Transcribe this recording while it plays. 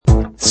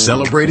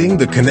Celebrating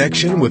the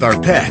connection with our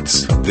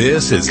pets.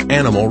 This is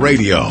Animal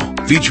Radio,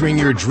 featuring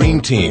your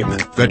dream team.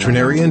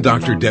 Veterinarian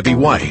Dr. Debbie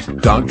White,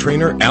 dog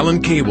trainer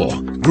Alan Cable,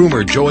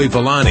 groomer Joey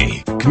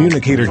Villani,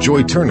 communicator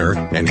Joy Turner,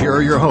 and here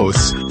are your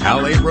hosts,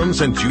 Al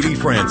Abrams and Judy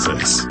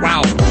Francis.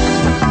 Wow.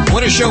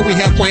 What a show we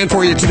have planned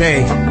for you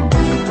today.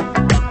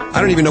 I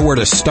don't even know where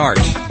to start.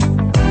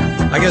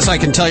 I guess I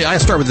can tell you, I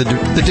start with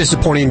the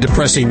disappointing,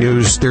 depressing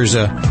news. There's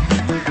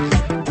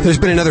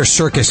been another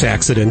circus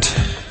accident.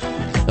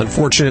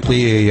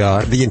 Unfortunately,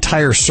 the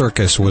entire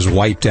circus was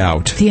wiped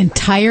out. The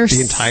entire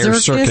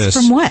circus?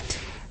 From what?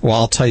 Well,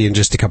 I'll tell you in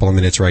just a couple of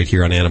minutes right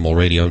here on Animal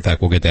Radio. In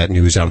fact, we'll get that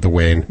news out of the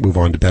way and move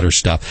on to better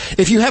stuff.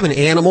 If you have an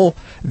animal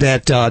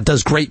that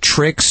does great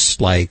tricks,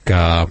 like,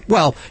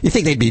 you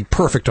think they'd be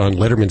perfect on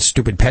Letterman's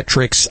Stupid Pet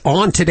Tricks,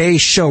 on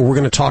today's show, we're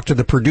going to talk to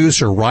the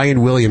producer,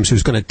 Ryan Williams,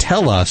 who's going to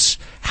tell us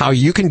how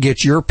you can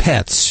get your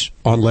pets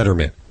on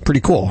Letterman.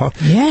 Pretty cool, huh?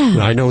 Yeah.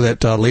 And I know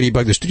that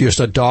Ladybug, the studio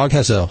stud dog,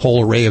 has a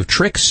whole array of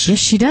tricks. Yes,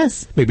 she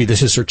does. Maybe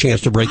this is her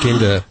chance to break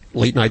into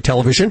late-night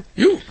television.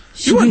 You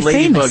and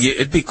Ladybug,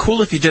 it'd be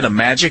cool if you did a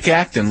magic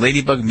act and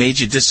Ladybug made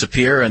you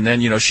disappear, and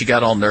then, she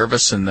got all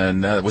nervous, and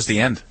then that was the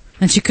end.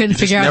 And she couldn't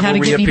figure out how to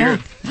get me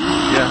back.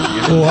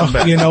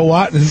 Well, you know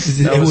what?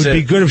 It would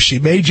be good if she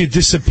made you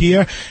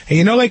disappear.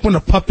 And like when a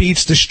puppy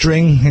eats the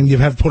string and you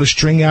have to pull the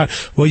string out?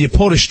 Well, you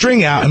pull the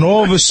string out and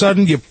all of a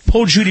sudden you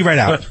pull Judy right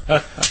out.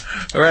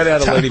 Right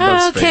out of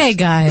Ladybug's face. Okay,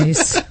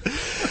 guys.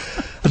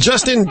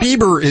 Justin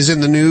Bieber is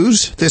in the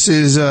news. This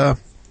is a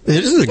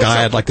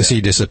guy I'd like to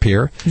see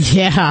disappear.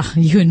 Yeah,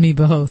 you and me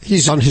both.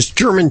 He's on his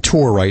German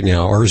tour right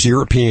now, or his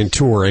European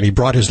tour, and he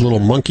brought his little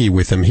monkey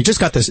with him. He just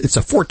got this. It's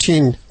a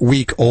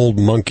 14-week-old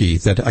monkey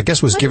that I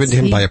guess was given to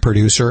him by a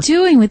producer. What is he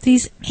doing with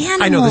these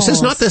animals? I know, this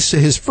is not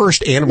his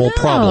first animal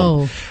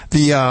problem.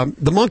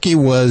 The monkey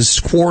was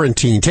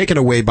quarantined, taken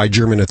away by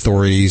German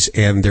authorities,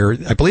 and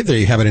I believe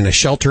they have it in a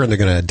shelter, and they're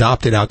going to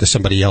adopt it out to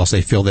somebody else.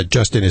 They feel that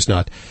Justin is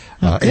not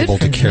able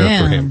to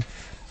care for him.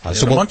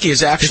 The monkey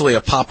is actually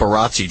a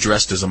paparazzi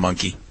dressed as a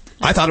monkey.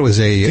 I thought it was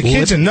the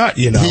kid's a nut,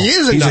 He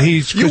is a nut.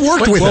 You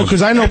worked with him. Well,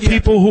 because I know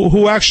people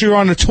who actually are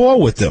on the tour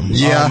with him.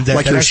 Yeah.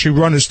 That actually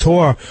run his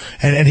tour,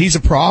 and he's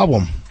a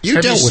problem.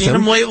 Have you seen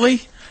him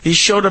lately? He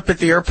showed up at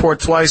the airport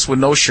twice with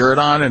no shirt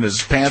on, and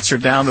his pants are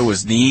down to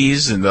his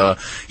knees. And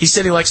he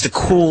said he likes to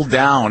cool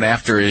down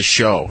after his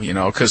show,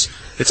 because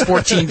it's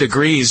 14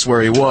 degrees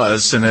where he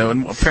was, and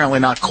apparently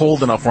not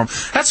cold enough for him.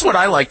 That's what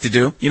I like to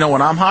do.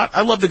 When I'm hot,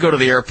 I love to go to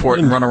the airport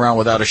and run around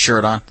without a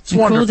shirt on. It's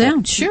wonderful. Cool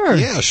down, sure.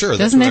 Yeah, sure.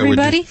 Doesn't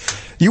everybody?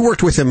 You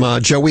worked with him,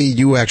 Joey.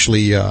 You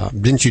actually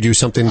didn't you do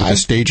something with the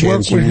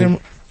stagehands? I worked with him.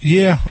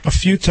 Yeah, a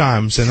few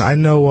times, and I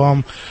know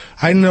a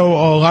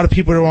lot of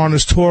people that were on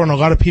this tour, and a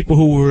lot of people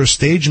who were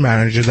stage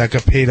managers that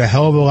got paid a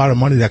hell of a lot of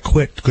money that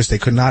quit because they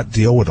could not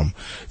deal with him.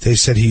 They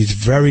said he's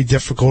very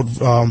difficult,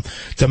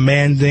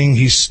 demanding.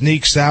 He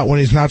sneaks out when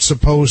he's not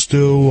supposed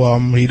to.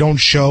 He don't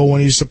show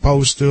when he's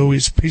supposed to.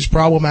 He's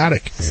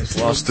problematic.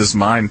 He's lost his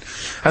mind.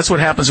 That's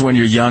what happens when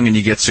you're young and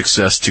you get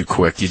success too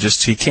quick.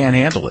 He can't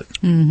handle it.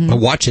 Mm-hmm.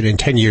 Watch it in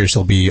 10 years.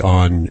 He'll be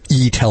on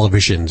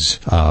televisions,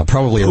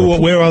 probably.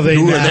 Where are they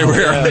now?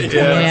 Where are they?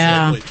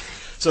 Yeah.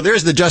 So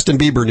there's the Justin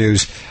Bieber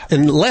news.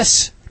 And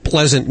less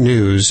pleasant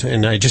news,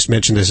 and I just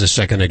mentioned this a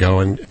second ago,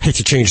 and I hate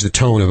to change the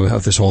tone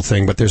of this whole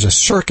thing, but there's a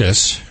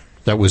circus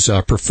that was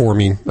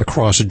performing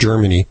across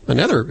Germany.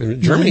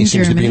 Germany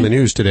seems to be in the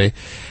news today.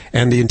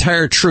 And the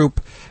entire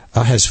troupe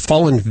has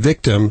fallen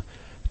victim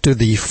to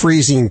the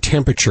freezing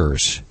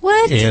temperatures.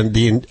 What?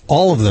 And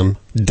all of them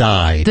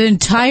died. The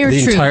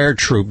entire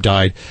troupe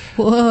died.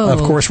 Whoa. Of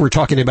course, we're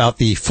talking about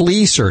the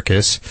flea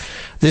circus.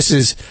 This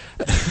is...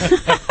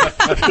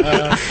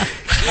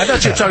 I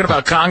thought you were talking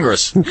about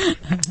Congress.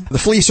 The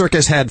flea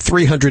circus had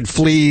 300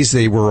 fleas.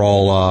 They were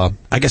all,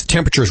 I guess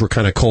temperatures were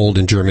kind of cold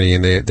in Germany,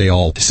 and they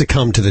all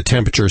succumbed to the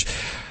temperatures.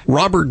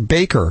 Robert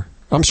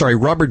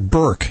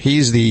Burke,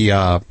 he's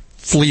the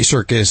flea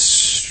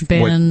circus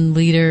band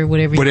leader,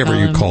 whatever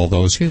you call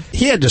those. Troop.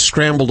 He had to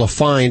scramble to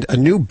find a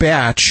new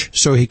batch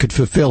so he could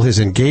fulfill his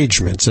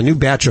engagements, a new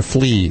batch of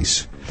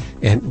fleas.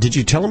 And did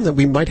you tell him that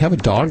we might have a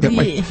dog that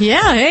might...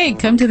 Yeah, hey,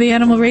 come to the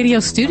Animal Radio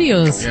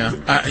studios.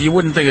 Yeah, you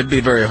wouldn't think it'd be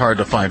very hard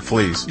to find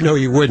fleas. No,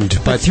 you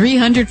wouldn't. But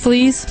 300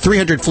 fleas?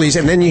 300 fleas,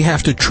 and then you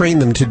have to train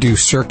them to do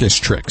circus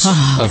tricks,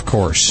 of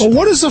course. Well,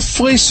 what is a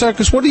flea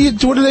circus? What do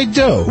they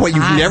do? What,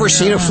 you've never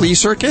seen a flea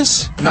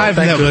circus? No,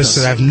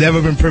 I've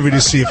never been privy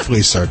to see a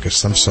flea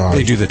circus. I'm sorry.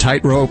 They do the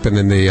tightrope, and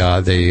then they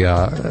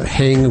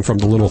hang from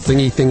the little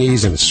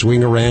thingies and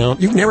swing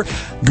around. You've never...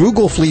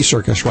 Google flea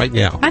circus right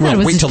now. I thought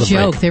it was a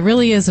joke. There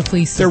really is a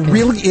flea circus. There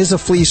really is a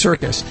flea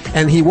circus.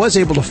 And he was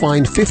able to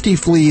find 50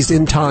 fleas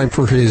in time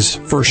for his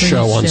first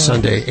show on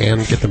Sunday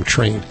and get them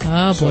trained.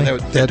 Oh, boy. So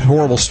that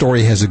horrible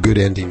story has a good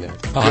ending there.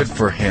 Good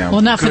for him.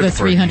 Well, not for the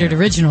 300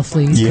 original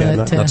fleas. Yeah,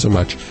 but, not so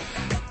much.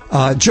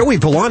 Joey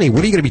Villani,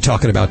 what are you going to be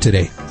talking about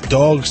today?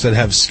 Dogs that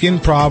have skin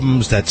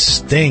problems that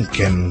stink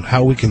and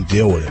how we can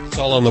deal with it. It's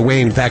all on the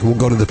way. In fact, we'll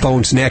go to the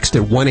phones next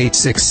at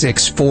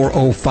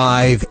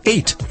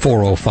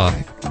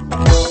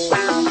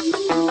 1-866-405-8405.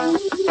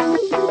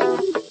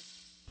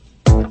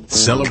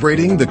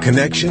 Celebrating the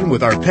connection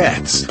with our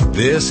pets.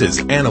 This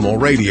is Animal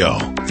Radio,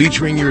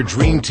 featuring your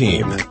dream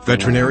team.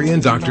 Veterinarian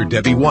Dr.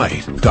 Debbie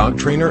White, dog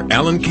trainer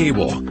Alan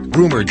Cable,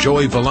 groomer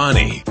Joey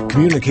Villani,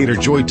 communicator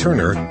Joy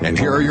Turner, and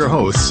here are your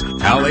hosts,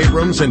 Al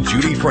Abrams and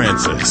Judy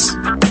Francis.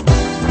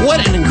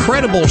 What an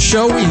incredible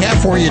show we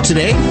have for you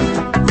today.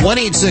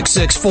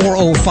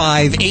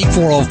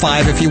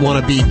 1-866-405-8405 if you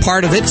want to be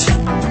part of it.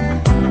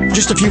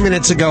 Just a few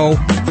minutes ago,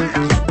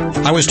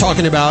 I was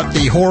talking about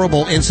the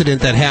horrible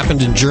incident that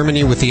happened in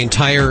Germany with the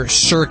entire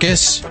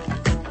circus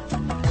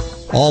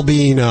all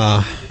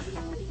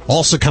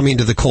succumbing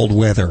to the cold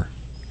weather.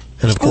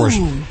 And, of course,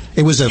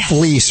 it was a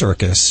flea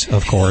circus,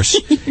 of course.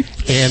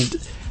 And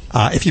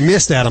if you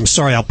missed that, I'm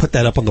sorry. I'll put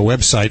that up on the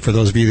website for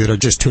those of you that are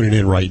just tuning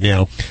in right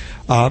now.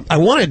 I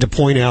wanted to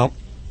point out,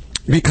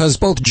 because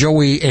both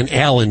Joey and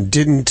Alan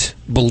didn't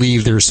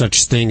believe there's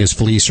such thing as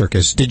flea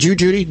circus. Did you,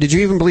 Judy? Did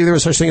you even believe there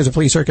was such thing as a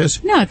flea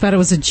circus? No, I thought it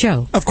was a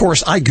joke. Of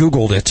course, I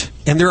Googled it,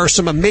 and there are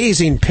some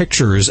amazing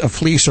pictures of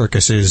flea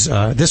circuses.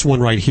 This one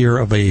right here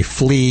of a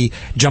flea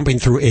jumping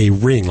through a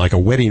ring, like a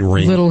wedding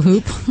ring. Little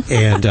hoop.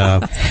 And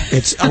I'm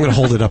going to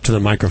hold it up to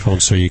the microphone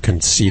so you can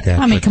see that.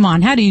 I mean, come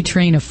on. How do you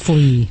train a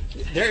flea?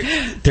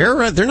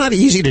 They're not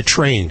easy to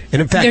train,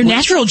 and in fact, they're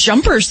natural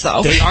jumpers,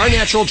 though. They are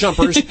natural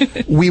jumpers.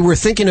 We were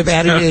thinking of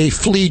adding a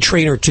flea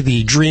trainer to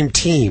the dream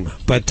team,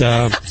 but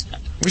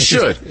we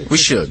should.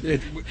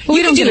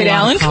 We don't do it,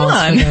 Alan. Come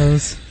on.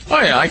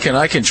 Oh yeah,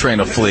 I can train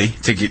a flea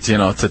to get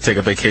to take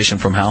a vacation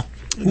from hell.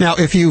 Now,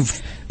 if you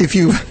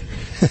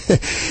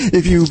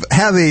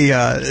have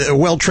a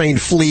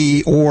well-trained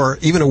flea or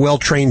even a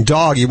well-trained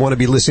dog, you want to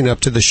be listening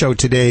up to the show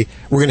today.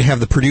 We're going to have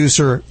the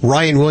producer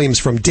Ryan Williams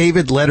from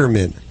David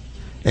Letterman.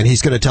 And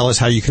he's going to tell us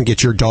how you can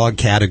get your dog,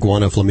 cat,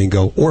 iguana,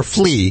 flamingo, or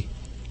flea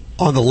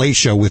on the Late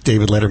Show with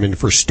David Letterman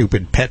for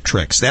stupid pet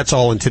tricks. That's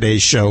all in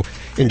today's show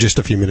in just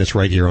a few minutes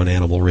right here on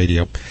Animal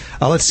Radio.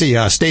 Let's see,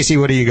 Stacy,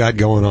 what do you got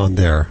going on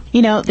there?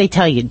 You know, they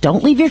tell you,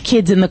 don't leave your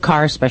kids in the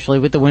car, especially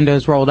with the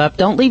windows rolled up.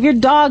 Don't leave your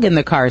dog in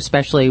the car,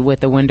 especially with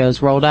the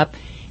windows rolled up.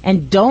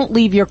 And don't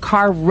leave your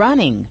car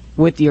running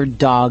with your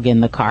dog in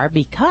the car,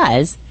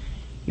 because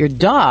your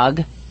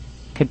dog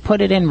could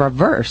put it in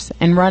reverse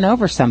and run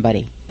over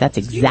somebody. That's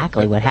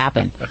exactly what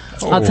happened.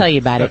 I'll tell you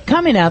about it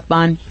coming up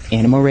on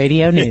Animal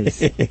Radio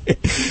News.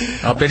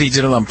 I'll bet he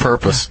did it on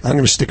purpose. I'm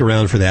going to stick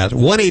around for that.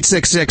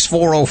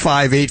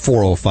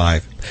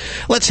 1-866-405-8405.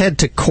 Let's head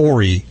to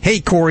Corey.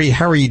 Hey, Corey,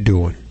 how are you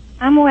doing?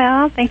 I'm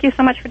well. Thank you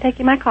so much for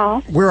taking my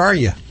call. Where are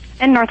you?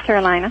 In North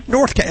Carolina.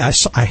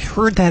 I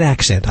heard that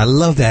accent. I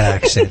love that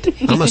accent.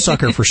 I'm a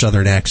sucker for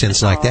southern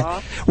accents like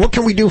that. What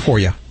can we do for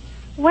you?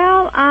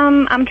 Well,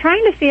 I'm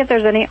trying to see if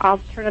there's any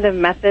alternative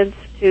methods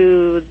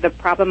to the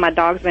problem my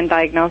dog's been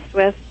diagnosed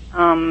with.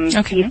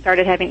 He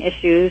started having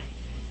issues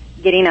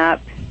getting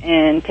up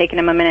and taking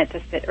him a minute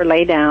to sit or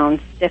lay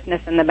down,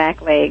 stiffness in the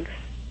back legs.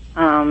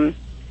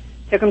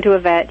 Took him to a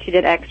vet. She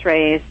did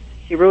x-rays.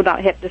 She ruled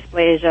out hip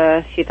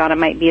dysplasia. She thought it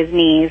might be his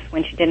knees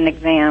when she did an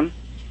exam.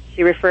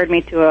 She referred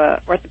me to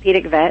a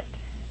orthopedic vet.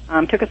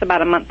 Took us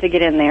about a month to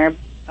get in there.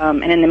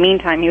 And in the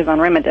meantime, he was on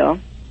Rimadyl,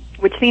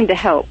 which seemed to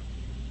help.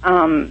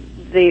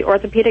 The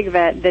orthopedic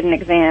vet did an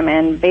exam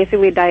and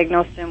basically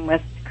diagnosed him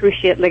with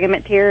cruciate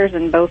ligament tears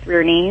in both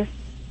rear knees.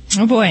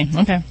 Oh, boy.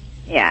 Okay.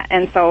 Yeah,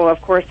 and so,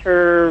 of course,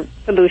 her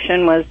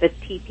solution was the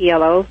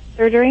TPLO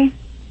surgery.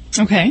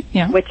 Okay,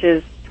 yeah. Which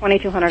is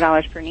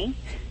 $2,200 per knee.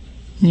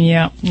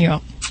 Yeah,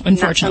 unfortunately.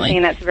 Not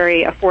something that's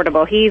very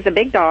affordable. He's a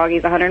big dog.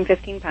 He's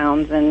 115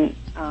 pounds, and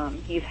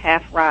he's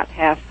half Rot,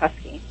 half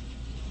Husky.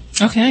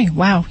 Okay,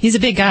 wow. He's a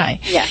big guy.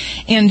 Yeah.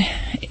 And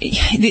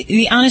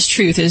the honest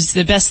truth is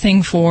the best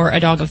thing for a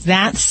dog of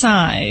that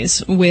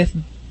size with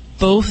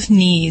both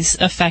knees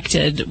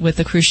affected with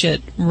the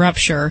cruciate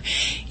rupture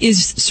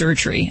is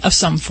surgery of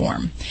some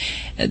form.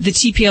 The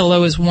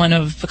TPLO is one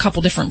of a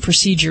couple different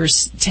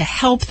procedures to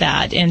help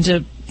that and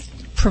to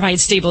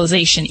provide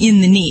stabilization in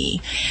the knee.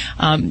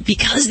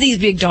 Because these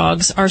big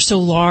dogs are so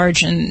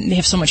large and they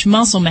have so much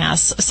muscle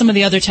mass, some of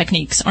the other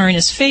techniques aren't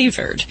as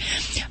favored.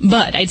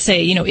 But I'd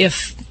say,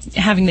 if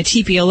having the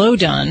TPLO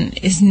done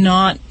is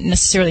not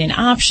necessarily an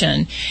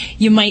option,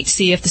 you might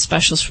see if the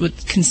specialist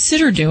would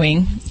consider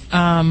doing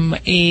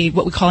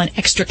what we call an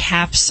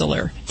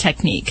extracapsular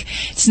technique.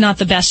 It's not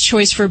the best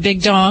choice for a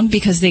big dog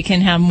because they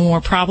can have more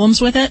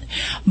problems with it,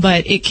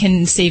 but it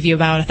can save you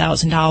about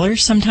 $1,000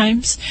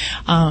 sometimes.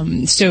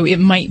 So it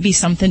might be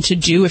something to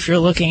do if you're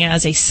looking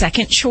as a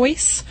second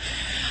choice.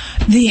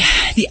 The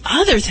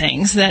other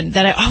things that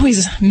I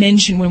always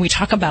mention when we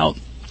talk about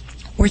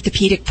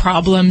orthopedic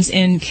problems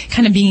and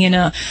kind of being in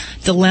a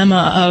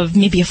dilemma of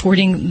maybe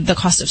affording the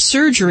cost of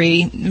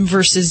surgery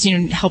versus,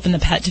 helping the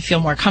pet to feel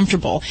more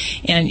comfortable.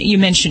 And you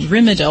mentioned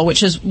Rimadyl,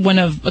 which is one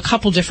of a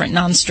couple different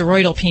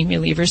non-steroidal pain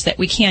relievers that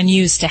we can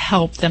use to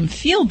help them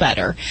feel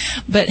better.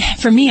 But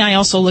for me, I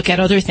also look at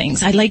other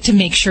things. I like to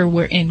make sure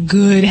we're in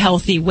good,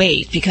 healthy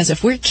weight, because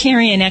if we're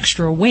carrying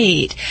extra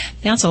weight,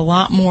 that's a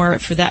lot more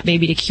for that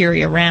baby to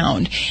carry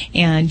around.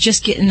 And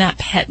just getting that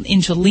pet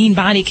into lean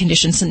body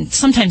conditions and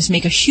sometimes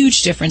make a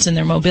huge difference difference in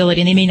their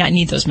mobility, and they may not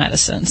need those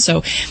medicines.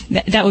 So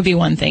that would be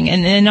one thing.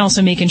 And then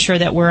also making sure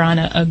that we're on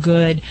a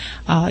good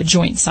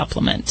joint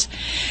supplement.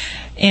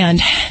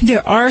 And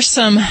there are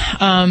some,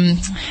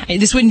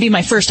 this wouldn't be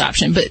my first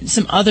option, but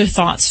some other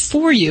thoughts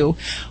for you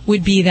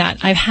would be that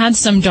I've had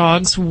some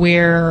dogs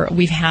where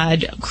we've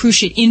had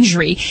cruciate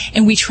injury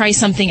and we try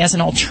something as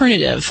an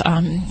alternative.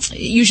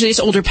 Usually it's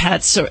older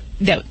pets so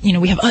that,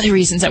 we have other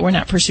reasons that we're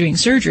not pursuing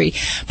surgery,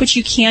 but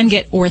you can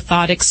get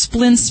orthotic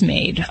splints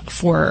made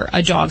for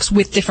dogs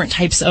with different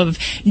types of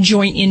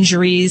joint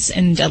injuries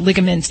and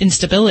ligament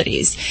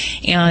instabilities.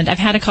 And I've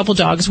had a couple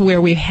dogs where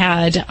we've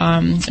had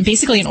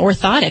basically an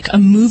orthotic,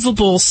 a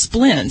movable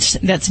splint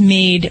that's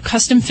made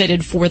custom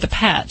fitted for the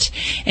pet,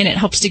 and it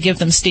helps to give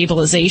them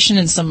stabilization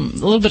and a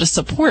little bit of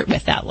support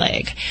with that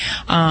leg.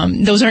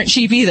 Those aren't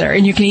cheap either,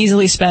 and you can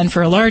easily spend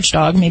for a large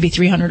dog maybe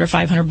 $300 or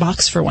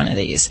 $500 for one of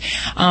these.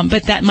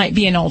 But that might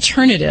be an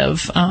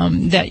alternative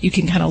that you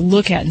can kind of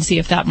look at and see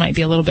if that might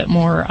be a little bit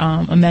more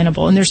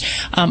amenable. And there's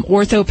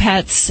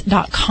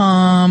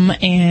orthopets.com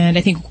and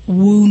I think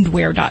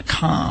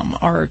woundwear.com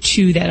are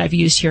two that I've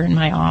used here in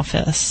my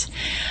office.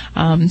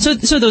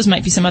 So those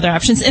might be some other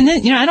options. And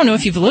then, I don't know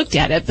if you've looked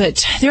at it,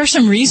 but there are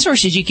some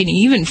resources you can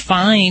even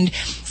find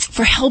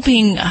for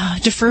helping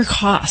defer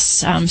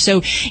costs.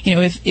 So,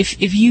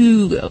 if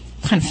you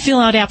kind of fill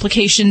out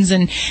applications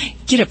and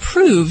get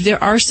approved,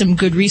 there are some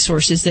good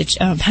resources that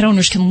pet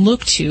owners can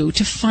look to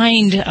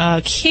find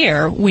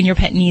care when your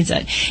pet needs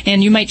it.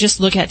 And you might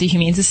just look at the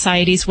Humane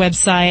Society's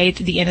website,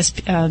 the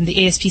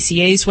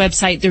ASPCA's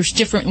website. There's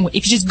different,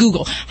 if you just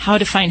Google how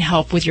to find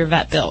help with your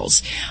vet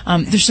bills,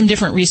 there's some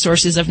different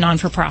resources of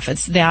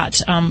non-for-profits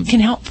that can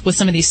help with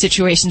some of these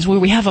situations where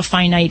we have a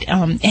finite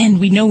end.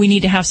 We know we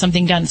need to have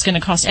something done. It's going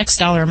to cost X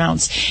dollar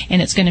amounts,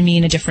 and it's going to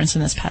mean a difference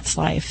in this pet's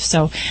life.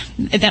 So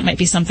that might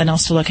be something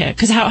else to look at.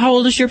 Because how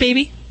old is your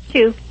baby?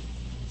 2.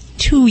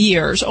 2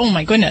 years. Oh,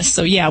 my goodness.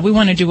 So, yeah, we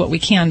want to do what we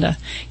can to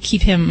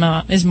keep him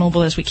as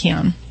mobile as we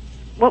can.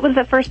 What was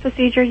the first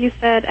procedure you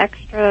said?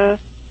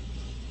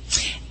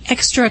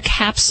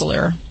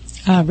 Extracapsular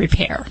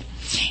repair.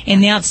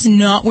 And that's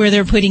not where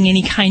they're putting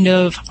any kind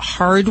of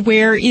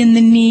hardware in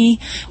the knee.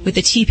 With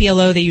the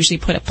TPLO, they usually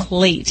put a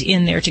plate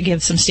in there to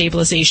give some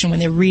stabilization when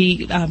they're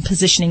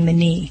repositioning the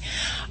knee.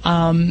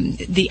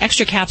 The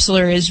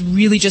extracapsular is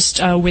really just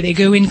where they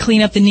go in,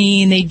 clean up the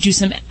knee, and they do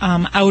some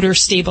outer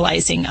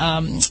stabilizing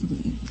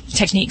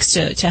techniques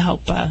to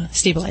help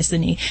stabilize the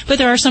knee. But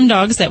there are some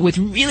dogs that with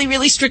really,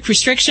 really strict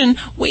restriction,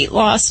 weight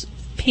loss,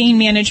 pain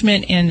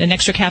management, and an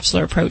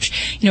extracapsular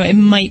approach, it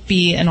might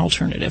be an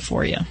alternative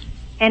for you.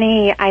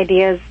 Any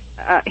ideas?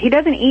 He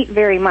doesn't eat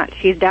very much.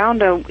 He's down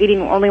to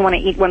only want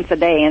to eat once a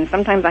day, and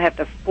sometimes I have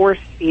to force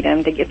feed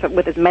him to get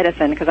with his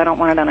medicine because I don't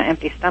want it on an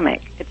empty stomach.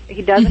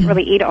 He doesn't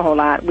really eat a whole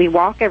lot. We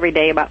walk every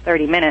day about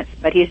 30 minutes,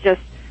 but he's just,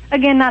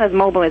 again, not as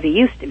mobile as he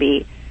used to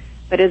be.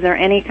 But is there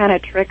any kind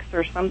of tricks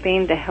or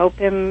something to help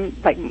him,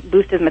 like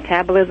boost his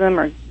metabolism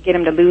or get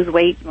him to lose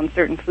weight on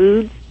certain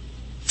foods?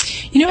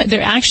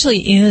 There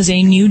actually is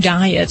a new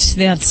diet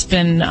that's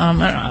been,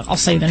 I'll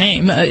say the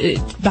name,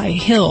 by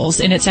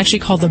Hills, and it's actually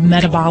called the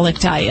metabolic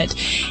diet.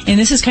 And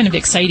this is kind of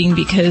exciting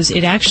because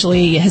it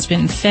actually has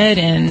been fed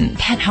in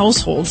pet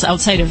households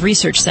outside of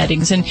research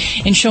settings and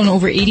shown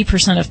over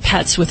 80% of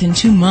pets within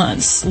 2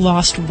 months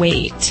lost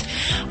weight,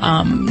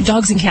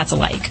 dogs and cats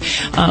alike.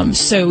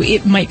 So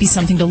it might be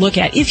something to look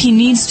at if he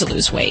needs to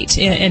lose weight.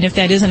 And if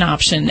that is an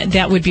option,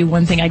 that would be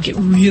one thing I'd get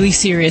really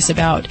serious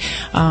about,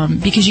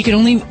 because you can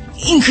only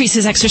increase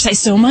his exercise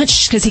so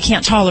much because he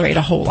can't tolerate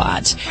a whole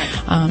lot.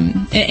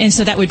 And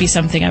so that would be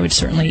something I would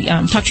certainly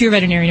talk to your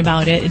veterinarian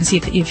about it and see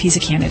if he's a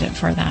candidate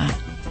for that.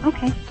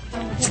 Okay.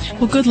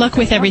 Well, good luck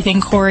with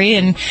everything, Corey,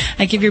 and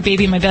I give your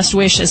baby my best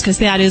wishes because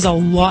that is a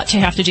lot to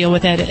have to deal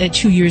with at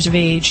 2 years of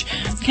age.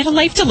 Got a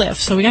life to live,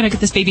 so we got to get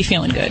this baby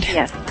feeling good.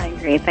 Yes, I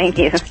agree. Thank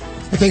you.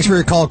 Thanks for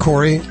your call,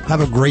 Corey. Have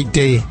a great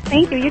day.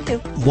 Thank you. You too.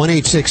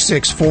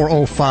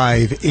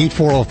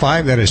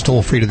 1-866-405-8405. That is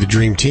toll free to the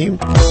Dream Team.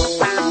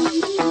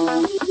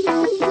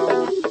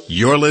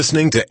 You're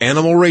listening to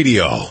Animal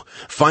Radio.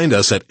 Find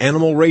us at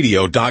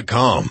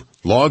animalradio.com.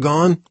 Log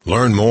on,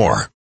 learn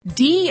more.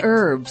 D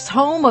Herbs,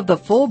 home of the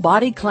Full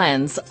Body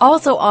Cleanse,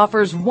 also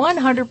offers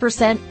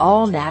 100%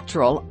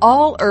 all-natural,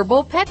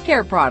 all-herbal pet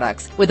care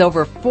products with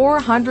over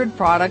 400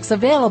 products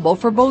available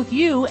for both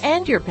you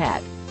and your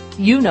pet.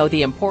 You know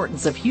the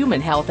importance of human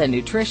health and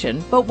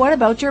nutrition, but what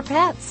about your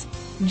pets?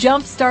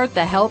 Jumpstart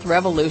the health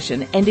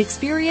revolution and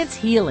experience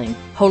healing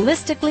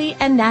holistically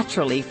and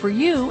naturally for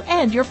you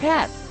and your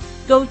pet.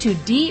 Go to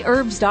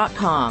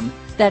DHerbs.com.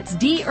 That's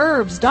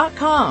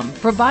DHerbs.com,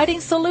 providing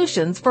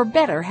solutions for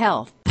better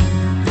health.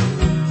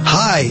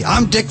 Hi,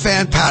 I'm Dick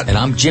Van Patten. And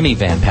I'm Jimmy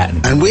Van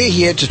Patten. And we're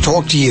here to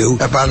talk to you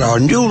about our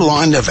new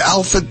line of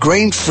Alpha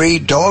grain-free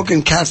dog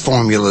and cat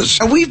formulas.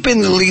 And we've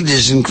been the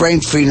leaders in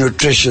grain-free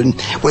nutrition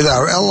with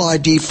our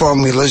LID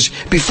formulas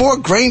before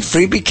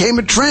grain-free became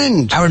a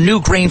trend. Our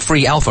new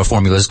grain-free Alpha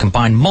formulas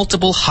combine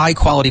multiple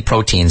high-quality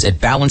proteins at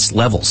balanced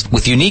levels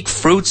with unique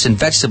fruits and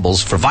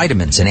vegetables for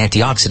vitamins and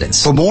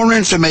antioxidants. For more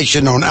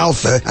information on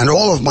Alpha and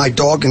all of my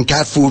dog and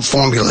cat food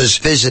formulas,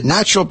 visit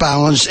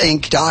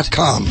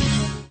naturalbalanceinc.com.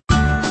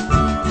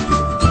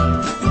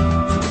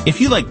 If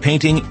you like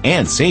painting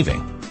and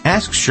saving,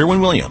 ask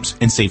Sherwin-Williams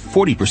and save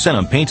 40%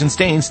 on paint and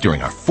stains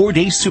during our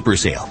 4-day super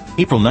sale,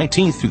 April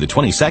 19th through the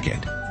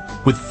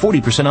 22nd. With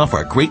 40% off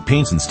our great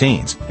paints and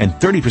stains and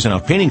 30%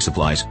 off painting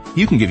supplies,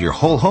 you can give your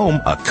whole home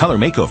a color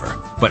makeover.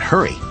 But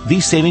hurry,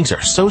 these savings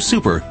are so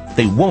super,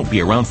 they won't be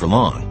around for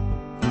long.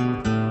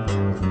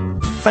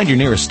 Find your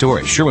nearest store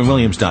at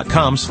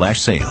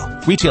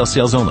sherwinwilliams.com/sale. Retail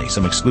sales only.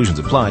 Some exclusions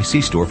apply.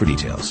 See store for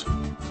details.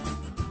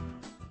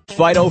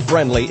 Fido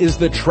Friendly is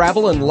the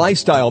travel and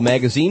lifestyle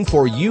magazine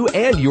for you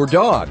and your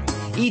dog.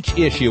 Each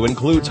issue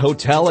includes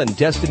hotel and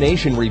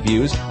destination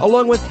reviews,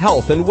 along with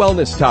health and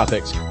wellness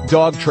topics,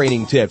 dog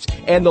training tips,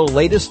 and the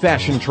latest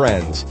fashion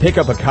trends. Pick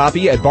up a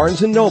copy at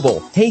Barnes &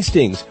 Noble,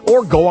 Hastings,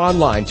 or go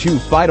online to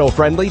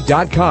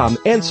FidoFriendly.com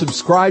and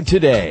subscribe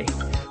today.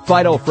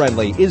 Fido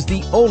Friendly is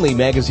the only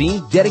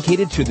magazine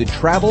dedicated to the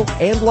travel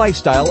and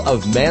lifestyle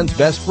of man's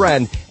best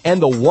friend,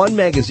 and the one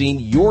magazine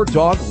your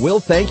dog will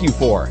thank you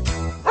for.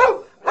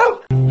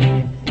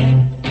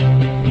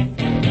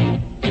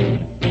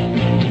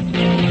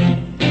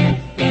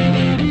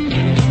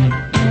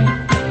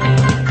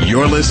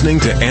 You're listening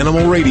to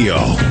Animal Radio.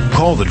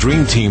 Call the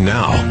Dream Team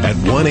now at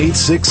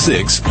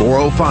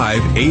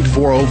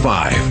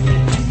 1-866-405-8405.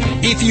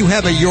 If you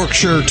have a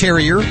Yorkshire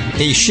Terrier,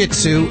 a Shih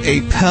Tzu,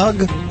 a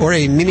Pug, or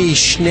a Mini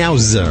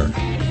Schnauzer,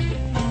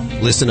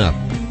 listen up.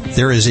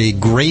 There is a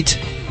great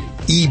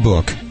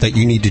ebook that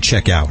you need to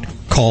check out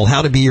called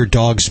How to Be Your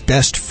Dog's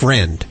Best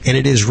Friend, and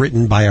it is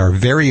written by our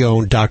very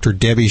own Dr.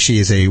 Debbie. She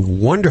is a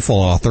wonderful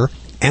author,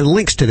 and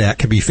links to that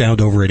can be found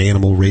over at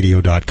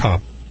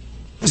animalradio.com.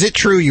 Is it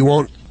true you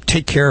won't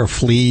take care of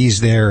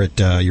fleas there at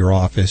your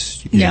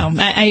office? No,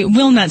 I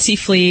will not see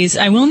fleas.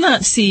 I will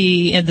not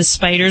see the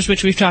spiders,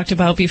 which we've talked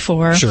about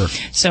before. Sure.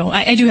 So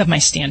I do have my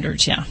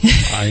standards, yeah.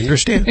 I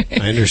understand.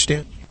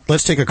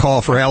 Let's take a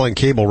call for Alan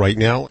Cable right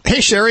now.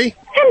 Hey, Sherry.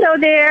 Hello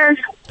there.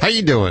 How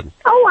you doing?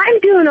 Oh, I'm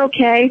doing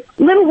okay.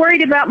 A little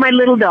worried about my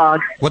little dog.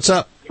 What's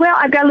up? Well,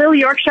 I've got a little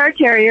Yorkshire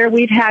Terrier.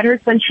 We've had her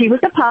since she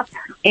was a pup,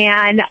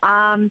 and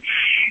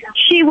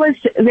she was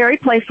very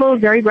playful,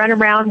 very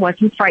runaround,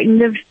 wasn't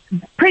frightened of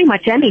pretty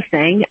much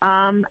anything.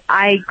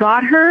 I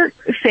got her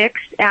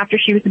fixed after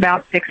she was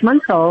about 6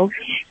 months old,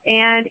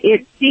 and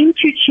it seemed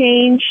to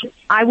change.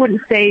 I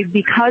wouldn't say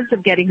because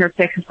of getting her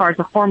fixed as far as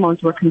the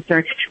hormones were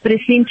concerned, but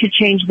it seemed to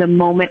change the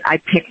moment I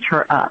picked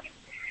her up.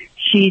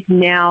 She's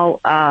now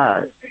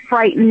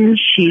frightened.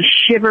 She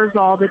shivers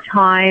all the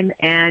time,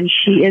 and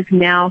she is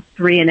now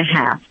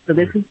 3.5. So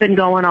this has been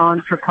going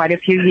on for quite a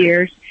few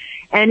years,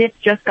 and it's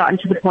just gotten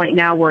to the point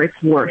now where it's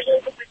worse.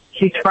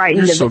 She's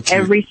frightened of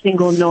every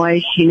single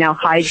noise. She now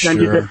hides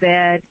under the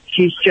bed.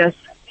 She's just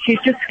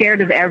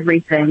scared of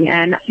everything,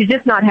 and she's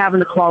just not having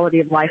the quality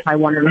of life I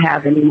want her to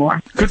have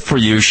anymore. Good for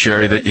you,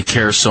 Sherry, that you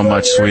care so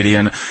much, sweetie.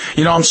 And,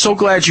 I'm so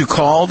glad you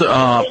called.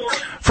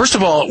 First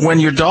of all, when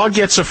your dog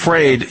gets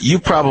afraid, you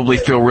probably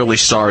feel really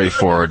sorry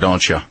for her,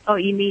 don't you? Oh,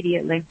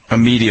 immediately.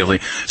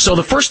 Immediately. So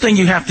the first thing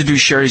you have to do,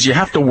 Sherry, is you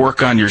have to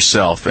work on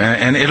yourself.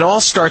 And it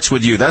all starts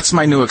with you. That's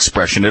my new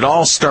expression. It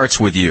all starts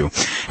with you.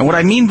 And what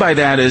I mean by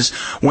that is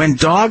when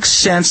dogs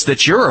sense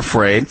that you're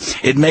afraid,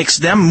 it makes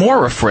them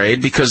more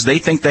afraid because they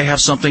think they have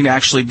something to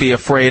actually be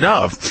afraid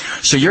of.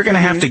 So you're going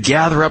to have to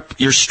gather up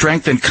your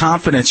strength and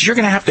confidence. You're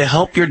going to have to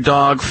help your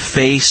dog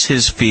face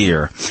his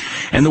fear.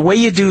 And the way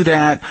you do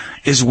that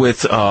is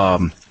with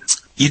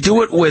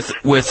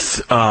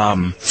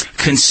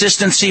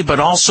consistency, but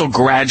also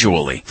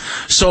gradually.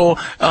 So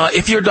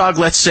if your dog,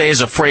 let's say, is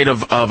afraid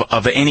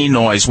of any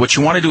noise, what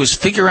you want to do is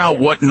figure out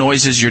what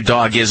noises your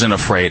dog isn't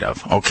afraid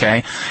of,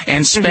 okay?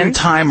 And spend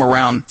time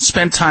around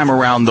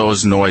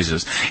those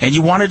noises. And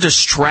you want to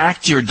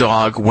distract your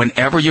dog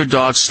whenever your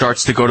dog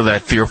starts to go to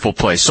that fearful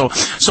place. So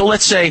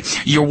let's say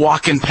you're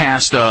walking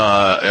past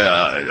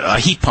a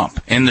heat pump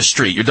in the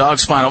street. Your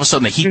dog's fine. All of a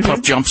sudden the heat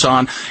pump jumps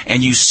on,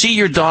 and you see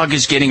your dog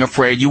is getting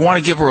afraid. You want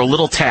to give her a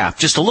little tap,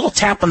 just a little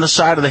tap on the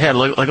side of the head,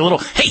 like a little,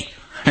 hey,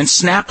 and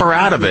snap her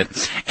out of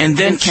it. And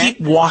then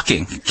keep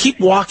walking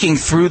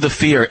through the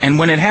fear. And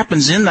when it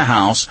happens in the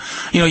house,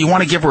 you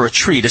want to give her a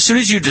treat. As soon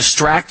as you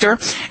distract her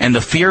and the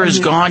fear is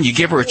gone, you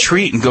give her a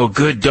treat and go,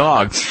 good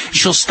dog.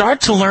 She'll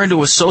start to learn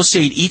to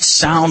associate each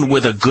sound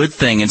with a good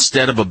thing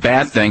instead of a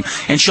bad thing.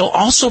 And she'll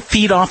also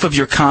feed off of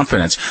your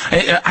confidence.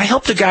 I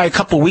helped a guy a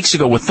couple weeks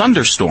ago with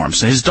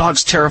thunderstorms. His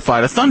dog's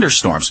terrified of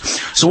thunderstorms.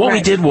 So what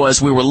we did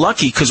was we were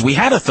lucky because we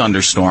had a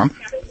thunderstorm.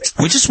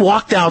 We just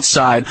walked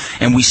outside,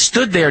 and we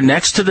stood there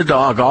next to the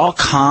dog, all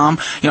calm.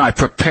 I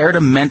prepared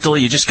him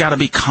mentally. You just got to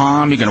be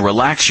calm. You're going to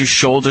relax your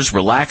shoulders,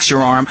 relax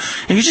your arm,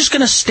 and you're just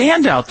going to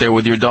stand out there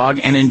with your dog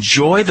and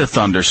enjoy the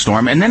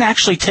thunderstorm, and then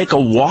actually take a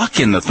walk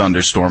in the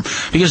thunderstorm,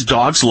 because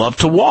dogs love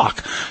to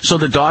walk. So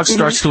the dog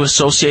starts to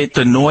associate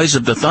the noise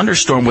of the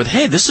thunderstorm with,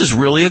 hey, this is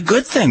really a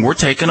good thing. We're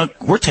taking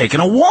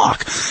a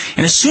walk.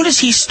 And as soon as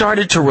he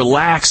started to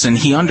relax and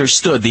he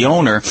understood, the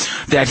owner,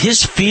 that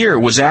his fear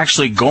was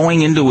actually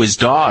going into his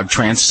dog,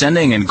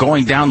 transcending and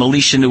going down the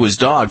leash into his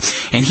dog,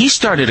 and he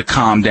started to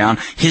calm down,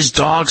 his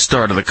dog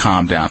started to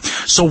calm down.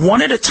 So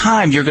one at a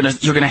time, you're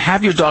gonna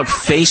have your dog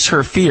face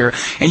her fear,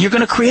 and you're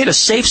gonna create a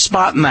safe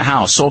spot in the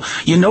house. So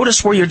you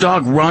notice where your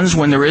dog runs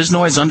when there is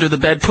noise under the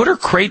bed. Put her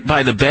crate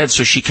by the bed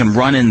so she can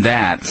run in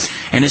that.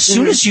 And as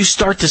soon as you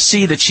start to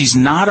see that she's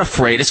not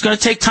afraid, it's gonna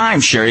take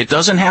time, Sherry. It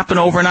doesn't happen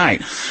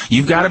overnight.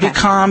 You've got to be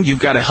calm. You've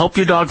got to help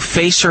your dog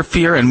face her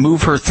fear and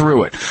move her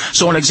through it.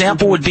 So an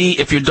example would be,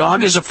 if your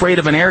dog is afraid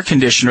of an air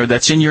conditioner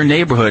that's in your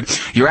neighborhood,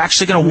 you're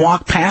actually going to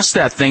walk past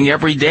that thing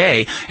every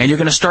day, and you're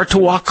going to start to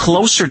walk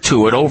closer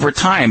to it over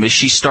time as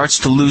she starts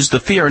to lose the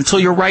fear, until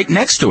you're right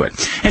next to it.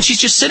 And she's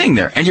just sitting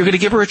there, and you're going to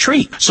give her a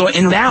treat. So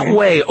in that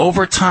way,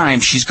 over time,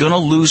 she's going to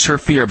lose her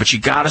fear, but you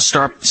got to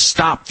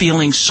stop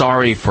feeling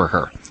sorry for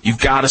her. You've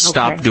got to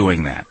stop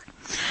doing that.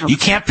 You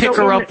can't pick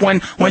her up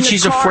when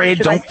she's afraid.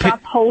 Don't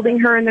stop holding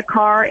her in the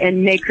car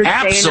and make her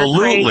stay in her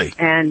crate.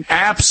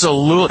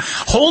 Absolutely.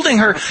 Holding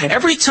her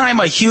every time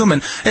a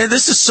human, and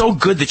this is so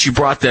good that you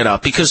brought that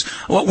up, because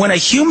when a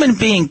human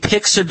being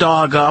picks a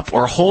dog up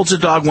or holds a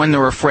dog when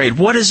they're afraid,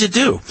 what does it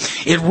do?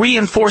 It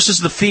reinforces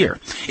the fear.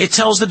 It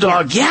tells the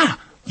dog, yeah,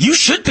 you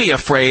should be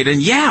afraid,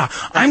 and yeah,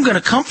 I'm going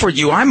to comfort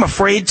you. I'm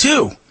afraid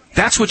too.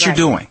 That's what you're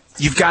doing.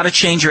 You've got to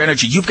change your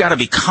energy. You've got to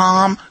be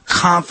calm,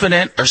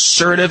 confident,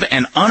 assertive,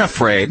 and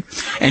unafraid,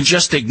 and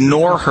just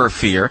ignore her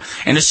fear.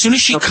 And as soon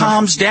as she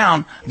calms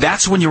down,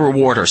 that's when you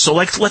reward her. So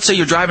let's say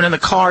you're driving in the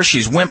car,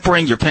 she's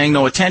whimpering, you're paying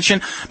no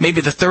attention.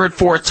 Maybe the third,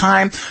 fourth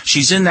time,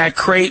 she's in that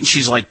crate, and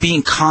she's like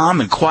being calm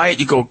and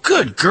quiet. You go,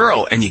 good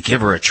girl, and you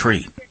give her a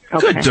treat.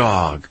 Good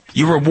dog.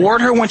 You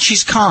reward her when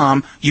she's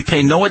calm, you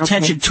pay no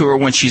attention to her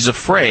when she's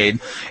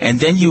afraid, and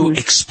then you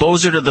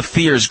expose her to the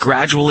fears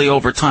gradually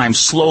over time,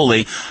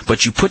 slowly,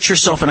 but you put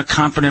yourself in a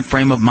confident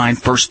frame of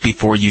mind first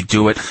before you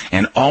do it,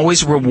 and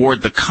always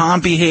reward the calm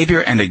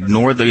behavior and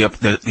ignore the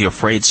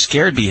afraid,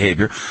 scared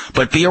behavior,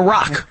 but be a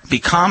rock. Be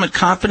calm and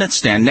confident,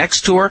 stand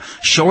next to her,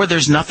 show her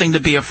there's nothing to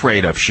be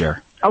afraid of,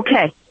 Cher.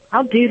 Okay.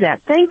 I'll do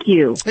that. Thank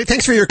you. Hey,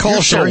 thanks for your call,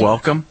 You're Sherry. so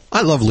welcome.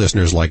 I love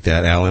listeners like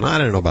that, Alan. I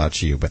don't know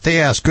about you, but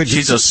they ask good.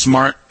 She's a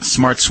smart,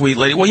 sweet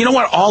lady. Well, you know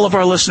what? All of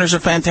our listeners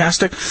are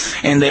fantastic,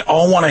 and they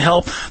all want to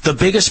help. The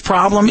biggest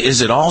problem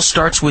is it all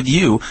starts with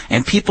you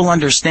and people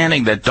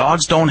understanding that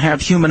dogs don't have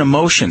human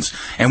emotions.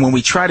 And when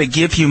we try to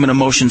give human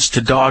emotions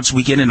to dogs,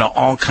 we get into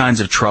all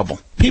kinds of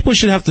trouble. People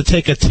should have to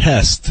take a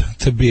test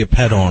to be a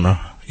pet owner.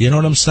 You know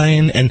what I'm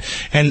saying? And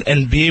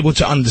be able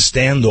to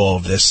understand all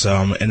of this,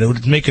 and it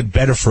would make it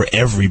better for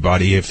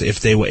everybody if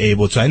they were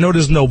able to. I know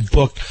there's no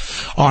book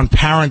on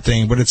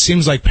parenting, but it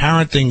seems like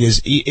parenting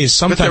is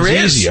sometimes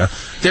easier.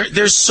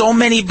 There's so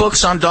many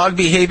books on dog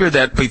behavior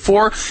that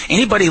before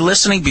anybody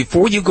listening,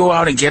 before you go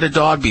out and get a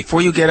dog,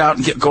 before you go out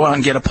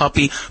and get a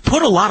puppy,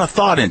 put a lot of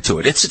thought into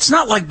it. It's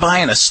not like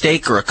buying a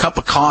steak or a cup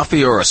of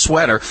coffee or a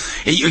sweater.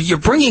 You're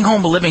bringing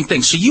home a living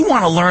thing. So you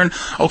want to learn,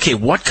 okay,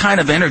 what kind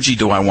of energy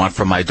do I want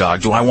from my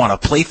dog? Do I want a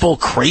playful,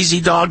 crazy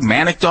dog,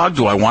 manic dog?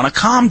 Do I want a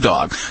calm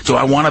dog? Do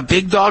I want a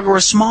big dog or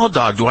a small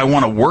dog? Do I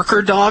want a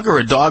worker dog or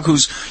a dog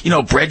who's,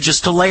 bred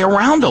just to lay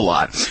around a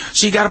lot?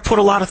 So you got to put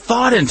a lot of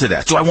thought into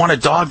that. Do I want a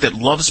dog that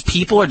loves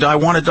people, or do I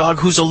want a dog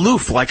who's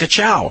aloof like a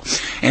chow?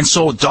 And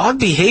so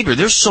dog behavior,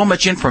 there's so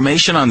much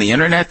information on the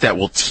internet that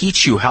will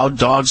teach you how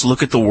dogs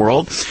look at the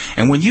world.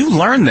 And when you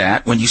learn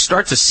that, when you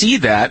start to see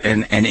that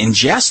and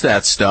ingest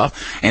that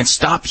stuff and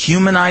stop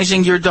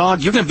humanizing your dog,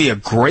 you're going to be a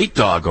great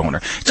dog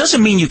owner. It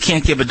doesn't mean you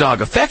can't give a dog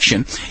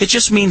affection. It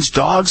just means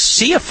dogs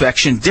see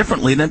affection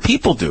differently than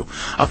people do.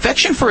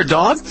 Affection for a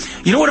dog,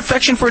 you know what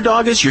affection for a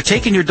dog is? You're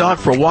taking your dog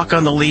for a walk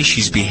on the leash,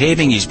 he's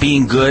behaving, he's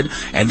being good,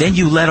 and then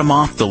you let him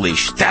off the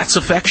leash. That's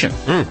affection.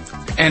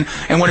 And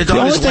when a dog is the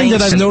only thing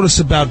that I've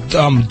noticed about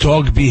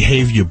dog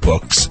behavior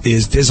books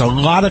is there's a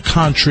lot of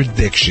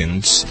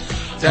contradictions.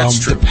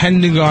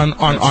 Depending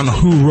on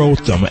who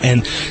wrote them,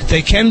 and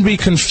they can be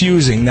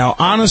confusing. Now,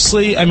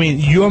 honestly, I mean,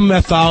 your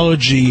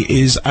methodology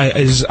is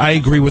I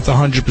agree with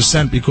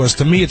 100%, because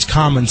to me it's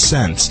common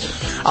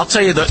sense. I'll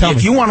tell you that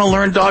if you want to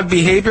learn dog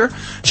behavior,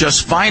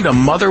 just find a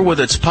mother with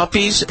its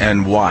puppies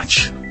and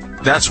watch.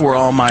 That's where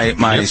all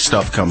my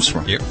stuff comes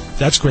from. Yep.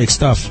 That's great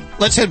stuff.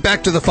 Let's head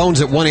back to the phones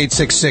at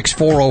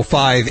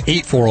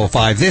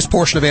 1-866-405-8405. This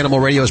portion of Animal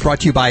Radio is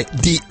brought to you by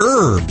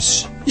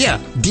D-Herbs. Yeah,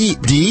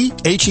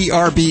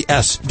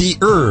 D-Herbs.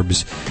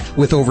 D-Herbs.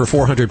 With over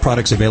 400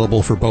 products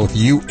available for both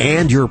you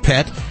and your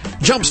pet.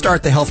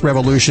 Jumpstart the health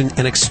revolution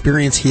and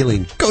experience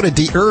healing. Go to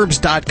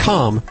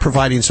dherbs.com,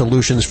 providing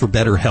solutions for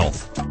better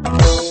health.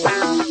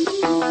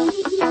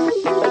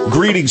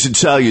 Greetings and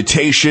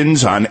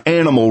salutations on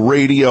Animal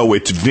Radio.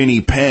 It's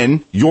Vinny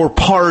Penn, your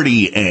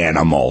party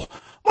animal.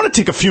 I want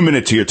to take a few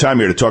minutes of your time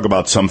here to talk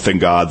about something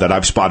that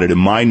I've spotted in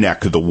my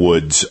neck of the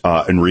woods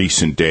in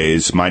recent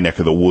days. My neck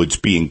of the woods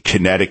being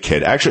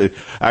Connecticut.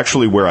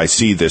 Actually, where I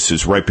see this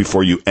is right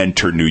before you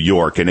enter New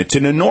York, and it's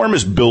an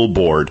enormous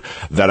billboard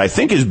that I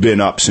think has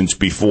been up since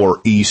before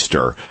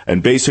Easter.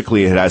 And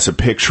basically, it has a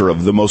picture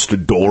of the most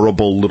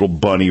adorable little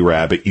bunny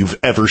rabbit you've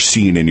ever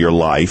seen in your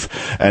life,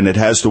 and it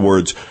has the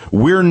words,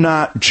 "We're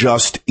not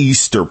just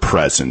Easter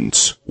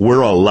presents.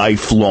 We're a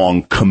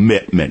lifelong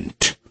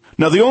commitment."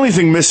 Now, the only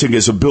thing missing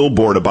is a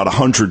billboard about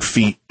 100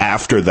 feet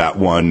after that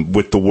one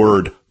with the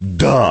word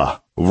 "duh"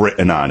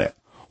 written on it.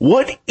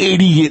 What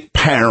idiot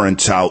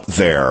parents out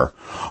there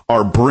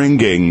are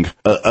bringing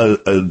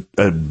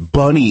a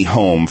bunny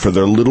home for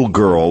their little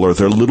girl or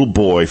their little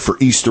boy for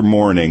Easter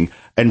morning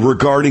and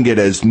regarding it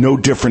as no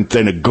different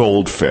than a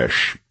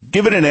goldfish?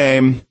 Give it a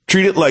name.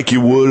 Treat it like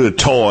you would a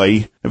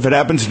toy. If it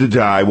happens to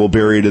die, we'll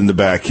bury it in the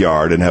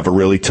backyard and have a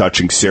really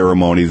touching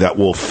ceremony that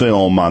we'll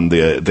film on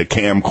the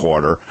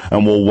camcorder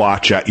and we'll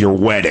watch at your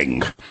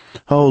wedding.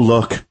 Oh,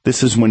 look,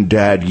 this is when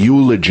Dad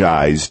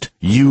eulogized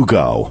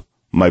Hugo,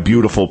 my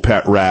beautiful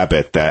pet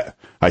rabbit that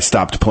I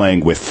stopped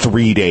playing with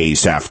 3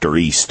 days after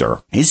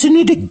Easter. Isn't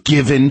it a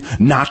given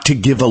not to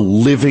give a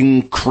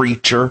living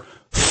creature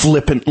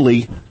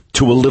flippantly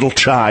to a little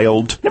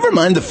child? Never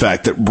mind the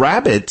fact that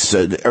rabbits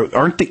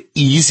aren't the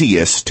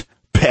easiest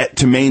pet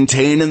to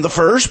maintain in the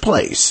first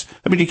place.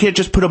 I mean, you can't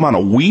just put them on a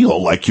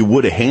wheel like you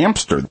would a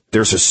hamster.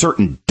 There's a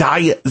certain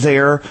diet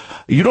there.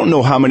 You don't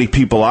know how many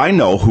people I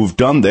know who've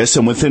done this,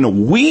 and within a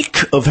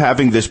week of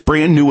having this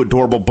brand new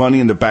adorable bunny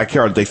in the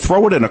backyard, they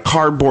throw it in a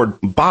cardboard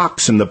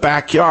box in the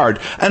backyard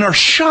and are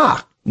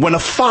shocked when a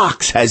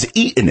fox has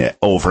eaten it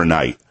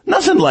overnight.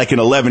 Nothing like an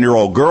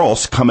 11-year-old girl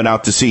coming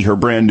out to see her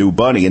brand new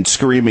bunny and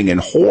screaming in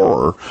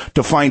horror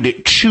to find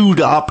it chewed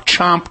up,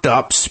 chomped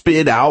up,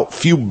 spit out,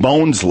 few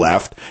bones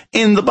left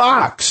in the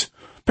box.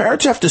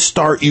 Parents have to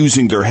start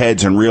using their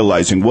heads and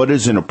realizing what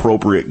is an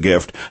appropriate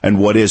gift and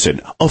what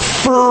isn't. A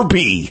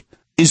Furby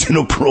is an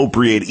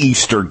appropriate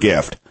Easter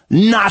gift,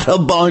 not a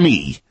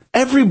bunny.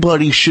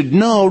 Everybody should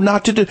know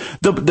not to do.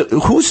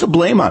 Who's the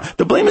blame on?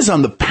 The blame is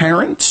on the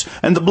parents,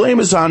 and the blame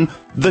is on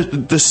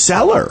the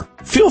seller.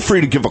 Feel free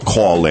to give a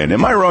call in.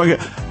 Am I wrong?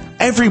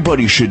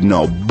 Everybody should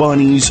know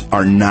bunnies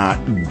are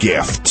not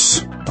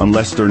gifts,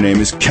 unless their name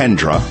is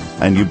Kendra,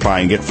 and you're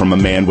buying it from a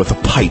man with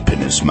a pipe in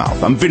his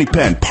mouth. I'm Vinny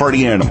Penn,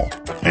 Party Animal,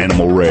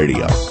 Animal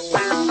Radio.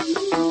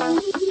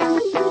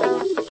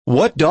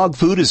 What dog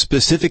food is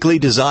specifically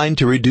designed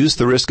to reduce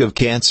the risk of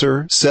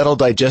cancer, settle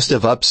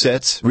digestive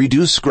upsets,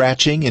 reduce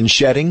scratching and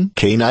shedding?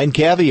 Canine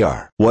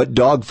Caviar. What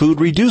dog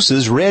food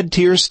reduces red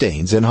tear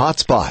stains and hot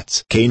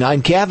spots?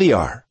 Canine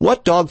Caviar.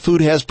 What dog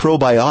food has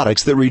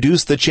probiotics that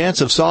reduce the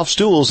chance of soft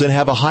stools and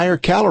have a higher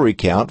calorie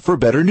count for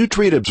better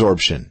nutrient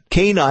absorption?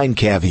 Canine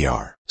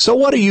Caviar. So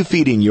what are you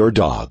feeding your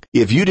dog?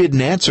 If you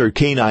didn't answer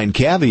Canine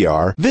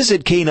Caviar,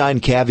 visit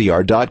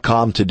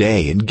caninecaviar.com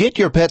today and get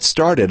your pet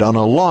started on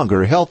a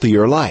longer,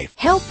 healthier life.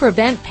 Help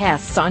prevent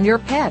pests on your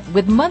pet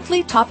with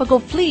monthly topical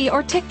flea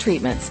or tick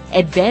treatments.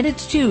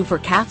 Advantage 2 for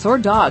cats or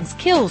dogs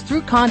kills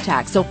through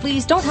contact so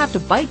fleas don't have to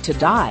bite to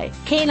die.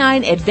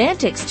 Canine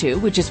Advantix 2,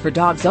 which is for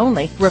dogs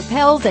only,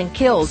 repels and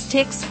kills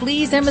ticks,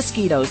 fleas, and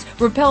mosquitoes,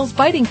 repels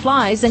biting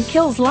flies, and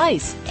kills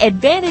lice.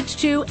 Advantage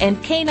 2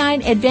 and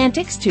Canine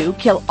Advantix 2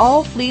 kill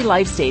all flea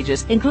life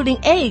stages, including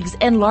eggs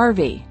and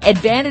larvae.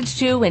 Advantage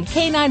 2 and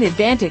Canine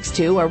Advantix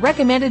 2 are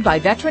recommended by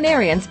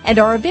veterinarians and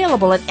are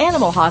available at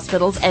animal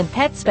hospitals and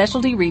pet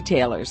specialty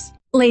retailers.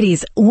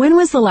 Ladies, when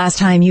was the last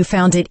time you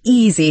found it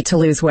easy to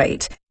lose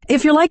weight?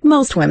 If you're like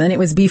most women, it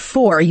was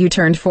before you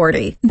turned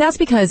 40. That's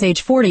because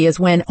age 40 is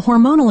when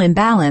hormonal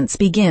imbalance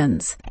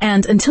begins.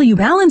 And until you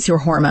balance your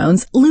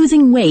hormones,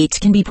 losing weight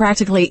can be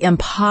practically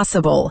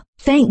impossible.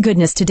 Thank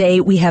goodness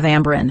today we have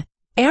Amberen.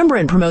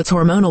 Amberen promotes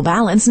hormonal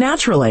balance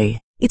naturally.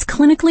 It's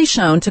clinically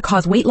shown to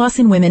cause weight loss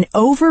in women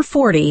over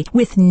 40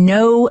 with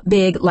no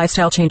big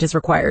lifestyle changes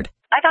required.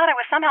 I thought I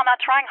was somehow not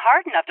trying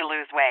hard enough to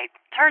lose weight.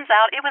 Turns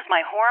out it was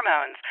my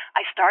hormones.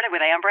 I started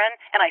with Amberen,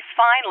 and I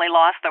finally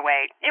lost the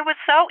weight. It was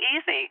so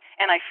easy,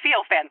 and I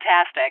feel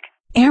fantastic.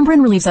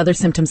 Amberen relieves other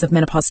symptoms of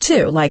menopause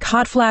too, like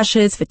hot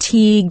flashes,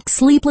 fatigue,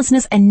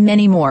 sleeplessness, and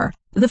many more.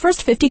 The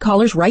first 50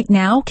 callers right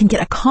now can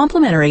get a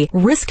complimentary,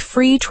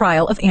 risk-free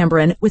trial of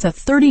Amberen with a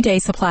 30-day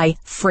supply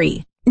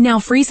free. Now,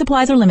 free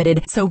supplies are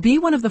limited, so be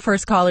one of the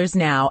first callers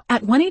now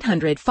at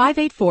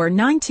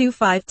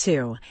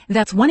 1-800-584-9252.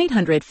 That's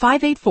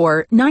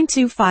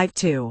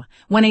 1-800-584-9252.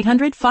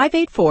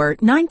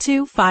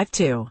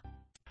 1-800-584-9252.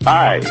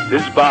 Hi,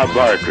 this is Bob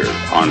Barker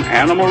on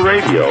Animal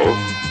Radio,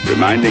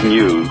 reminding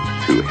you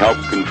to help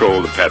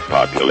control the pet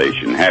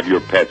population. Have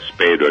your pets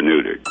spayed or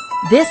neutered.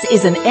 This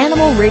is an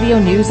Animal Radio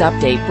News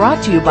Update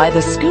brought to you by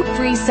the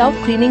Scoop-Free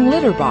Self-Cleaning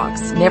Litter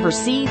Box. Never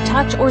see,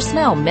 touch, or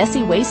smell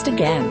messy waste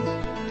again.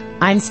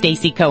 I'm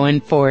Stacy Cohen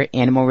for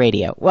Animal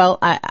Radio. Well,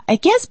 I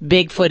guess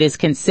Bigfoot is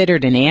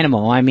considered an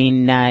animal. I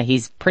mean,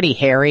 he's pretty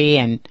hairy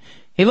and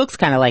He looks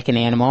kind of like an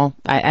animal.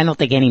 I don't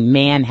think any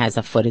man has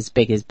a foot as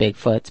big as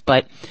Bigfoot's,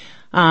 but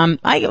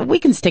we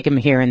can stick him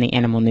here in the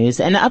animal news.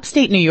 An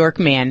upstate New York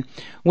man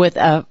with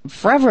a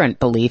fervent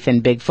belief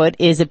in Bigfoot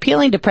is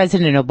appealing to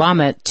President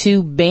Obama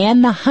to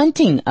ban the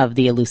hunting of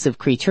the elusive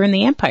creature in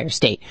the Empire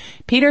State.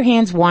 Peter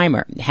Hans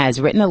Weimer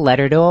has written a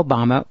letter to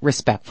Obama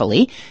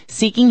respectfully,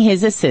 seeking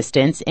his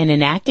assistance in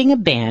enacting a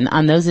ban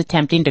on those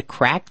attempting to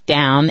crack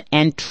down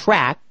and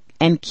track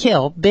and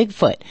kill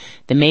Bigfoot.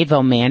 The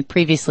Mayville man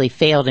previously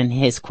failed in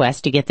his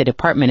quest to get the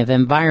Department of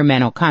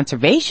Environmental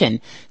Conservation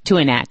to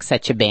enact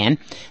such a ban.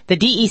 The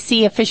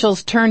DEC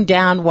officials turned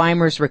down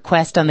Weimer's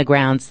request on the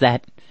grounds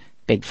that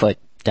Bigfoot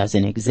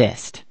doesn't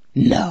exist.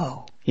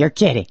 No, you're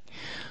kidding.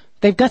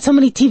 They've got so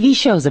many TV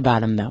shows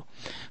about him, though.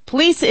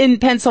 Police in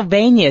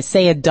Pennsylvania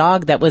say a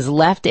dog that was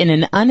left in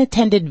an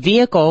unattended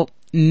vehicle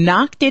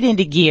knocked it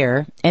into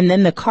gear, and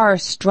then the car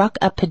struck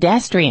a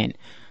pedestrian.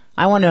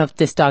 I want to know if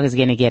this dog is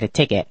going to get a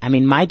ticket. I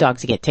mean, my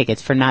dogs get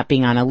tickets for not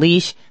being on a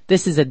leash.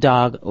 This is a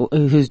dog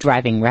who's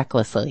driving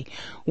recklessly.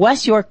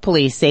 West York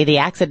police say the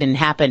accident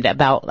happened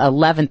about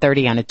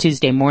 11:30 on a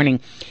Tuesday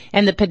morning,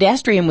 and the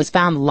pedestrian was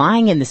found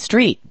lying in the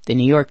street. The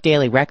New York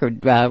Daily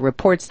Record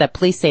reports that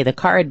police say the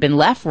car had been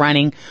left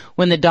running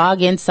when the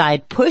dog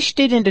inside pushed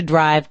it into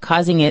drive,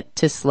 causing it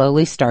to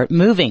slowly start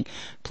moving.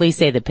 Police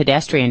say the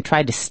pedestrian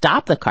tried to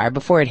stop the car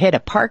before it hit a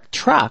parked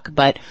truck,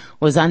 but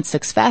was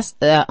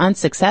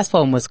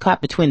unsuccessful and was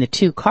caught between the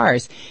two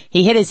cars.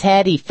 He hit his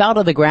head, he fell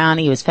to the ground,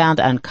 he was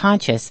found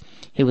unconscious.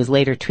 He was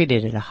later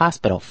treated at a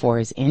hospital for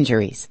his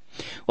injuries.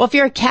 Well, if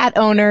you're a cat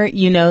owner,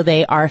 you know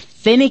they are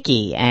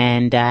finicky,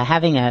 and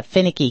having a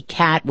finicky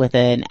cat with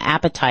an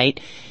appetite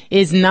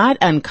is not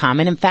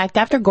uncommon. In fact,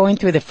 after going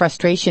through the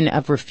frustration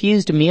of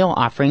refused meal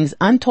offerings,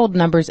 untold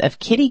numbers of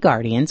kitty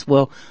guardians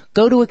will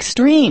go to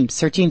extremes,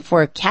 searching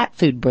for a cat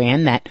food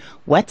brand that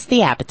whets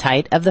the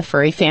appetite of the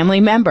furry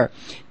family member.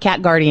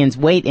 Cat guardians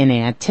wait in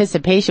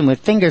anticipation with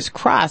fingers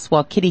crossed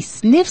while kitty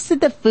sniffs at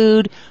the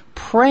food,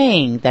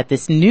 praying that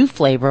this new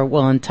flavor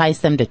will entice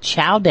them to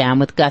chow down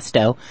with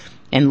gusto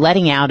and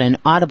letting out an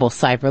audible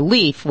sigh of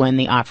relief when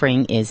the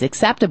offering is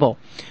acceptable.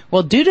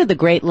 Well, due to the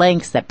great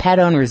lengths that pet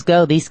owners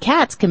go, these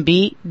cats can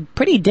be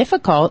pretty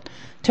difficult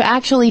to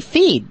actually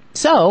feed.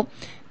 So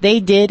they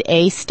did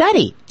a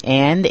study,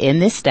 and in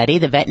this study,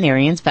 the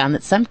veterinarians found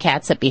that some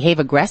cats that behave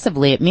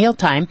aggressively at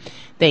mealtime,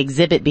 they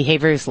exhibit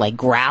behaviors like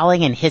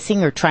growling and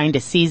hissing or trying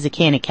to seize a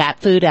can of cat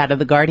food out of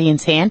the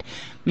guardian's hand,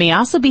 may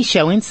also be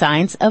showing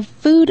signs of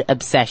food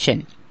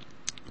obsession.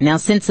 Now,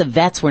 since the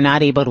vets were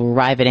not able to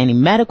arrive at any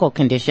medical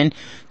condition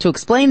to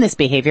explain this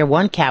behavior,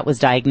 one cat was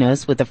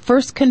diagnosed with the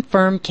first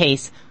confirmed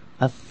case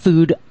of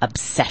food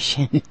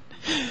obsession.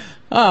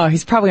 Oh,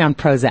 he's probably on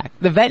Prozac.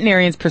 The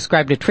veterinarians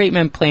prescribed a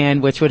treatment plan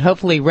which would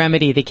hopefully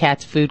remedy the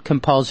cat's food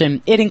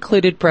compulsion. It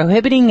included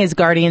prohibiting his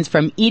guardians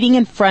from eating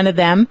in front of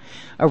them,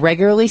 a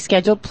regularly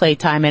scheduled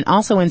playtime, and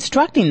also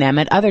instructing them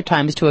at other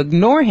times to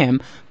ignore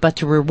him, but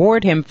to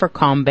reward him for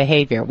calm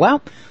behavior.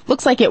 Well,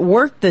 looks like it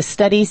worked. The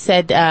study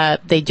said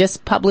they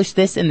just published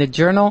this in the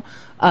Journal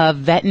of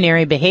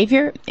Veterinary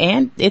Behavior,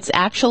 and it's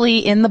actually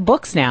in the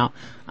books now.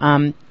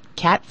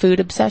 Cat food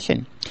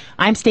obsession.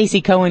 I'm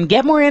Stacey Cohen.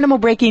 Get more animal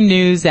breaking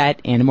news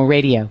at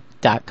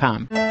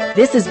animalradio.com.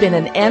 This has been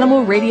an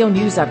Animal Radio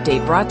News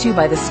Update brought to you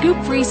by the Scoop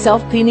Free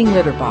Self-Cleaning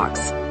Litter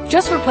Box.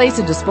 Just replace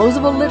a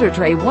disposable litter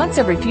tray once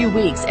every few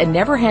weeks and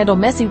never handle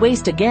messy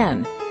waste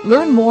again.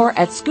 Learn more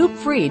at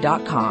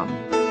scoopfree.com.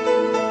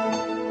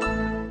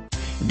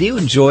 Do you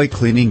enjoy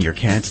cleaning your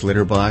cat's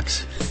litter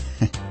box?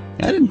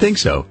 I didn't think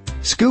so.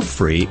 Scoop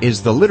Free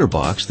is the litter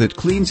box that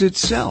cleans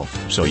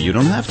itself, so you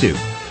don't have to.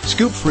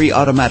 Scoop Free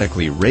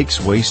automatically rakes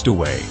waste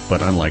away,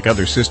 but unlike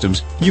other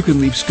systems, you can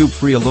leave Scoop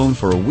Free alone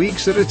for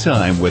weeks at a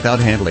time without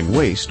handling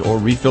waste or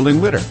refilling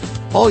litter.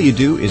 All you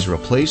do is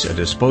replace a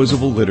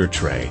disposable litter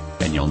tray,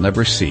 and you'll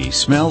never see,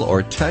 smell,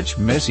 or touch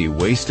messy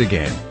waste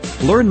again.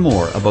 Learn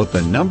more about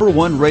the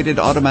 #1 rated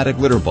automatic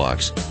litter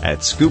box at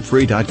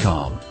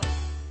scoopfree.com.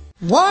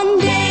 One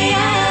day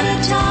at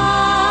a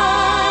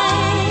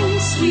time,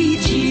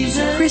 sweet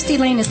Jesus. Christy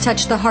Lane has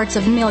touched the hearts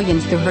of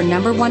millions through her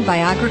 #1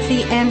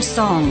 biography and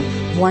song,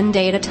 One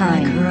Day at a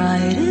Time. I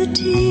cried a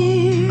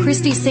tear.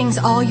 Christy sings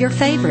all your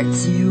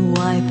favorites. You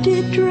wiped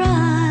it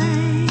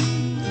dry.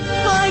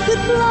 I could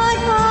fly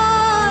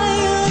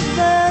higher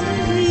than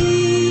an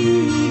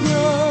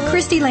eagle.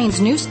 Christy Lane's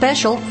new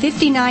special,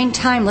 59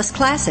 Timeless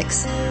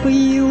Classics. For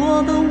you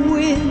are the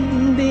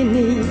wind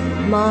beneath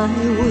my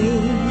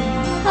wings.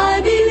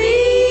 I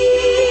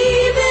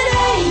believe in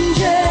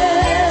angels.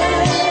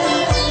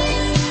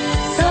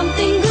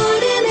 Something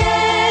good in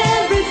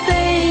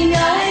everything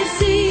I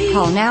see.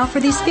 Call now for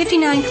these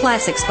 59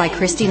 classics by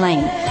Christy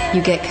Lane.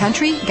 You get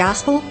country,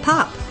 gospel,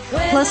 pop,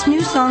 plus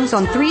new songs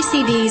on 3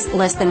 CDs,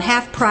 less than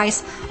half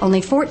price,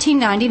 only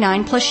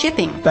 $14.99 plus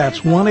shipping.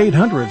 That's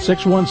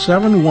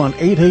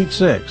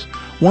 1-800-617-1886.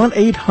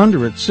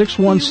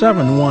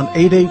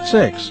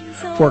 1-800-617-1886.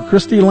 For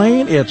Christy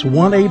Lane, it's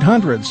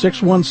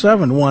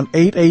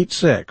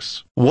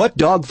 1-800-617-1886. What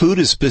dog food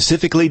is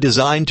specifically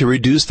designed to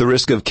reduce the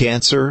risk of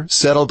cancer,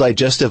 settle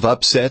digestive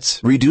upsets,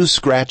 reduce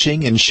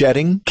scratching and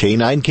shedding?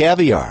 Canine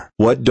Caviar.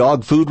 What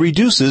dog food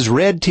reduces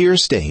red tear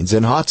stains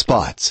and hot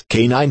spots?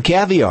 Canine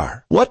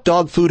Caviar. What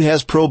dog food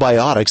has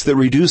probiotics that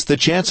reduce the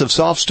chance of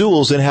soft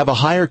stools and have a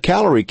higher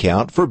calorie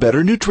count for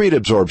better nutrient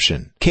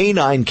absorption?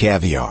 Canine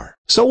Caviar.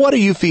 So what are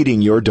you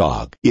feeding your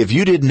dog? If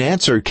you didn't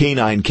answer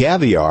Canine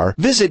Caviar,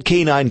 visit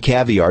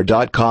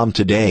caninecaviar.com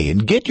today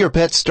and get your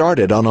pet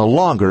started on a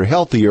longer,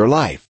 healthier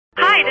life.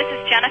 Hi, this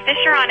is Jenna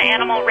Fisher on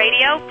Animal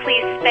Radio.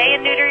 Please spay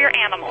and neuter your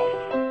animals.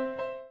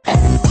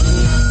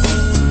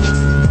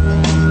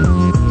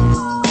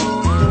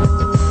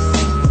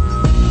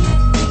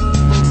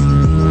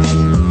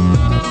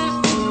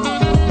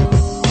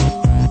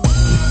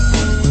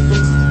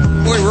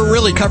 Boy, we're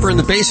really covering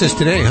the bases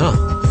today, huh?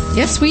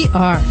 Yes, we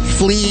are.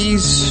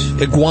 Fleas,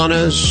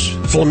 iguanas,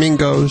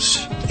 flamingos,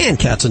 and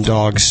cats and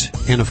dogs.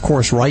 And, of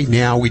course, right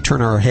now we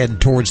turn our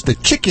head towards the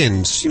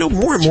chickens. You know,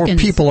 more and more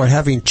people are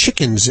having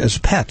chickens as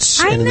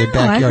pets. I in know. their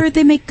backyard. I heard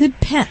they make good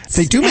pets.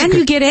 They do make and good,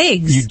 you get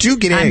eggs. You do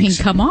get eggs. I mean,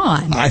 come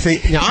on. I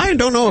think now I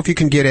don't know if you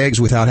can get eggs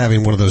without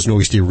having one of those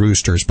noisy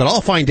roosters, but I'll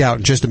find out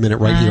in just a minute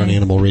right here on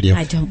Animal Radio.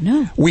 I don't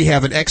know. We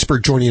have an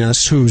expert joining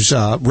us who's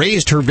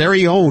raised her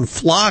very own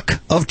flock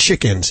of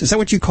chickens. Is that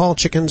what you call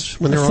chickens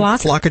when they're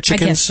flock? a flock of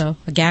chickens? I guess so.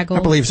 A gaggle.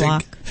 I believe so.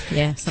 Flock.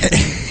 Yeah.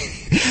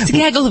 It's a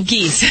gaggle of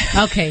geese.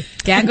 Okay.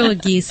 Gaggle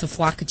of geese, a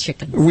flock of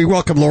chickens. We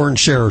welcome Lauren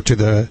Scherer to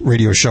the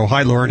radio show.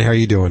 Hi, Lauren. How are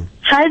you doing?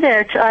 Hi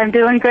there. I'm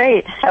doing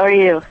great. How are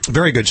you?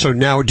 Very good. So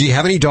now, do you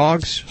have any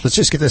dogs? Let's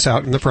just get this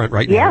out in the front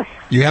right Yes. now.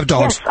 You have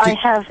dogs?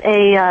 Yes,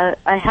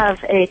 I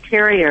have a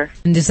terrier.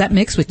 And does that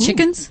mix with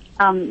chickens?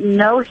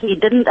 No, he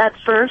didn't at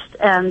first,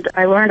 and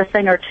I learned a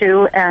thing or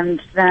two,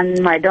 and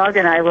then my dog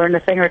and I learned a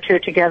thing or two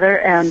together,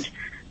 and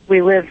we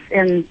live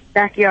in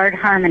backyard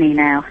harmony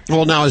now.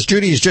 Well, now, as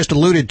Judy's just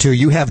alluded to,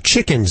 you have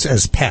chickens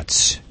as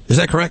pets. Is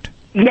that correct?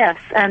 Yes,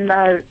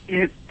 and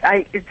you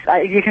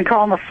can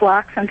call them a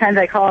flock. Sometimes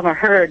I call them a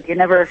herd. You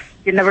never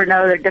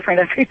know. They're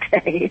different every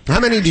day. How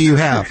many do you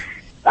have?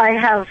 I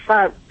have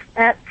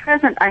at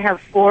present I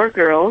have 4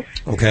 girls.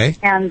 Okay.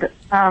 And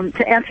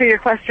to answer your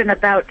question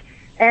about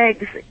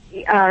eggs,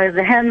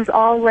 the hens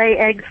all lay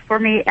eggs for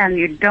me, and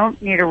you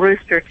don't need a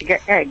rooster to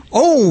get eggs.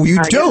 Oh, you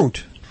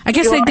don't? I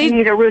guess you they only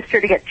need a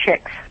rooster to get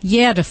chicks.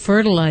 Yeah, to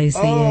fertilize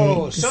the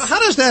eggs. So how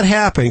does that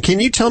happen? Can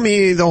you tell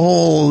me the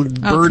whole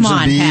birds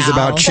and bees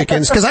about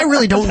chickens? Because I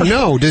really don't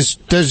know.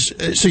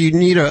 So you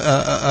need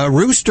a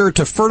rooster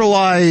to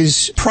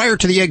fertilize prior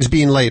to the eggs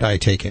being laid, I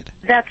take it?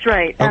 That's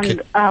right. Okay.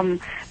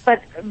 And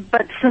but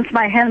since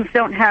my hens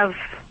don't have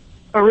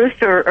a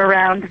rooster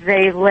around,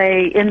 they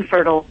lay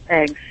infertile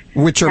eggs.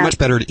 Which are much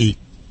better to eat,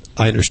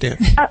 I understand.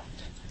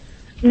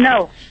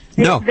 No.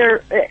 No.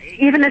 They're,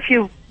 even if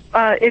you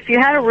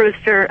had a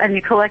rooster and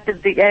you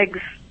collected the eggs,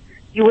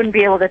 you wouldn't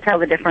be able to tell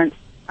the difference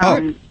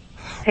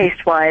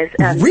taste-wise.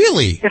 And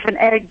really? If an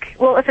egg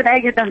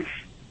had been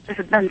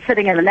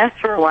sitting in a nest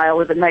for a while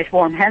with a nice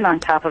warm hen on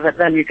top of it,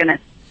 then you're going to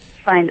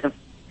find a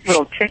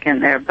little chick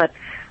in there. But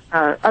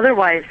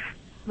otherwise,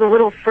 the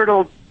little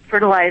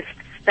fertilized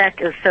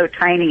speck is so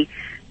tiny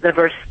the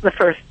first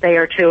day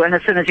or two, and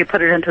as soon as you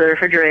put it into the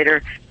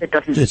refrigerator, it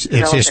doesn't. It's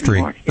develop history.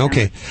 Anymore.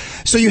 Okay,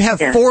 so you have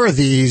 4 of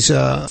these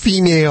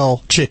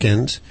female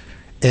chickens.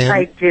 And,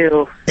 I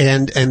do.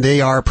 And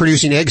they are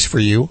producing eggs for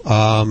you,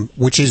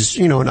 which is,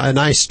 a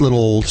nice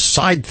little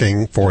side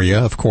thing for you,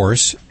 of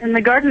course. In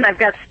the garden, I've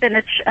got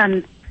spinach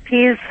and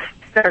peas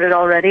started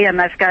already,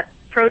 and I've got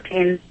protein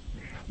in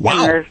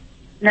the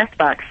nest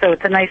box. So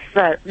it's a nice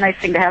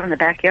thing to have in the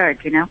backyard,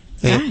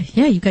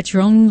 Yeah, you got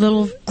your own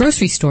little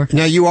grocery store.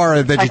 Now, you are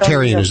a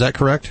vegetarian, is that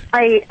correct?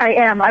 I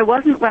am. I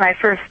wasn't when I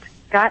first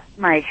got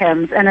my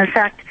hens, and in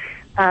fact,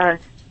 I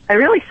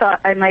really thought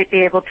I might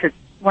be able to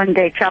one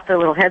day chop their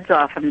little heads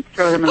off and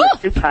throw them in the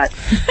soup pot.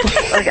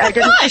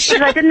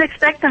 I didn't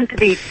expect them to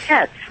be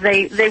pets.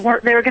 They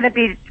weren't. They were going to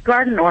be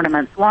garden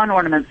ornaments, lawn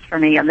ornaments for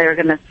me, and they were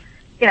going to,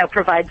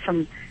 provide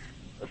some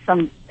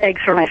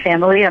eggs for my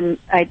family. And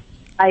I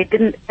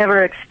didn't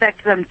ever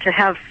expect them to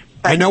have.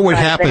 I know what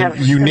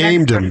happened. You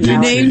named them.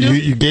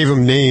 You gave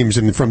them names,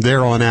 and from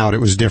there on out, it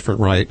was different,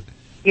 right?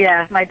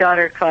 Yeah, my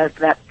daughter caused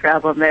that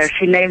problem there.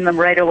 She named them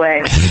right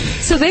away.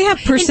 So they have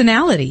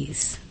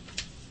personalities.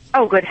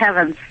 Oh, good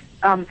heavens.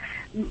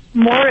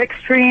 More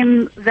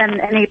extreme than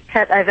any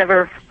pet I've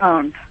ever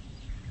owned.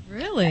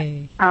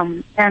 Really?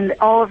 And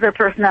all of their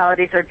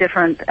personalities are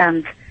different,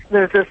 and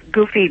there's this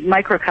goofy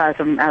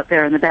microcosm out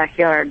there in the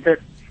backyard.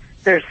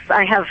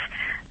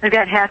 I've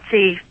got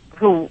Hatsy,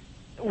 who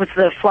was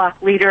the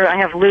flock leader. I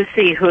have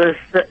Lucy, who is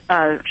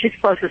she's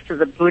closest to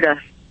the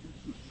Buddha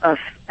of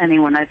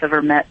anyone I've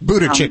ever met.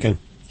 Buddha chicken.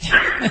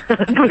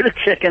 Buddha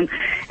chicken.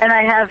 And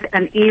I have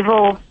an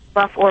evil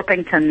buff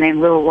Orpington named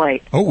Little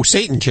White. Oh,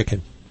 Satan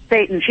chicken.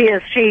 Satan.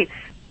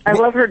 I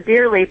love her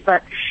dearly,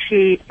 but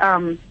she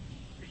would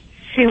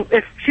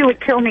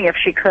kill me if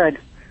she could.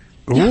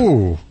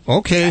 Ooh,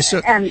 okay.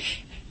 So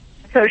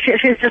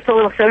she's just a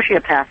little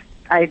sociopath.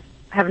 I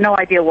have no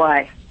idea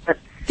why. But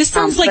this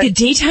sounds like a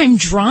daytime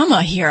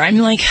drama here. I'm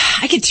like,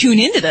 I could tune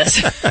into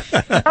this.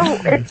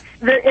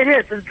 it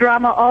is. It's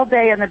drama all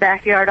day in the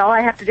backyard. All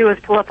I have to do is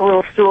pull up a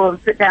little stool and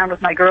sit down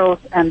with my girls,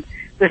 and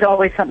there's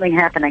always something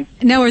happening.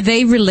 Now, are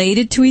they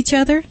related to each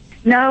other?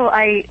 No,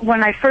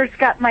 when I first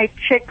got my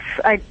chicks,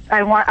 I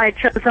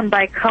chose them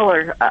by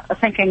color,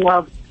 thinking,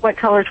 well, what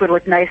colors would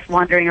look nice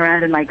wandering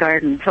around in my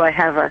garden. So I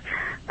have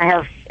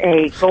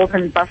a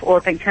golden buff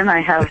Orpington.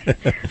 I have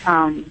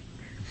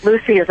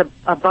Lucy is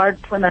a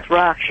barred Plymouth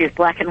Rock. She's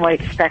black and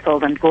white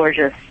speckled and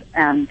gorgeous.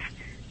 And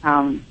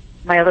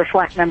my other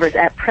flock members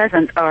at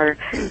present are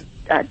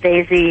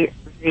Daisy,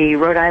 the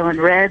Rhode Island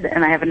Red,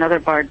 and I have another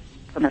barred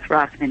Plymouth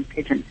Rock named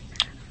Pigeon.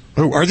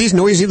 Oh, are these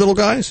noisy little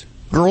guys?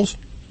 Girls?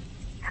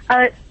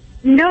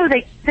 No,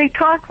 they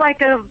talk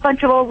like a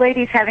bunch of old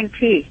ladies having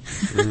tea.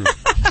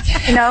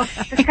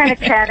 Just kind of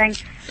chatting.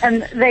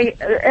 And they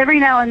every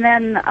now and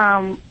then,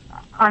 on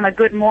a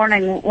good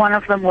morning, one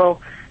of them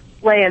will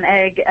lay an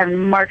egg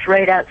and march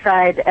right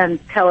outside and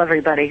tell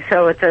everybody.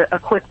 So it's a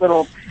quick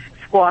little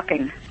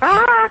squawking, just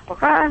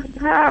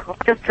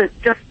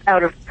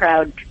out of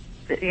proud,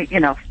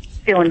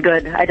 feeling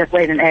good. I just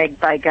laid an egg,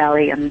 by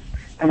golly, and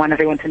I want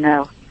everyone to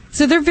know.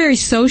 So they're very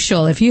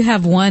social. If you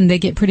have one, they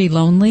get pretty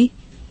lonely.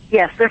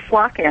 Yes, they're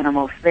flock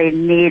animals. They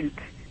need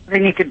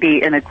to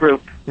be in a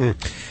group.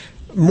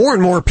 More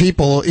and more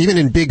people, even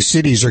in big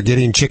cities, are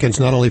getting chickens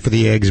not only for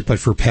the eggs but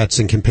for pets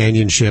and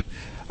companionship.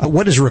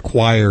 What is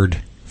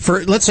required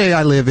for? Let's say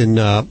I live in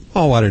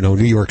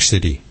New York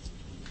City,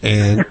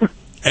 and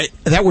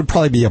that would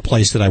probably be a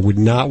place that I would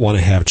not want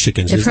to have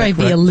chickens. It'd probably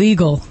be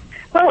illegal.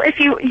 Well,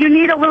 if you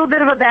need a little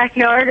bit of a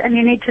backyard, and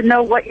you need to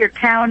know what your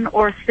town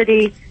or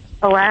city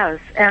allows,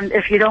 and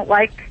if you don't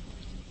like.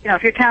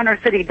 If your town or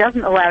city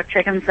doesn't allow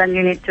chickens, then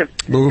you need to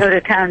go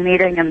to town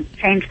meeting and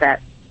change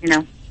that,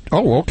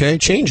 Oh, okay,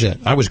 change that.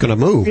 I was going to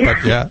move,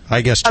 but yeah,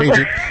 I guess change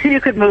it.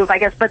 You could move, I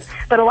guess, but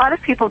a lot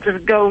of people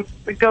just they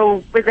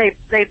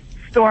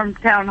storm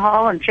town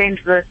hall and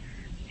change the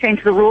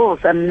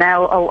rules, and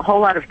now a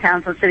whole lot of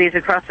towns and cities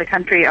across the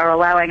country are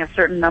allowing a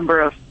certain number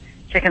of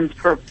chickens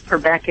per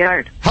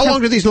backyard. How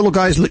long do these little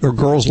guys or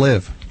girls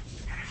live?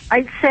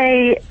 I'd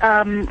say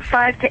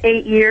 5 to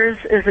 8 years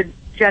is a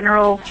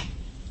general.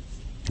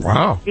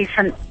 Wow.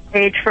 Decent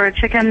age for a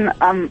chicken.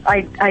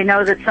 I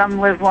know that some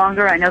live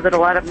longer. I know that a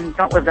lot of them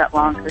don't live that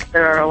long because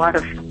there are a lot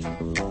of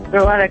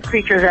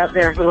creatures out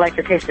there who like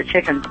to taste the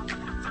chicken.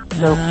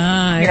 So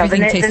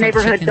the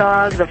neighborhood chicken.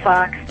 dog, the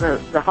fox,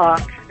 the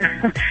hawk.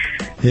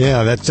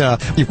 Yeah, that's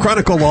you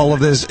chronicled all of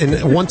this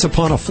in Once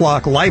Upon a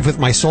Flock: Live with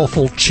My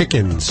Soulful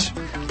Chickens,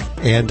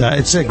 and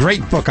it's a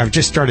great book. I've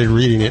just started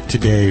reading it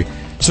today.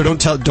 So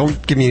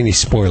don't give me any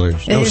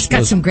spoilers. It's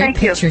got some great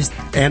pictures.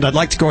 And I'd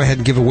like to go ahead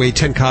and give away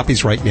 10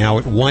 copies right now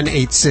at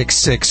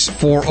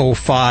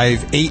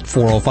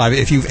 1-866-405-8405.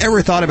 If you've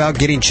ever thought about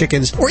getting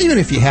chickens, or even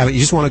if you haven't, you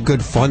just want a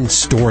good, fun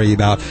story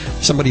about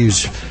somebody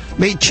who's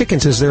made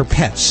chickens as their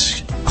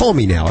pets, call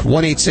me now at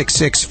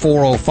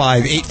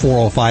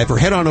 1-866-405-8405 or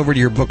head on over to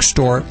your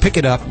bookstore, pick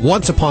it up.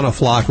 Once Upon a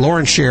Flock.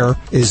 Lauren Scher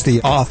is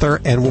the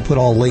author, and we'll put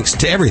all links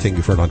to everything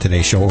you've heard on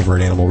today's show over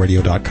at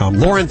animalradio.com.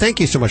 Lauren,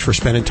 thank you so much for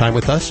spending time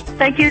with us.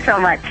 Thank you so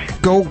much.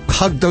 Go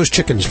hug those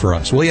chickens for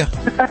us, will you?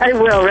 I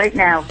will right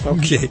now.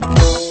 Okay.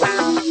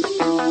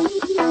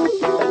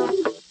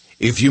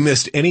 If you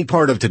missed any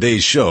part of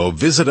today's show,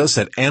 visit us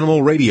at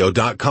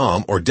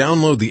animalradio.com or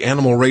download the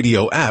Animal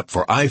Radio app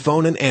for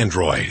iPhone and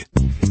Android.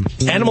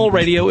 Animal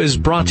Radio is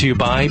brought to you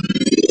by...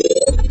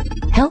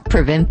 Help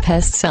prevent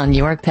pests on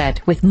your pet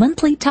with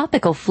monthly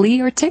topical flea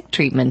or tick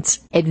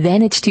treatments.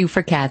 Advantage 2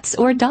 for cats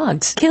or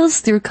dogs. Kills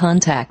through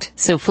contact,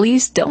 so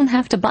fleas don't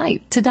have to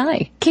bite to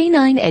die.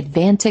 Canine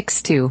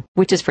Advantix 2,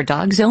 which is for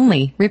dogs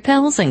only,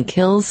 repels and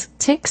kills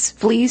ticks,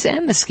 fleas,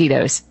 and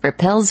mosquitoes.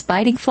 Repels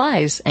biting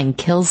flies and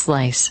kills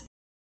lice.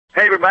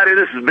 Hey everybody,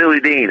 this is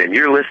Billy Dean, and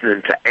you're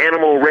listening to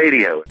Animal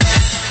Radio.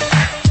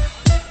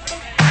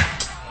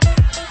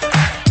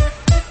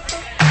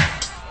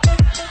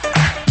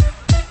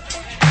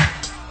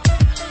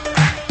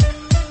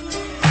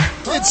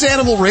 It's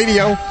Animal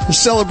Radio. We're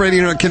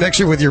celebrating our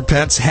connection with your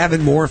pets,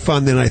 having more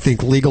fun than I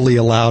think legally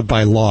allowed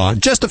by law. In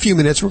just a few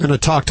minutes, we're going to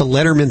talk to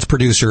Letterman's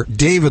producer,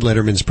 David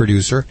Letterman's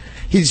producer.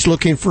 He's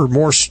looking for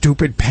more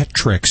stupid pet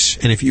tricks.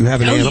 And if you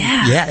have an animal,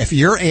 if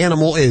your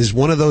animal is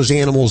one of those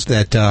animals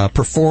that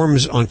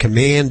performs on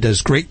command,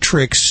 does great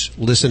tricks,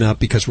 listen up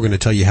because we're going to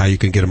tell you how you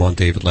can get them on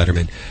David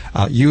Letterman.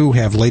 You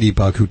have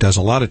Ladybug, who does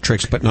a lot of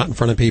tricks, but not in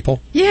front of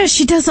people. Yeah,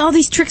 she does all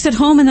these tricks at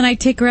home, and then I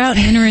take her out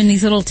and enter in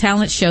these little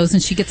talent shows,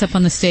 and she gets up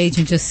on the stage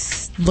and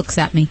just looks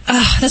at me.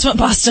 That's what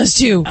Boss does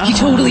too. He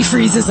totally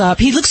freezes up.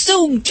 He looks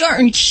so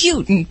darn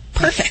cute and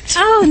perfect.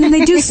 Oh, and then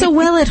they do so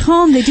well at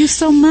home. They do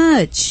so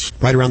much.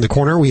 Right around the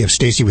corner, we have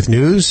Stacy with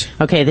news.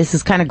 Okay, this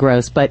is kind of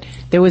gross, but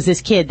there was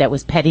this kid that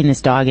was petting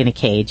this dog in a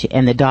cage,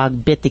 and the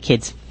dog bit the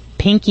kid's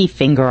pinky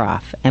finger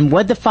off. And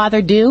what'd the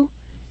father do?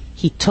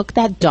 He took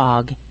that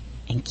dog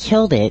and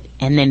killed it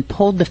and then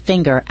pulled the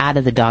finger out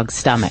of the dog's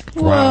stomach.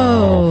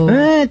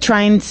 Whoa.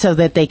 Trying so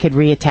that they could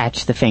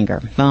reattach the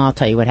finger. Well, I'll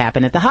tell you what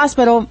happened at the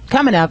hospital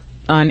coming up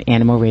on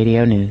Animal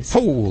Radio News.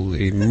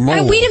 Holy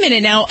moly. Wait a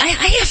minute now. I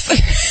have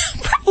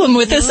a problem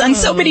with this on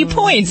so many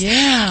points.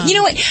 Yeah. You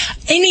know what?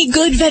 Any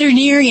good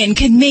veterinarian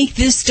could make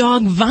this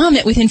dog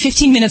vomit within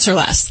 15 minutes or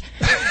less.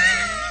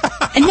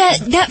 And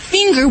that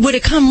finger would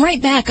have come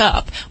right back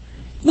up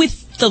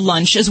with the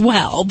lunch as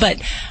well.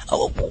 But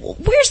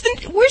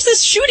where's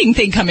this shooting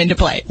thing come into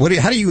play?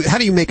 How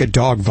do you make a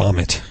dog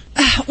vomit?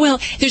 Well,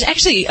 there's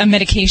actually a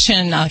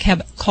medication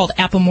called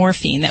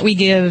apomorphine that we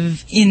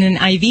give in an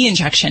IV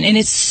injection, and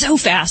it's so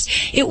fast.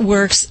 It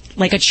works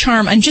like a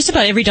charm on just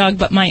about every dog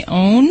but my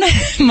own.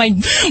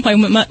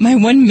 my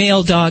one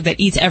male dog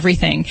that eats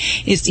everything,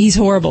 he's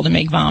horrible to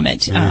make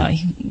vomit. I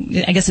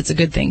guess it's a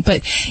good thing.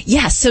 But,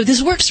 yeah, so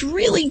this works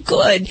really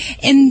good,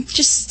 and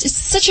just it's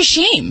such a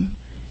shame.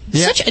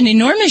 Yeah. Such an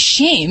enormous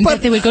shame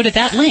that they would go to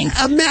that length.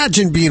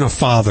 Imagine being a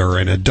father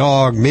and a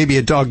dog, maybe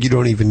a dog you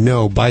don't even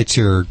know, bites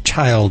your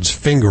child's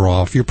finger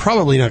off. You're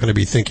probably not going to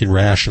be thinking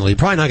rationally. You're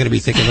probably not going to be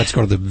thinking, let's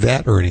go to the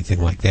vet or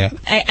anything like that.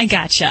 I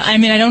gotcha. I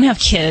mean, I don't have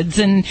kids,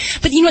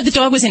 but you know what? The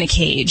dog was in a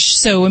cage.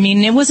 So, I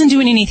mean, it wasn't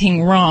doing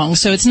anything wrong.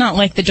 So it's not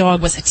like the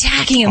dog was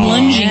attacking and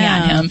lunging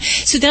at him.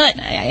 So that,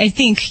 I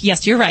think,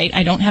 yes, you're right.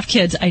 I don't have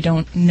kids. I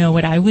don't know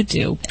what I would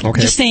do. Okay.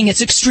 Just saying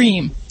it's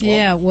extreme.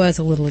 Yeah, it was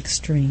a little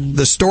extreme.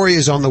 The story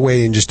is on the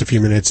way in just a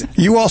few minutes.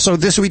 You also,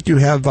 this week, you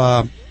have,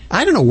 I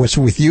don't know what's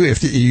with you,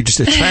 if you just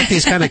attract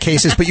these kind of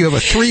cases, but you have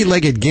a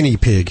 3-legged guinea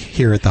pig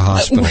here at the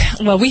hospital.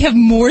 Well, we have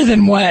more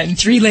than one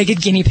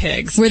 3-legged guinea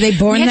pigs. Were they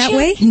born that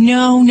way?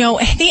 No.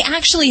 They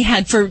actually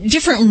had, for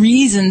different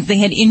reasons, they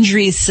had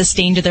injuries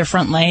sustained to their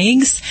front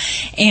legs,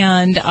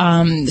 and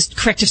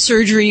corrective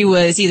surgery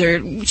was either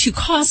too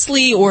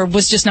costly or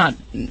was just not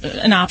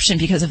an option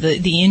because of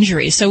the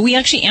injury. So we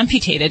actually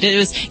amputated. It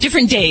was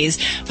different days,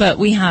 but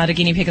we had a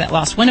guinea pig that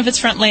lost one of its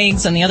front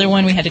legs, and the other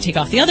one we had to take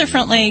off the other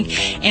front leg,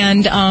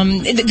 and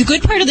the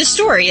good part of the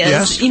story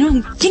is,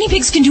 guinea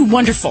pigs can do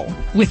wonderful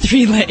with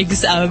 3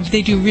 legs.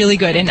 They do really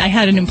good. And I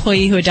had an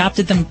employee who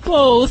adopted them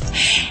both,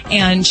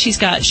 and she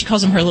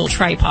calls them her little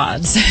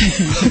tripods.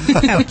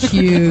 How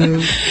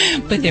cute.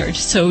 But they're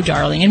so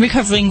darling and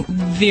recovering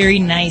very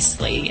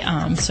nicely.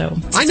 So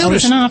I it's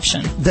always an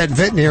option. That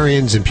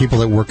veterinarians and people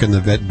that work in the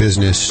vet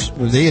business,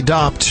 they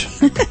adopt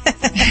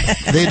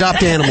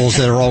animals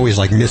that are always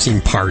like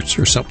missing parts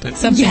or something.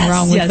 Something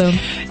wrong with them.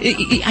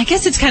 I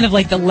guess it's kind of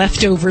like the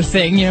leftover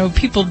thing. You know,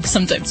 people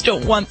sometimes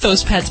don't want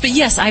those pets. But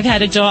yes, I've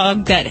had a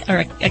cat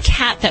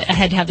that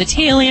had to have the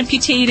tail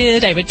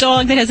amputated. I have a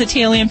dog that has a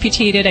tail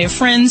amputated. I have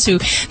friends who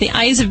the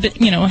eyes have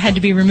been, had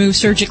to be removed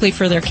surgically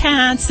for their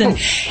cats. And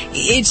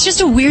it's just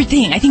a weird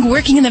thing. I think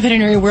working in the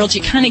veterinary world,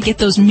 you kind of get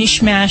those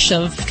mishmash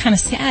of kind of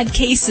sad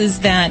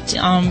cases that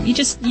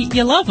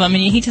you love them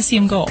and you hate to see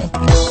them go.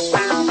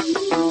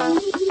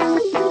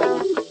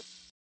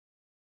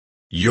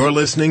 You're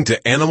listening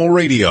to Animal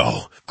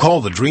Radio.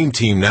 Call the Dream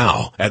Team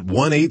now at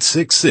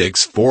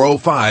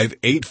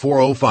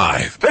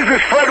 1-866-405-8405. This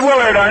is Fred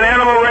Willard on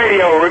Animal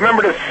Radio.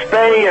 Remember to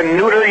spay and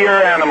neuter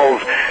your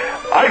animals.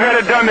 I've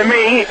had it done to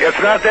me. It's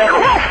not that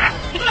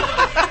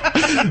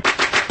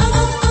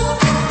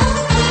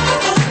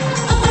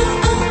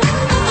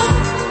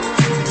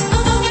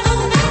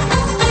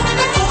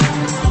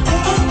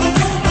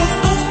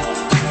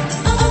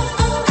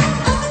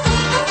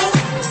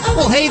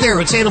Well, hey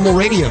there, it's Animal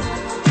Radio.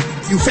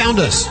 You found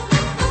us.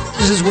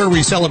 This is where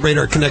we celebrate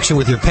our connection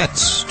with your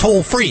pets.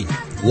 Toll free.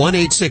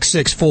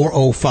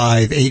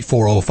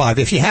 1-866-405-8405.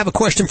 If you have a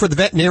question for the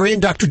veterinarian,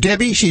 Dr.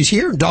 Debbie, she's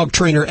here. Dog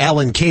trainer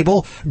Alan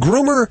Cable.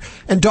 Groomer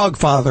and dog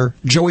father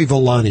Joey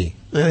Villani.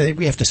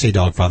 We have to say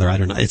dog father. I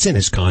don't know. It's in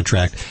his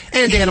contract.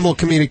 And animal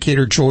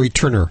communicator Joy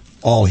Turner.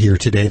 All here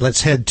today.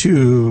 Let's head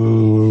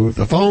to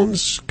the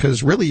phones,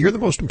 because really you're the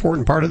most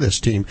important part of this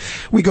team.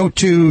 We go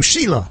to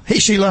Sheila. Hey,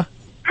 Sheila.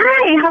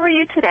 Hi, how are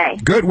you today?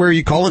 Good. Where are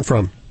you calling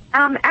from?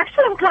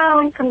 Actually, I'm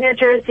calling from New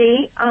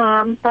Jersey,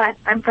 but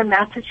I'm from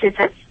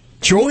Massachusetts.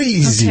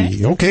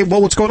 Jersey. Okay.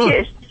 Well, what's going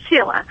on?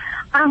 Sheila.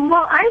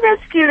 Well, I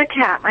rescued a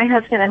cat, my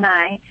husband and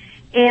I,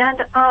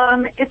 and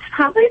it's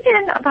probably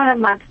been about a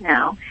month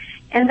now.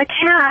 And the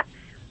cat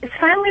is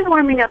finally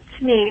warming up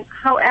to me.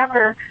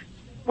 However,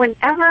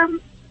 whenever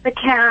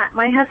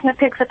my husband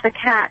picks up the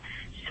cat,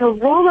 she'll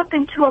roll up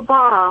into a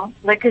ball,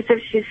 like as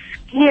if she's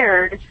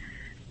scared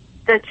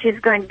that she's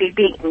going to be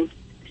beaten.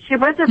 She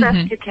was a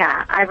rescue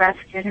cat. I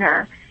rescued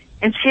her,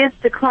 and she has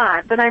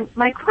declined. But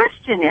my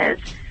question is,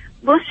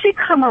 will she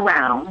come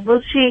around?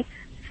 Will she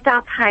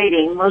stop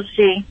hiding? Will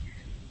she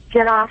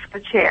get off the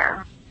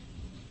chair?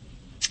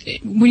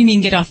 What do you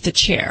mean get off the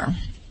chair?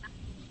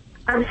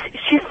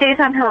 She stays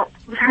on her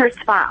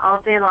spot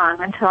all day long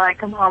until I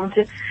come home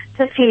to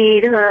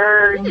feed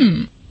her.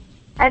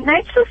 At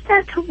night, she'll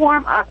start to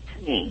warm up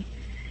to me.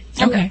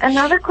 Okay. And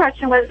another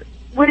question was,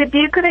 would it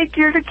be a good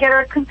idea to get her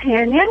a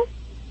companion?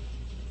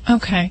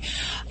 Okay.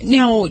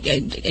 Now,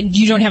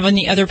 you don't have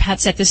any other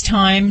pets at this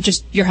time?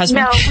 Just your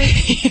husband? No.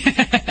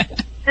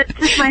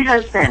 Just my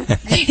husband.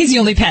 He's the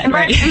only pet,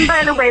 right? And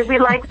by the way, we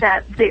like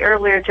the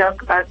earlier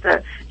joke about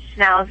the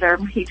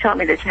Schnauzer. He told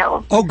me to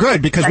tell. Oh,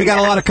 good, because we got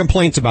a lot of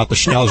complaints about the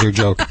Schnauzer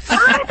joke.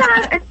 I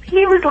thought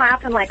he was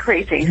laughing like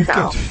crazy.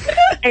 So,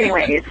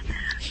 anyways,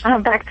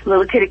 back to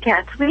little kitty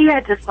cats. We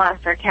had just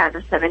lost our cat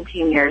of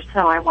 17 years,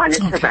 so I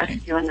wanted to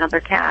rescue another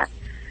cat.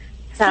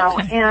 So,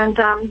 and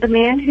the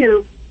man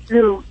who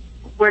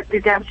worked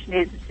redemption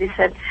agency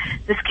said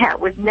this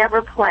cat would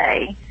never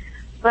play,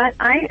 but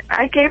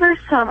I gave her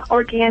some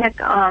organic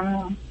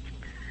the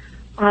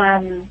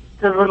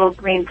little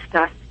green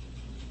stuff.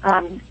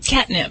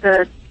 Catnip.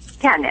 The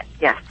catnip,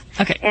 yes.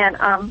 Okay. And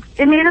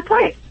it made her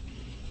play.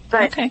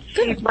 But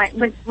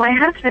when my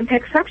husband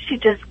picks up, she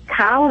just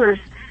cowers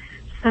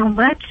so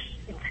much.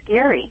 It's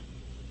scary.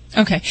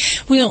 Okay.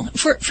 Well,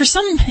 for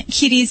some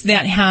kitties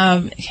that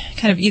have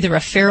kind of either a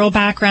feral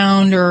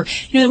background or,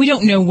 we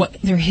don't know what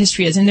their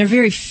history is, and they're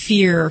very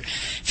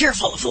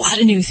fearful of a lot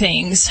of new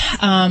things,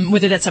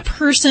 whether that's a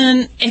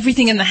person,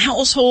 everything in the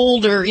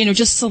household, or,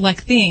 just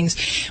select things.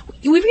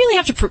 We really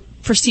have to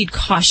proceed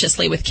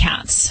cautiously with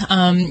cats.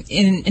 And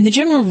the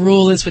general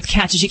rule is with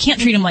cats is you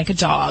can't treat them like a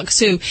dog.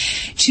 So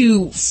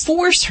to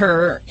force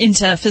her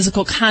into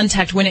physical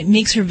contact when it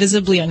makes her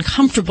visibly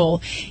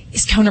uncomfortable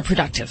is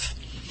counterproductive.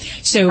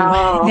 So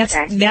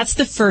that's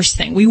the first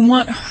thing. We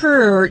want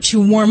her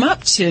to warm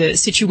up to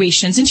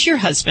situations and to your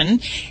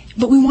husband,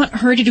 but we want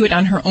her to do it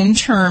on her own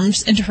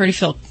terms and to her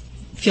to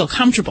feel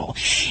comfortable.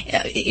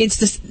 It's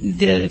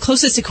the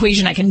closest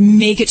equation I can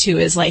make it to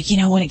is like,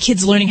 when a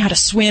kid's learning how to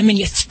swim and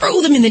you throw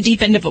them in the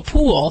deep end of a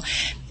pool,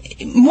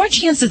 more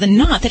chances than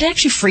not that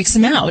actually freaks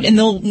them out and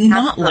they'll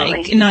not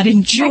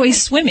enjoy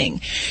swimming.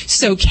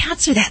 So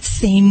cats are that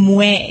same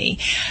way.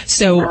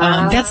 So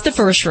that's the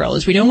first rule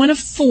is we don't want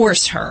to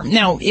force her.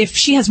 Now, if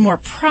she has more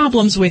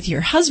problems with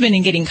your husband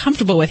and getting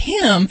comfortable with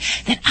him,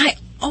 then I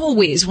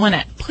always want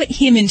to put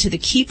him into the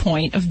key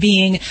point of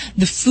being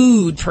the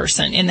food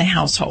person in the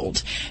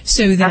household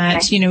so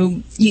that,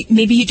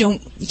 maybe you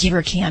don't give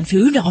her canned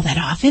food all that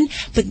often,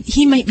 but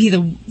he might be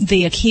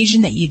the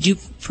occasion that you do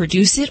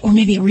produce it, or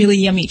maybe a really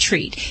yummy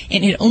treat.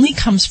 And it only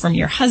comes from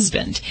your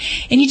husband.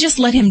 And you just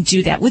let him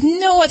do that with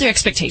no other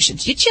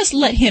expectations. You just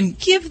let him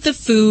give the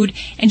food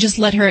and just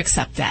let her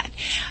accept that.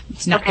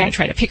 He's not going to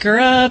try to pick her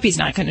up. He's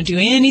not going to do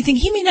anything.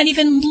 He may not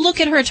even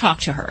look at her or talk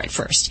to her at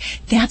first.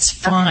 That's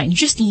fine.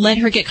 Just let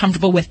her get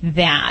comfortable with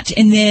that.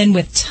 And then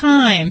with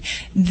time,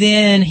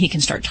 then he can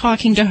start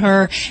talking to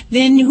her.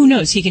 Then who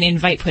knows? He can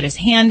put his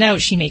hand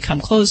out. She may come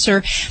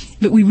closer.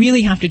 But we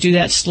really have to do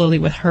that slowly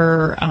with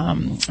her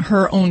own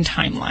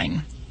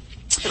timeline.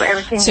 So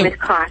everything with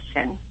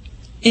caution.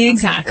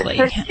 Exactly.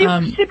 So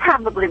she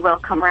probably will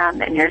come around,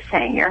 then you're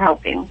saying you're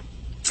hoping.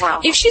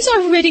 Well, if she's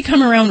already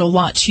come around a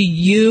lot to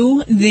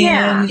you,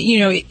 then,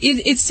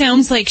 it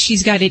sounds like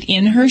she's got it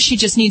in her. She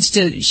just needs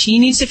to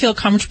feel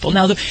comfortable.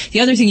 Now, the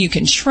other thing you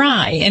can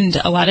try, and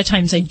a lot of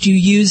times I do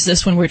use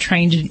this when we're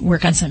trying to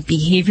work on some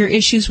behavior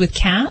issues with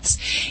cats,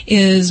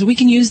 is we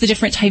can use the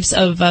different types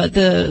of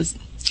the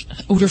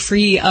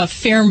odor-free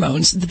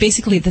pheromones,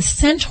 basically the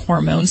scent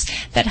hormones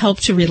that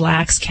help to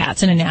relax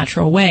cats in a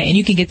natural way. And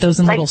you can get those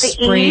in little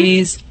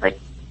sprays.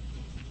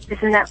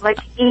 Isn't that like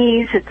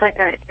Ease? It's like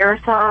an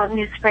aerosol and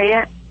you spray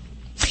it?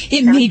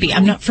 It may be.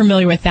 I'm not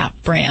familiar with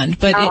that brand,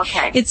 but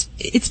it's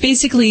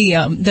basically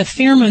the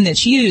pheromone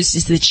that's used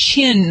is the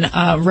chin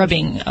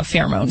rubbing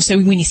pheromone. So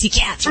when you see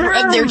cats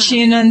rub their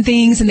chin on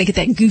things and they get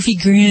that goofy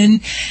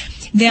grin,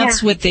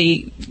 that's what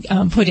they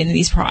put into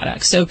these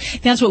products. So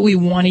that's what we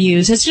want to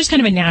use. It's just kind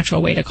of a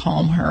natural way to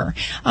calm her.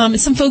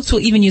 Some folks will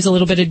even use a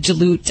little bit of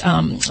dilute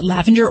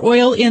lavender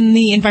oil in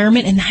the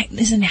environment, and that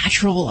is a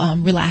natural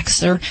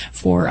relaxer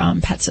for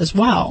pets as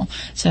well.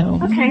 So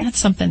that's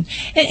something.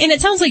 And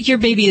it sounds like your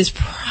baby is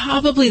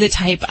probably the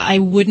type I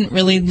wouldn't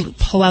really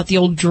pull out the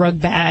old drug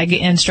bag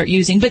and start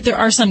using, but there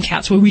are some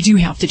cats where we do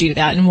have to do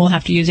that, and we'll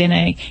have to use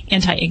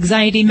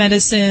anti-anxiety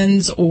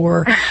medicines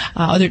or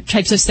other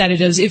types of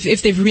sedatives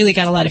if they've really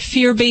got a lot of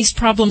fear-based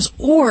problems,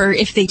 or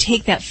if they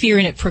take that fear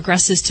and it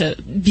progresses to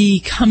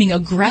becoming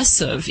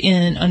aggressive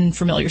in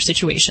unfamiliar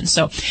situations.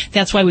 So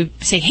that's why we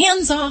say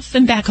hands off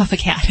and back off a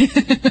cat.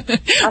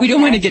 We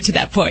don't want to get to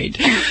that point.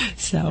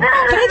 So, but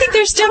I think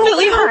there's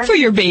definitely hope for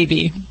your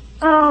baby.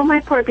 Oh, my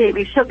poor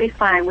baby. She'll be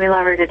fine. We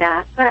love her to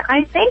death. But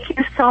I thank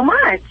you so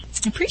much.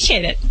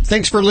 Appreciate it.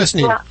 Thanks for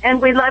listening. Well,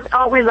 and we love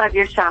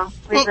your show.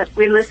 We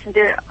listen to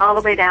it all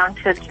the way down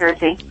to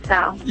Jersey. So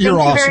thank you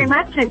very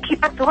much, and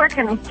keep up the work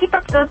and keep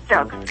up those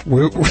jokes.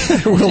 We'll do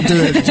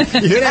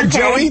it. You hear that,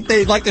 Joey?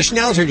 They like the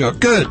Schnauzer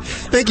joke. Good.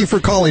 Thank you for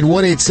calling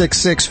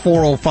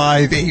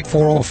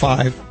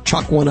 1-866-405-8405.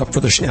 Chalk one up for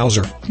the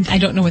Schnauzer. I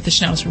don't know what the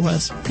Schnauzer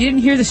was. You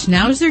didn't hear the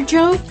Schnauzer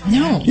joke?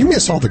 No. You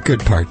miss all the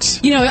good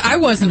parts. I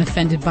wasn't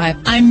offended by it.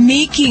 I'm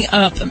making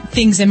up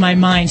things in my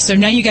mind, so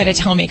now you got to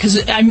tell me,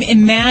 because I'm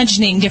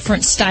imagining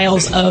different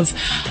styles of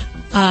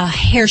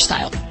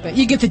hairstyle. But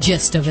you get the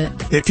gist of it.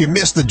 If you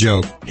missed the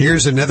joke,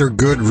 here's another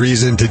good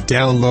reason to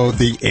download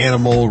the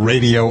Animal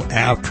Radio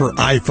app for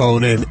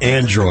iPhone and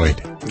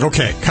Android.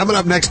 Okay, coming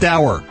up next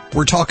hour,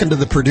 we're talking to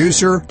the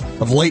producer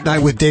of Late Night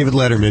with David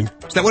Letterman.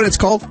 Is that what it's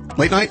called?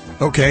 Late Night?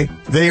 Okay.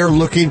 They are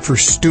looking for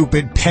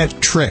stupid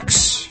pet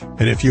tricks.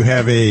 And if you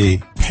have a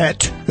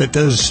pet that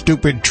does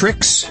stupid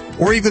tricks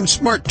or even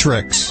smart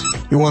tricks,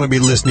 you want to be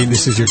listening.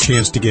 This is your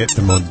chance to get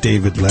them on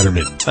David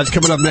Letterman. That's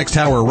coming up next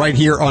hour right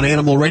here on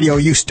Animal Radio.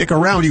 You stick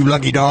around, you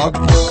lucky dog.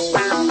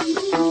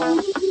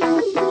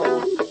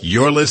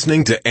 You're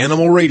listening to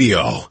Animal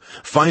Radio.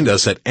 Find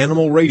us at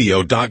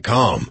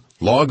animalradio.com.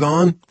 Log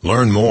on,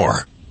 learn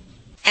more.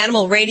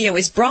 Animal Radio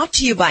is brought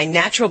to you by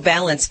Natural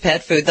Balance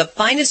Pet Food, the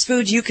finest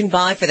food you can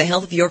buy for the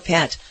health of your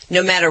pet.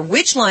 No matter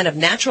which line of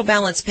Natural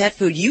Balance Pet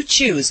Food you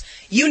choose,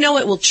 you know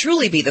it will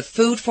truly be the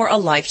food for a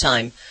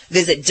lifetime.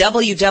 Visit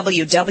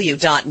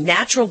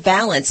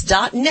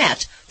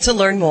www.naturalbalance.net to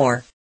learn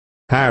more.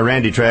 Hi,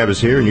 Randy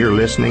Travis here, and you're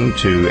listening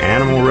to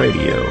Animal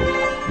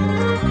Radio.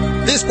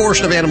 This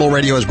portion of Animal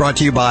Radio is brought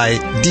to you by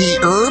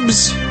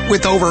D-Herbs,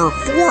 with over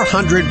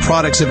 400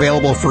 products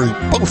available for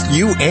both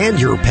you and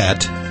your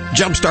pet.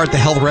 Jumpstart the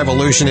health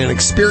revolution and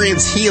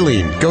experience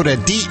healing. Go to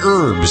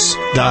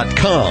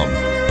DHerbs.com,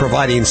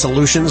 providing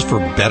solutions for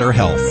better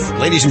health.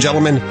 Ladies and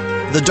gentlemen,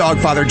 the dog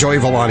father, Joey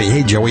Villani.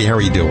 Hey, Joey, how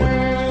are you doing?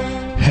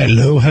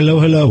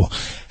 Hello.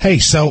 Hey,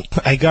 so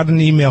I got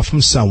an email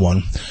from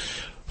someone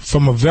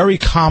from a very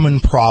common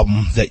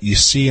problem that you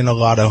see in a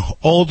lot of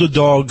older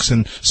dogs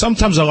and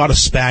sometimes a lot of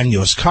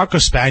spaniels. Cocker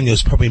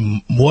spaniels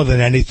probably more than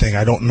anything.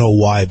 I don't know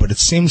why, but it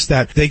seems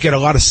that they get a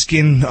lot of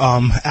skin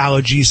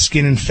allergies,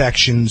 skin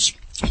infections,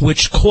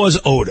 which cause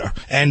odor.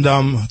 And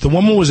the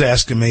woman was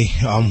asking me,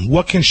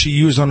 what can she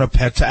use on her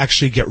pet to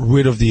actually get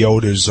rid of the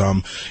odors,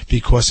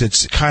 because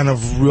it's kind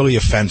of really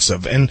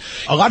offensive. And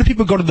a lot of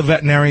people go to the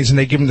veterinarians and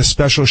they give them the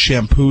special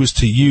shampoos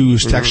to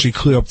use to actually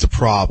clear up the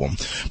problem.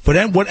 But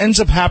then what ends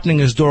up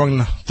happening is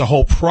during the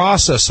whole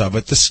process of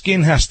it, the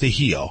skin has to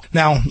heal.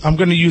 Now, I'm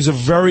going to use a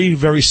very,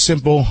 very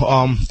simple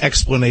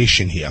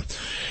explanation here.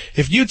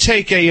 If you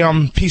take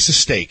a piece of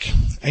steak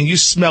and you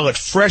smell it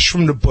fresh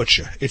from the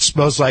butcher, it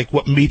smells like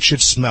what meat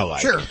should smell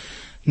like. Sure.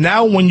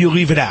 Now, when you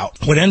leave it out,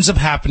 what ends up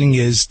happening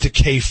is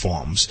decay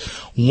forms.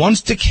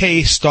 Once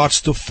decay starts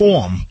to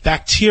form,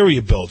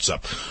 bacteria builds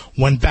up.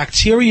 When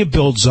bacteria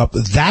builds up,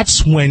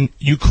 that's when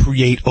you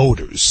create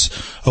odors.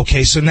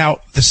 Okay, so now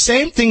the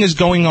same thing is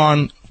going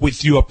on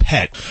with your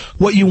pet.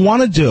 What you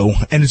want to do,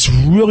 and it's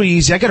really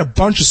easy, I got a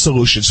bunch of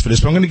solutions for this,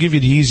 but I'm going to give you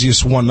the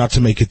easiest one not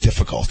to make it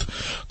difficult.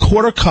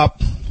 Quarter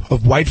cup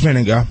of white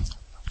vinegar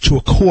to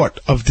a quart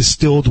of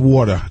distilled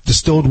water.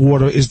 Distilled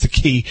water is the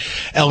key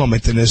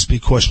element in this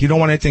because you don't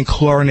want anything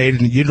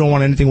chlorinated and you don't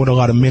want anything with a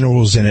lot of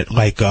minerals in it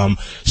like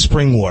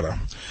spring water.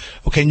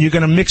 Okay, and you're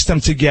going to mix them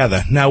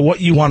together. Now,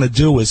 what you want to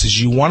do is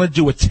you want to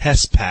do a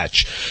test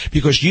patch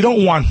because you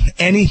don't want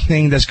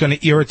anything that's going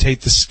to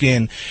irritate the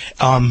skin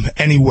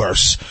any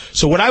worse.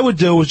 So what I would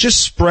do is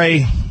just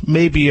spray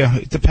maybe,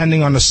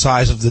 depending on the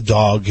size of the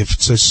dog, if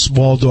it's a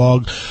small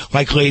dog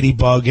like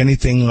Ladybug,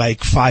 anything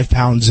like 5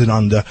 pounds and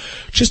under,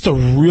 just a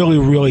really,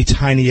 really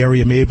tiny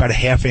area, maybe about a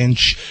 ½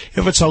 inch.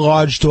 If it's a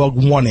large dog,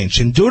 1 inch.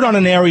 And do it on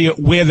an area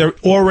where there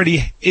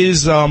already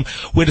is,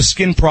 where the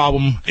skin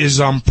problem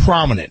is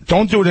prominent.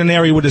 Don't do it in an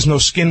area where there's no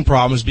skin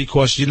problems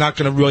because you're not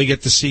going to really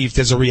get to see if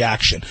there's a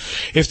reaction.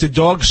 If the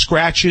dog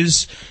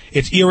scratches,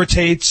 it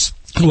irritates,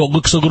 well, it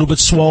looks a little bit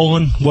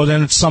swollen, well,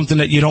 then it's something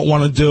that you don't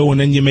want to do, and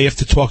then you may have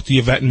to talk to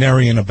your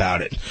veterinarian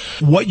about it.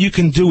 What you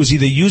can do is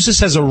either use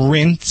this as a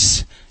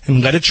rinse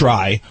and let it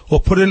dry, or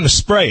put it in a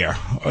sprayer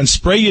and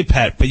spray your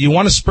pet, but you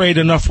want to spray it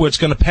enough where it's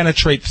going to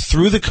penetrate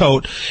through the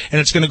coat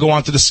and it's going to go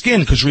onto the skin,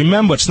 because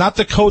remember, it's not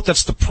the coat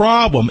that's the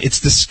problem, it's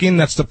the skin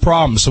that's the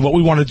problem. So what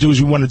we want to do is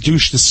we want to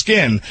douche the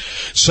skin,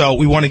 so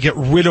we want to get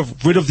rid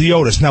of the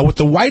odors. Now, what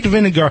the white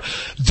vinegar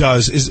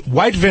does is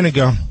white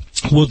vinegar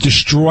will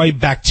destroy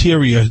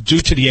bacteria due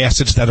to the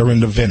acids that are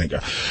in the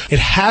vinegar. It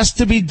has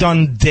to be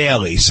done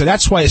daily. So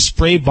that's why a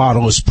spray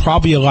bottle is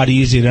probably a lot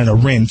easier than a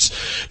rinse,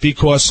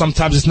 because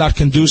sometimes it's not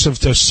conducive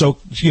to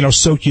soak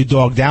your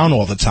dog down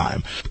all the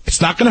time.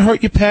 It's not going to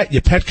hurt your pet.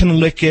 Your pet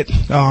can lick it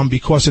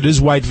because it is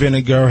white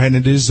vinegar and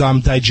it is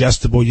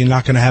digestible. You're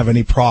not going to have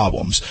any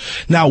problems.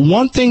 Now,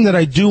 one thing that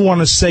I do want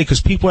to say,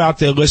 because people out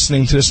there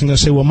listening to this are going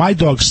to say, well, my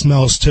dog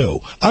smells too.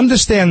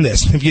 Understand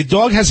this. If your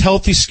dog has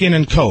healthy skin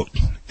and coat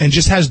and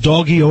just has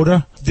doggy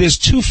odor, there's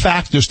 2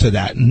 factors to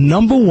that.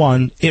 Number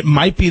one, it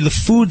might be the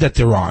food that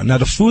they're on. Now,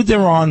 the food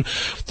they're on,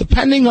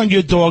 depending on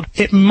your dog,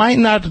 it might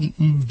not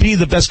be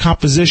the best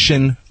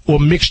composition or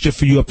mixture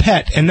for your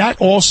pet, and that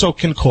also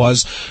can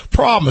cause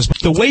problems.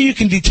 The way you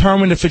can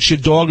determine if it's your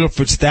dog or if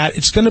it's that,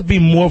 it's going to be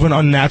more of an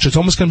unnatural. It's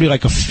almost going to be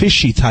like a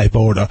fishy type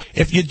odor.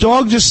 If your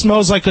dog just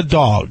smells like a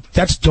dog,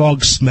 that's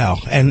dog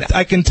smell. And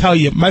I can tell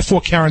you, my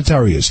 4 Cairn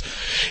Terriers,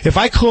 if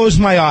I close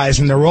my eyes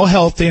and they're all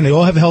healthy and they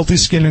all have healthy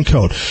skin and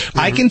coat,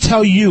 I can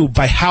tell you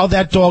by how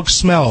that dog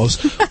smells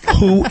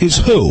who is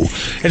who.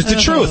 It's the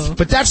truth.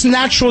 But that's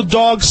natural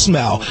dog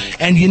smell.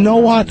 And you know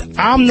what?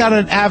 I'm not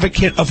an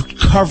advocate of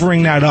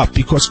covering that up,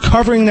 because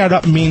covering that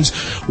up means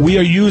we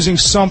are using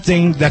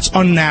something that's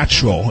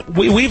unnatural.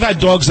 We've had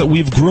dogs that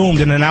we've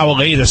groomed and an hour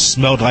later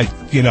smelled like,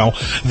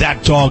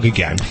 that dog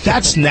again.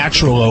 That's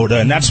natural odor,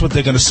 and that's what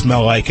they're going to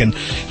smell like. And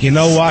you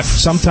know what?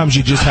 Sometimes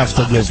you just have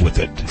to live with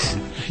it.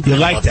 You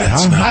like that,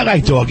 huh? I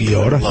like doggy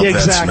odor. Love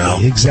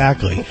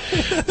Exactly.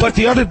 But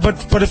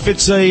but if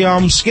it's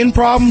a skin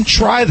problem,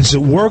 try this.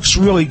 It works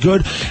really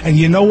good. And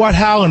you know what,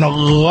 Hal? In a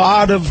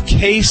lot of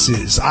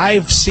cases,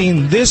 I've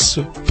seen this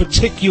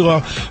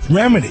particular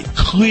remedy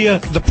clear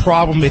the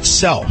problem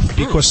itself,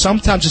 because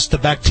sometimes it's the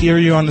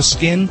bacteria on the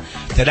skin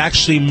that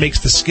actually makes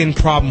the skin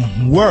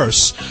problem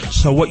worse.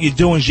 So what you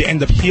do is you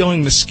end up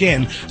healing the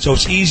skin, so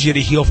it's easier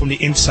to heal from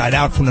the inside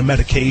out from the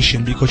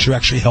medication, because you're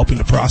actually helping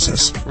the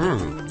process.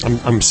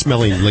 I'm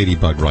smelling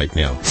ladybug right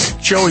now.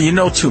 Joe, you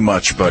know too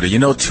much, buddy. You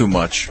know too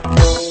much.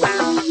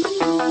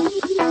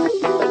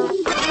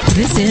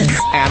 This is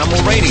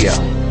Animal Radio.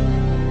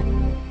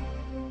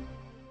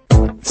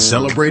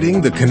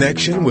 Celebrating the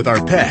connection with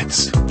our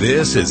pets.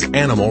 This is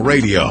Animal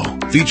Radio,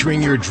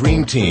 featuring your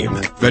dream team.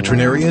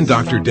 Veterinarian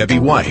Dr. Debbie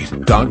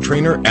White, dog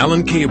trainer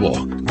Alan Cable,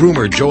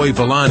 groomer Joy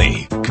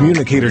Villani,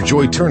 communicator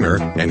Joy Turner,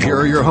 and here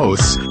are your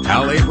hosts,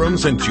 Hal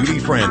Abrams and Judy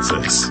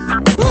Francis.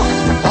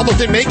 Almost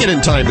didn't make it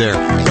in time there.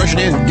 Rushing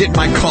in, getting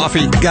my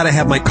coffee. Gotta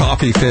have my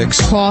coffee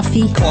fix.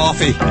 Coffee.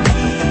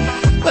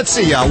 Let's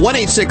see,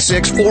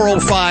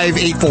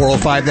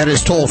 1-866-405-8405. That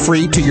is toll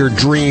free to your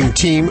dream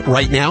team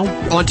right now.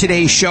 On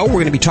today's show, we're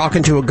going to be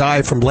talking to a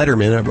guy from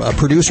Letterman, a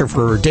producer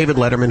for David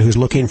Letterman, who's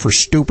looking for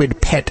stupid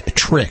pet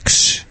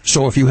tricks.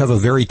 So if you have a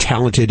very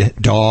talented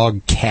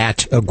dog,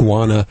 cat,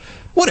 iguana,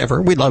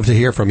 whatever, we'd love to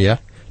hear from you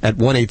at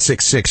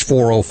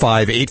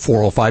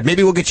 1-866-405-8405.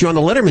 Maybe we'll get you on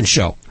the Letterman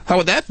show. How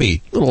would that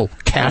be? A little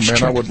cash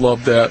trick. I would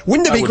love that.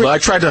 Wouldn't it be great?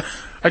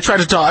 I tried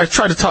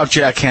to talk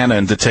Jack Hanna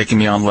into taking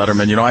me on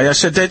Letterman. I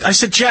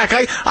said, Jack,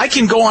 I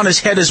can go on his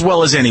head as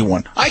well as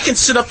anyone. I can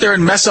sit up there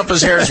and mess up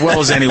his hair as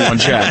well as anyone,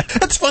 Jack.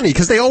 That's funny,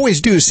 because they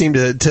always do seem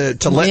to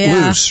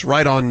let loose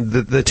right on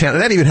the town.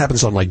 That even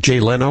happens on, like,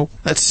 Jay Leno.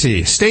 Let's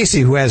see.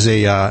 Stacy, who has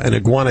an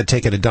iguana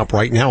taking a dump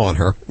right now on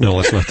her. No,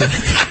 let's not.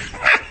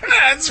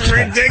 That's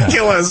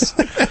ridiculous.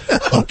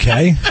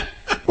 Okay.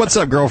 What's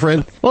up,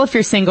 girlfriend? Well, if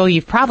you're single,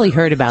 you've probably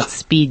heard about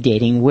speed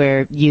dating,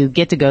 where you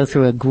get to go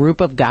through a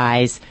group of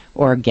guys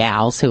or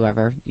gals,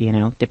 whoever,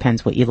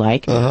 depends what you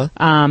like.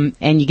 And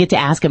you get to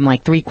ask them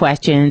like 3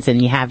 questions,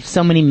 and you have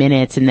so many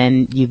minutes, and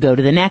then you go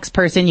to the next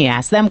person, you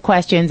ask them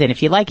questions, and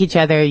if you like each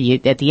other,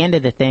 at the end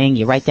of the thing,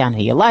 you write down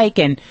who you like,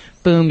 and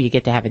boom, you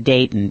get to have a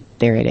date, and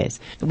there it is.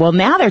 Well,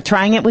 now they're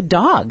trying it with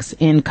dogs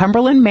in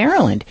Cumberland,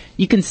 Maryland.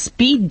 You can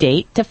speed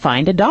date to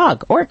find a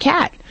dog or a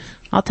cat.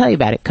 I'll tell you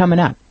about it coming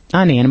up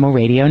on Animal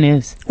Radio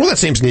News. Well, that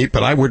seems neat,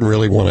 but I wouldn't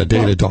really want to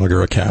date a dog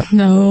or a cat.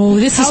 No,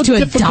 this is to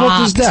adopt. How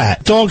difficult is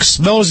that? Dog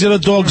smells the other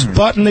dog's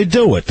butt and they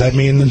do it. I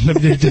mean,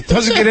 it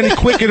doesn't get any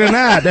quicker than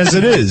that as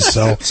it is.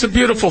 So it's a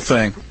beautiful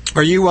thing.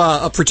 Are you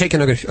up for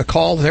taking a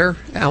call there,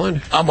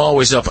 Alan? I'm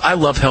always up. I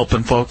love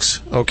helping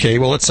folks. Okay,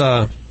 well, let's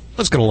go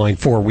to line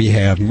 4. We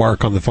have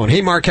Mark on the phone.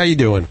 Hey, Mark, how you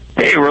doing?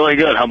 Hey, really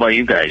good. How about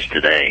you guys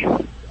today?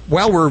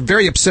 Well, we're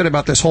very upset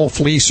about this whole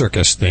flea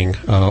circus thing.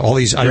 All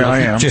these, I don't know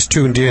if you just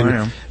tuned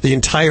in, the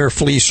entire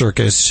flea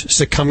circus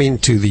succumbing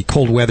to the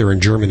cold weather in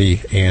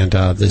Germany, and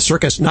the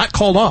circus not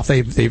called off.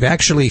 They've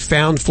actually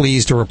found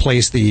fleas to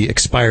replace the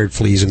expired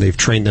fleas, and they've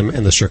trained them,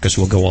 and the circus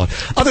will go on.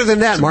 Other than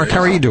that, Mark,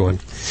 how are you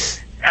doing?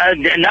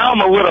 Now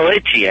I'm a little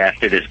itchy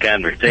after this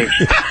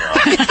conversation.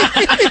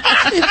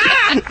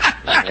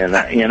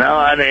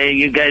 And,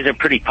 you guys are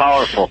pretty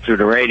powerful through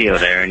the radio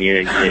there, and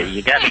you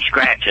got me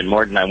scratching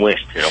more than I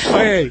wished to.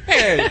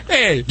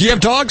 Hey. Do you have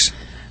dogs?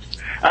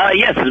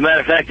 Yes, as a matter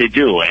of fact, I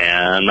do.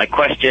 And my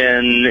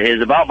question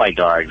is about my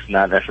dogs,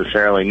 not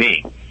necessarily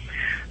me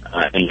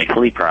and my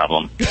flea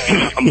problem.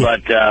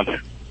 But,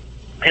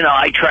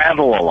 I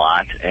travel a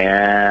lot,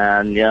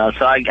 and,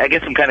 so I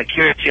guess I'm kind of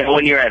curious,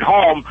 when you're at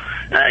home,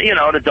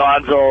 the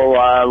dogs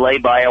will lay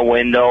by a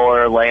window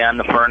or lay on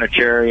the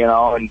furniture,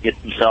 and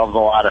get themselves a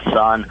lot of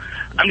sun.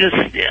 I'm just,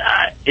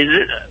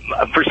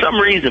 for some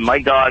reason, my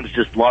dogs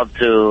just love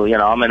to,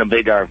 I'm in a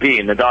big RV,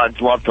 and the dogs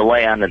love to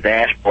lay on the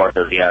dashboard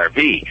of the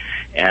RV,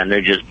 and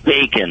they're just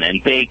baking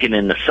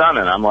in the sun,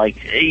 and I'm like,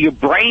 hey, your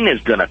brain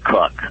is going to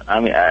cook.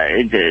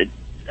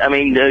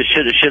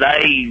 Should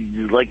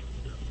I,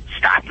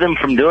 stop them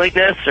from doing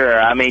this,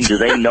 or do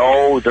they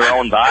know their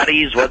own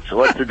bodies? What's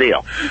the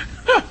deal?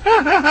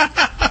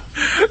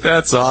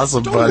 That's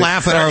awesome. Don't buddy.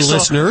 laugh at our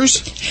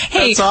listeners.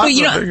 Hey,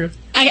 awesome.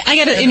 I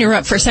got to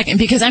interrupt for a second,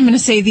 because I'm going to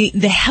say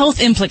the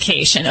health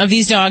implication of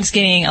these dogs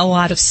getting a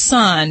lot of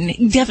sun,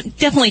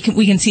 definitely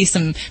we can see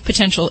some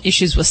potential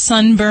issues with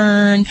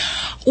sunburn,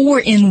 or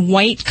in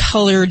light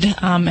colored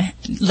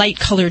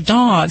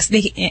dogs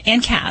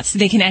and cats.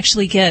 They can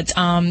actually get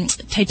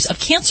types of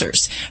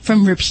cancers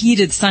from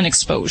repeated sun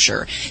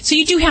exposure. So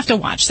you do have to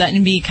watch that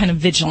and be kind of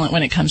vigilant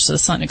when it comes to the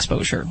sun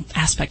exposure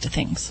aspect of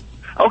things.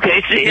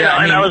 Okay, so, you know,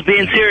 and I was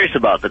being serious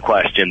about the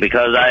question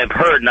because I've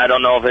heard, and I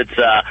don't know if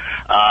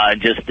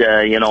it's just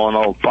you know, an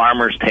old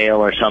farmer's tale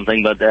or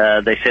something, but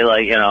they say,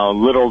 like, you know,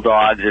 little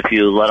dogs, if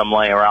you let them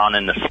lay around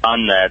in the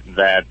sun,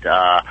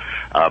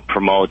 that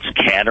promotes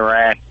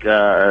cataract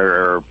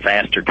or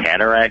faster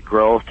cataract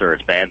growth, or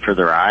it's bad for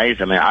their eyes.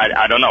 I mean,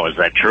 I don't know. Is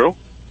that true?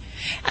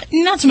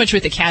 Not so much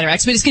with the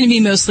cataracts, but it's going to be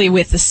mostly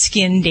with the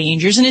skin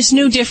dangers. And it's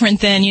no different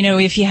than, you know,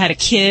 if you had a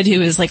kid who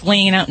was like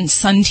laying out and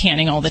sun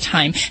tanning all the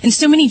time. And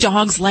so many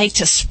dogs like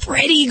to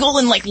spread eagle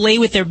and like lay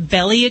with their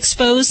belly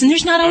exposed. And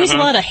there's not always a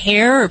lot of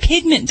hair or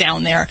pigment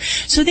down there.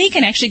 So they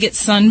can actually get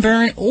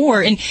sunburn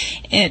or and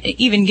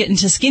even get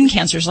into skin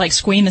cancers like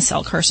squamous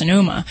cell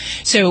carcinoma.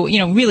 So, you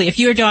know, really, if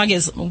your dog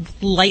is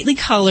lightly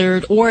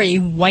colored or a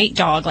white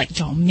dog like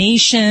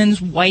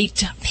Dalmatians,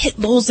 white pit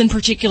bulls in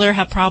particular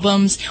have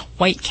problems,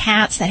 white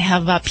cats that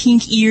have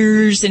pink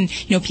ears and,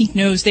 you know, pink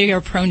nose, they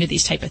are prone to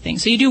these type of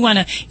things. So you do want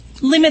to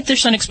limit their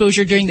sun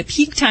exposure during the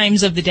peak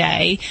times of the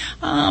day.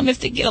 If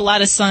they get a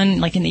lot of sun,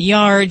 like in the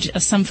yard,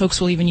 some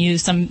folks will even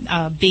use some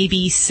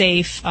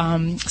baby-safe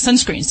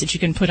sunscreens that you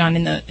can put on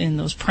in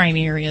those prime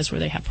areas where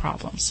they have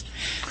problems.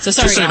 So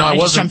sorry, just so you know, I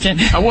just jumped in.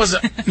 I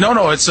wasn't.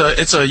 No, it's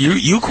a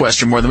you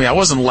question more than me. I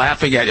wasn't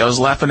laughing at you. I was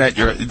laughing at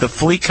the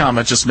flea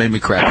comment. Just made me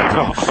crack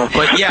up.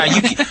 But yeah,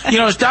 you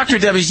know, as Dr.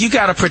 Debbie's, you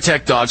got to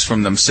protect dogs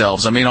from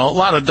themselves. I mean, a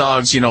lot of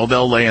dogs, you know,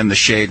 they'll lay in the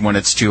shade when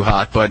it's too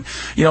hot, but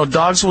you know,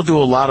 dogs will do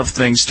a lot of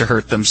things to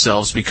hurt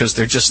themselves because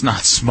they're just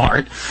not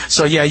smart.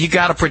 So yeah, you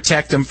got to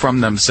protect them from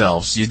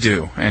themselves. You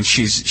do, and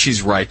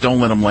she's right. Don't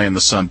let them lay in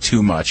the sun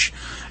too much.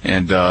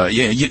 And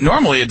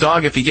normally a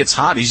dog, if he gets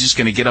hot, he's just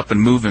going to get up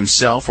and move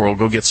himself, or he'll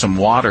go get some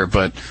water.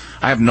 But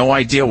I have no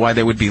idea why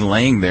they would be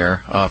laying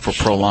there for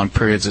prolonged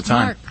periods of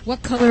time. Mark,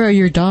 what color are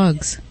your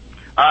dogs?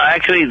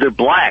 Actually, they're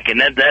black, and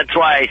that's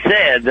why I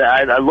said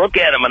I look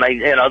at them and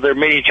they're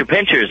miniature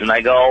pinchers, and I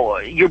go,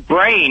 your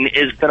brain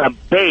is going to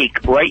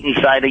bake right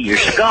inside of your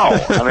skull.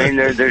 I mean,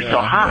 they're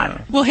so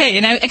hot. Well, hey,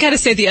 and I got to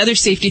say the other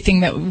safety thing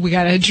that we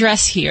got to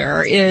address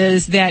here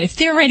is that if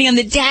they're riding on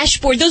the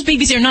dashboard, those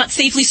babies are not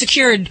safely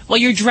secured while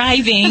you're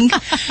driving.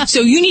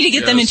 So you need to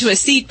get them into a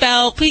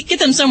seatbelt. Please get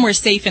them somewhere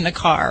safe in the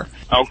car.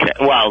 Okay,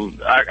 well, all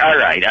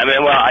right. I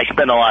mean, I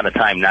spend a lot of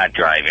time not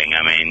driving.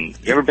 I mean,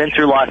 you ever been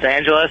through Los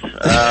Angeles?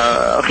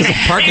 Okay.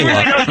 Parking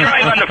lot. You don't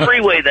drive on the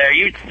freeway there.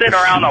 You sit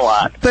around a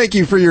lot. Thank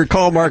you for your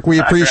call, Mark. We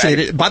appreciate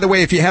it. By the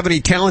way, if you have any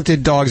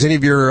talented dogs, any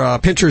of your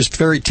pinchers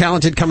very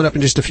talented, coming up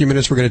in just a few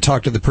minutes, we're going to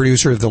talk to the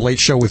producer of The Late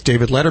Show with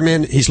David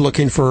Letterman. He's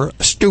looking for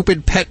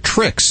stupid pet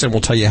tricks, and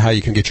we'll tell you how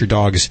you can get your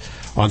dogs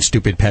on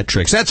stupid pet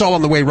tricks. That's all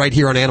on the way right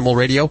here on Animal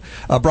Radio.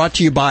 Brought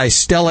to you by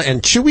Stella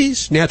and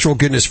Chewy's, natural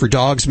goodness for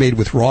dogs made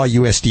with raw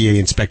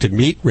USDA-inspected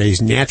meat,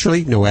 raised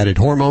naturally, no added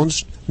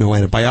hormones, no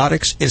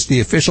antibiotics. It's the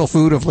official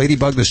food of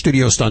Ladybug, the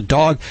studio stunt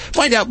dog.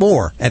 Find out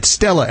more at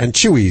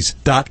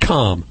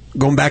StellaandChewy's.com.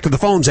 Going back to the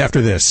phones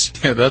after this.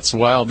 Yeah, that's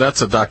wild.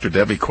 That's a Dr.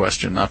 Debbie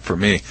question, not for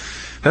me.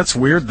 That's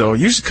weird, though,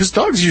 because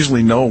dogs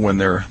usually know when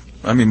they're...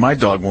 I mean, my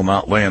dog will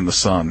not lay in the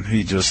sun.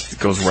 He just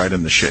goes right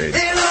in the shade.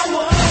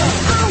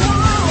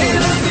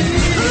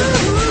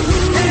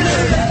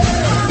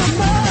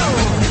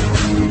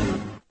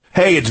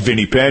 Hey, it's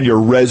Vinny Penn,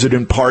 your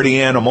resident party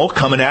animal,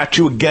 coming at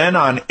you again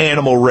on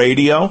Animal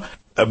Radio.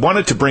 I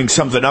wanted to bring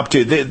something up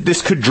to you.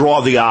 This could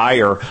draw the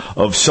ire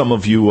of some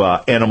of you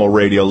Animal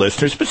Radio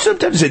listeners, but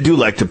sometimes they do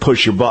like to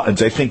push your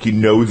buttons. I think you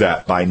know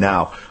that by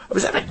now. I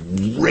was at a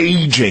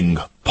raging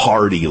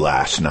party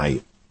last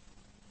night.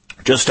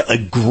 Just a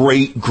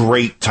great,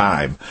 great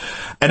time.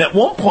 And at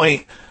one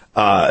point,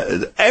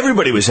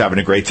 everybody was having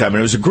a great time, and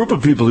it was a group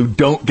of people who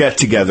don't get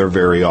together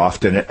very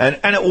often. And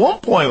at one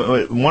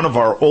point, one of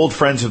our old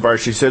friends of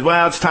ours, she said,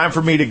 well, it's time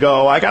for me to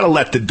go. I got to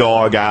let the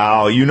dog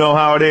out. You know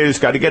how it is.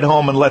 Got to get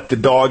home and let the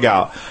dog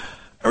out.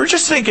 And we're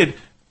just thinking,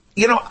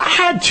 you know, I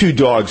had 2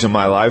 dogs in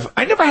my life.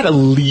 I never had to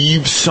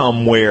leave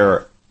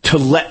somewhere to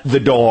let the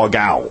dog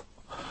out.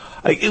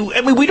 I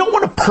mean, we don't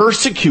want to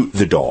persecute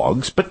the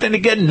dogs, but then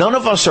again, none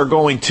of us are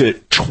going to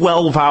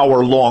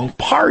 12-hour-long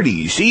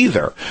parties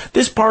either.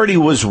 This party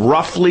was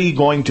roughly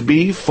going to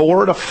be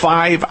 4 to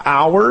 5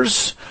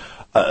 hours.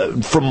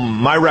 From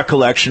my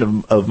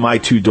recollection of my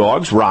 2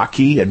 dogs,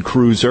 Rocky and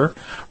Cruiser,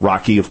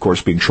 Rocky, of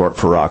course, being short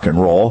for rock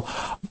and roll,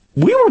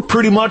 we were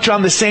pretty much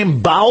on the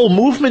same bowel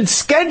movement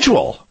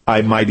schedule,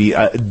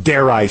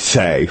 dare I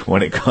say,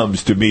 when it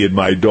comes to me and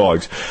my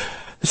dogs.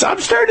 So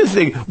I'm starting to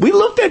think, we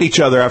looked at each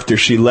other after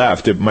she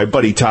left, and my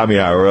buddy Tommy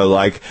and I were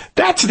like,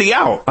 that's the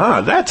out.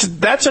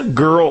 That's a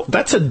girl,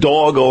 that's a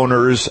dog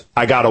owner's,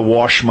 I gotta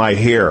wash my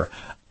hair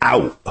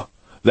out.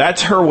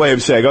 That's her way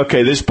of saying,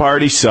 okay, this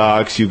party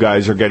sucks, you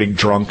guys are getting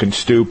drunk and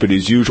stupid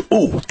as usual.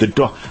 Ooh, the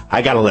dog,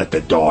 I gotta let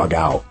the dog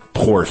out.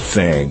 Poor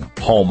thing,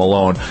 home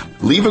alone.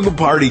 Leaving a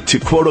party to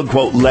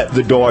quote-unquote let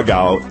the dog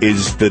out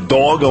is the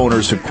dog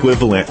owner's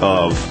equivalent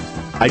of,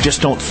 I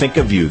just don't think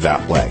of you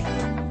that way.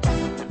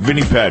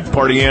 Vinny Penn,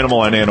 party animal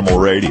on Animal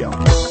Radio.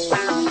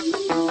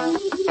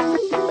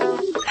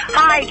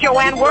 Hi,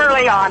 Joanne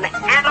Worley on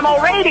Animal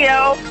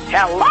Radio.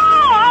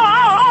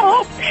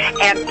 Hello!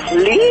 And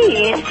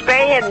please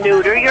spay and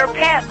neuter your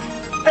pets.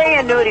 Spay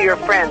and neuter your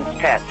friends'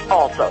 pets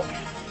also.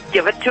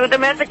 Give it to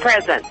them as a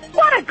present.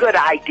 What a good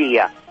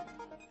idea.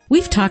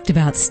 We've talked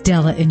about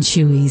Stella and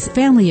Chewy's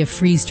family of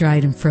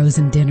freeze-dried and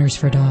frozen dinners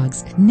for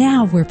dogs.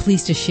 Now we're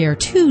pleased to share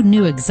 2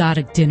 new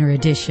exotic dinner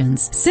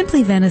additions,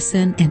 Simply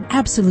Venison and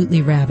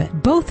Absolutely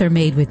Rabbit. Both are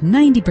made with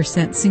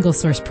 90%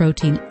 single-source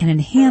protein and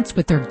enhanced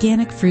with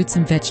organic fruits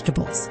and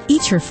vegetables.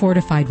 Each are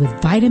fortified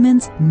with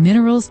vitamins,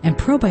 minerals, and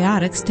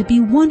probiotics to be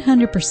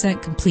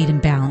 100% complete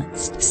and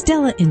balanced.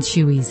 Stella and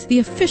Chewy's, the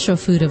official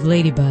food of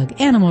Ladybug,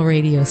 Animal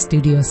Radio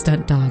Studio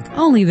Stunt Dog.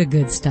 Only the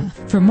good stuff.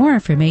 For more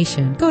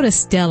information, go to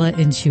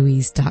StellaandChewy's.com.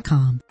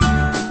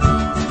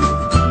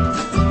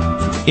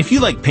 If you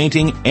like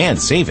painting and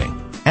saving,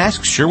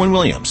 ask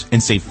Sherwin-Williams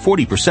and save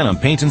 40% on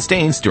paint and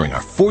stains during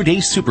our 4-day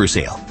super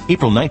sale,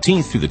 April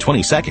 19th through the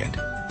 22nd.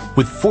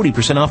 With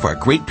 40% off our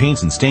great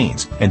paints and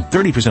stains and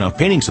 30% off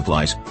painting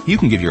supplies, you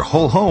can give your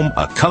whole home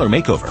a color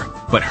makeover.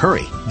 But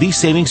hurry, these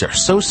savings are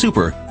so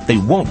super, they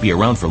won't be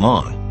around for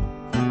long.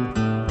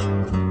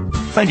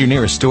 Find your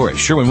nearest store at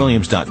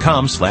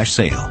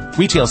sherwinwilliams.com/sale.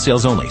 Retail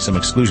sales only. Some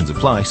exclusions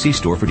apply. See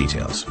store for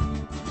details.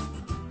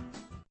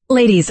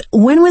 Ladies,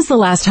 when was the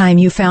last time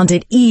you found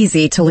it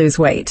easy to lose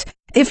weight?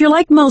 If you're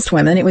like most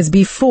women, it was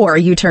before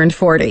you turned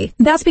 40.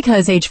 That's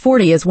because age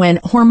 40 is when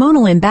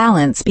hormonal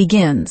imbalance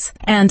begins.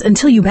 And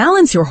until you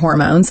balance your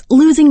hormones,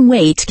 losing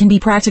weight can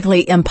be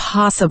practically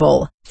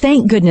impossible.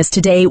 Thank goodness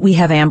today we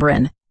have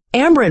Amberen.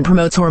 Amberen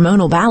promotes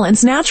hormonal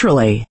balance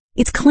naturally.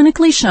 It's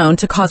clinically shown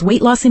to cause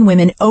weight loss in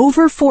women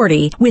over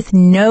 40 with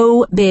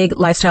no big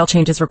lifestyle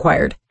changes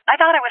required. I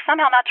thought I was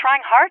somehow not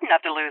trying hard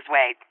enough to lose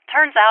weight.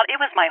 Turns out it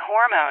was my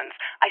hormones.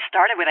 I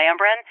started with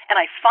Amberen, and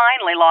I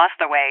finally lost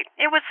the weight.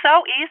 It was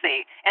so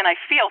easy, and I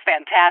feel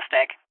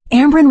fantastic.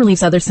 Amberen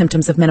relieves other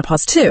symptoms of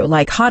menopause too,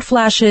 like hot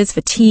flashes,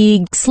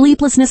 fatigue,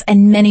 sleeplessness,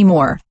 and many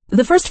more.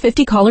 The first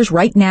 50 callers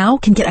right now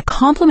can get a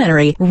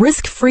complimentary,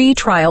 risk-free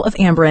trial of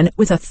Amberen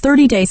with a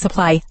 30-day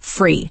supply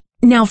free.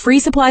 Now, free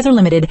supplies are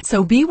limited,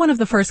 so be one of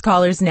the first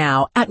callers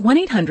now at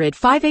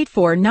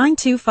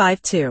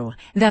 1-800-584-9252.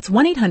 That's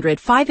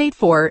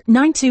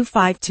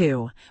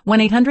 1-800-584-9252.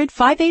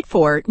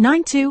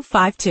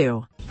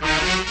 1-800-584-9252.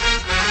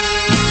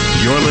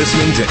 You're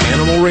listening to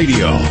Animal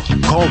Radio.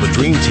 Call the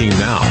Dream Team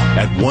now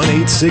at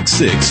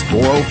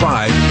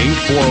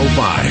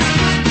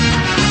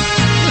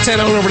 1-866-405-8405. Let's head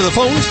on over to the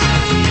phones.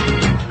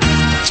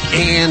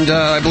 And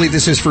I believe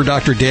this is for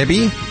Dr.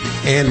 Debbie.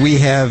 And we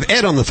have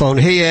Ed on the phone.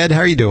 Hey, Ed, how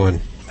are you doing?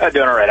 I'm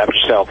doing all right. How about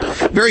yourself?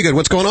 Very good.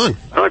 What's going on?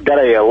 I've got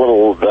a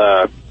little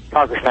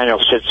Cocker Spaniel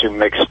Shih Tzu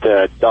mixed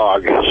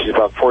dog. She's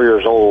about 4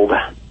 years old.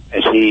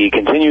 And she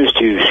continues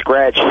to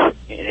scratch,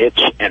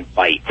 itch, and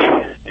bite.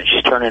 And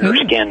she's turning her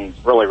skin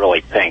really, really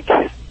pink.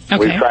 Okay.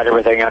 We've tried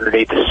everything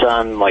underneath the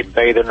sun, like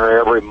bathing her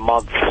every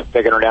month,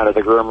 taking her down to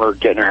the groomer,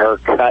 getting her hair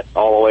cut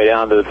all the way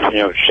down to,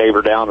 shave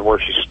her down to where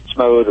she's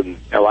smooth. And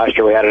last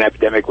year we had an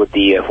epidemic with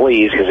the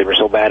fleas because they were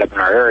so bad up in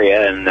our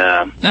area, and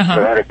so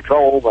out of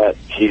control. But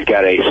she's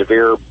got a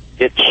severe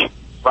itch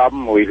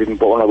problem. We've even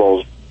put one of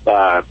those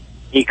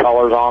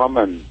e-collars on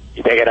them, and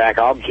you take it back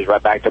off, and she's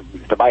right back to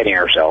biting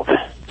herself.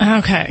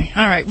 Okay.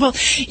 All right. Well,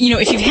 if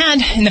you've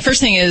had, and the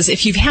first thing is,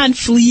 if you've had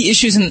flea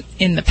issues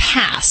in the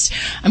past,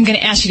 I'm going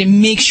to ask you to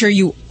make sure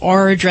you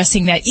are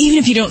addressing that, even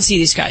if you don't see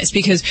these guys,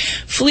 because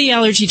flea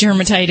allergy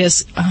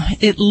dermatitis,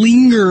 it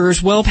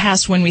lingers well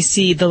past when we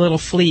see the little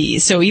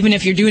fleas. So even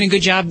if you're doing a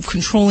good job of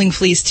controlling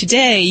fleas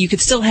today, you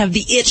could still have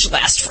the itch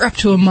last for up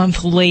to a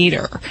month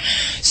later.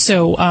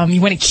 So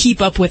you want to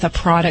keep up with a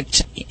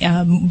product,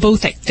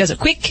 both that does a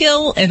quick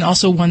kill and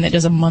also one that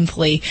does a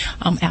monthly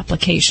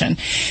application.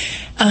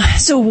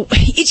 So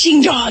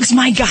itching dogs,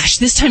 my gosh,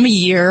 this time of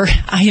year,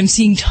 I am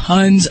seeing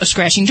tons of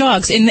scratching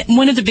dogs. And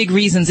one of the big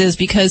reasons is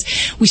because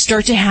we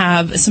start to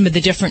have some of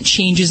the different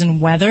changes in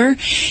weather.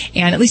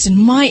 And at least in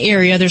my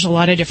area, there's a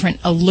lot of different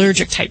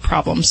allergic type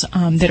problems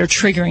that are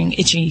triggering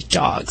itchy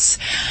dogs.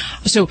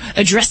 So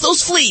address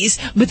those fleas,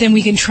 but then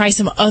we can try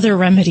some other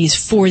remedies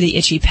for the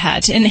itchy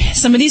pet. And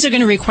some of these are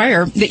going to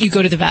require that you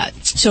go to the vet.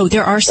 So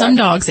there are some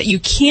dogs that you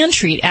can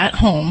treat at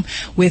home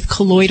with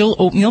colloidal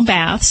oatmeal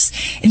baths.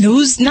 And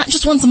those, not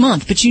just once a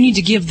month, but you need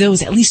to give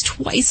those at least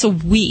twice a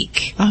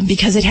week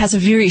because it has a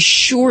very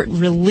short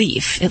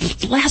relief.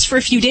 It lasts for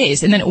a few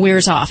days and then it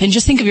wears off. And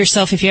just think of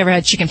yourself if you ever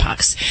had chicken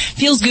pox.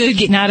 Feels good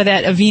getting out of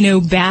that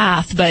Aveeno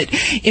bath, but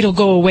it'll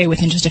go away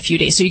within just a few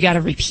days. So you got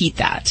to repeat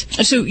that.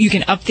 So you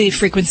can up the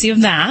frequency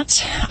of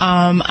that.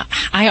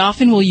 I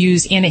often will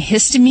use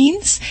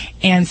antihistamines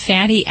and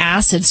fatty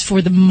acids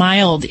for the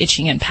mild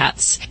itching in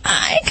pets.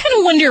 I kind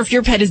of wonder if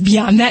your pet is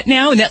beyond that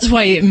now, and that's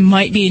why it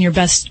might be in your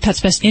pet's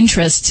best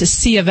interest to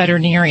see a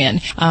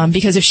veterinarian,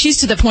 because if she's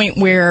to the point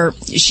where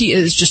she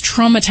is just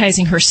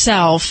traumatizing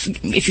herself,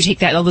 if you take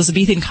that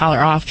Elizabethan collar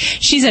off,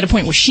 she's at a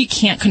point where she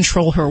can't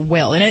control her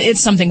will, and it's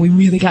something we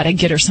really got to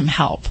get her some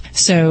help.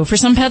 So for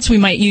some pets, we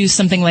might use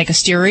something like a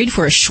steroid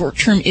for a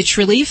short-term itch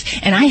relief,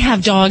 and I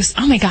have dogs,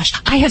 oh my gosh,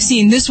 I have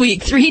seen this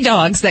week 3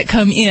 dogs that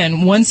come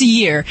in once a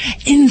year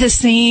in the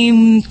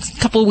same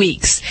couple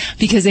weeks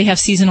because they have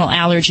seasonal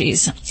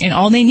allergies. And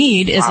all they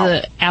need is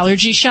an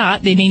allergy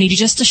shot. They may need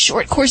just a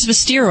short course of a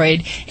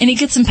steroid, and it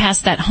gets them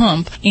past that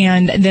hump.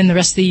 And then the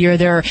rest of the year,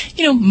 they're,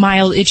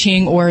 mild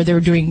itching or they're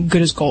doing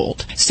good as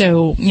gold.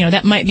 So,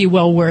 that might be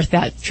well worth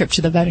that trip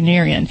to the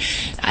veterinarian.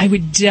 I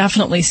would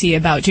definitely see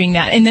about doing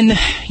that. And then,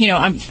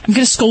 I'm going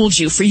to scold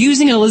you for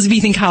using an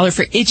Elizabethan collar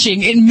for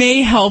itching. It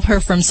may help her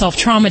from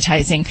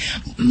self-traumatizing,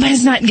 but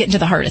it's not getting to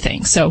the heart of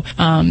things. So,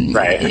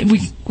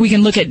 we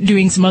can look at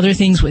doing some other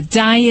things with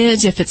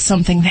diet if it's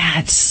something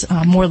that's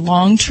more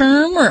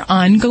long-term or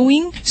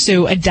ongoing.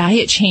 So a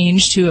diet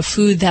change to a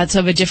food that's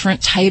of a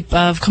different type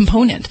of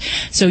component.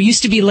 So it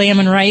used to be lamb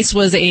and rice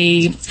was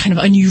a kind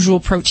of unusual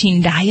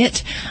protein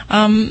diet.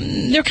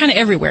 They're kind of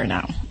everywhere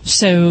now.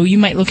 So you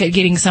might look at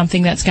getting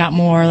something that's got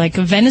more like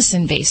a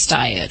venison-based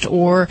diet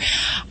or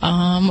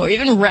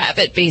even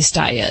rabbit-based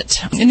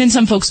diet. And then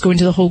some folks go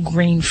into the whole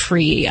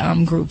grain-free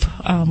group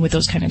with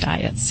those kind of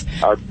diets.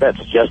 Our vet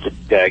suggested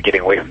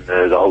getting away from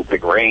the whole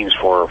big grains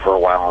for a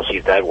while and see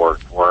if that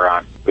worked.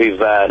 We've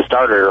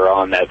started her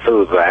on that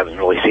food, but I haven't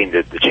really seen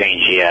the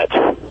change yet.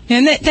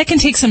 And that can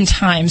take some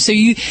time.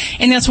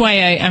 And that's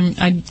why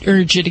I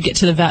urge you to get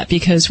to the vet,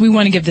 because we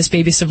want to give this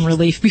baby some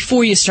relief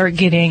before you start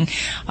getting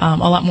a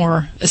lot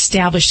more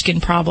established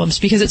skin problems,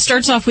 because it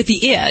starts off with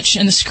the itch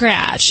and the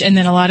scratch, and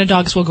then a lot of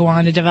dogs will go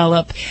on to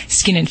develop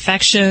skin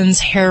infections,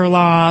 hair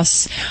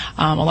loss,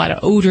 a lot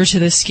of odor to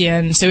the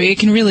skin. So it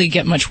can really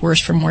get much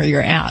worse from where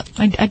you're at.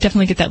 I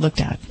definitely get that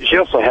looked at. She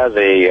also has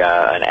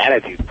an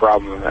attitude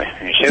problem.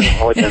 She hasn't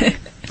really been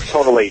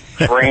totally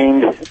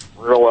trained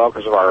real well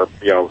because of our,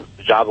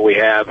 the job that we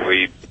have.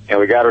 We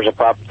got her as a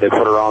pup to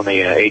put her on the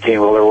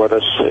 18-wheeler with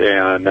us,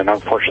 and then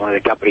unfortunately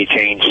the company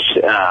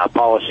changed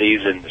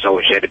policies, and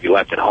so she had to be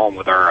left at home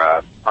with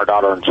our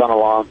daughter and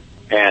son-in-law.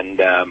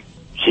 And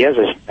she has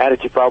this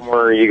attitude problem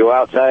where you go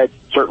outside,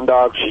 certain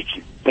dogs,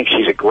 she thinks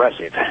she's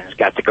aggressive and has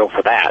got to go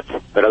for that,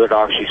 but other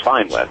dogs she's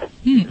fine with.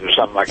 Is there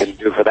something I can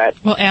do for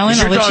that? Well, Alan,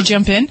 I'll let you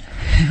jump in.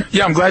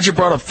 Yeah, I'm glad you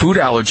brought up food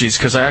allergies,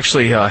 because I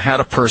actually had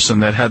a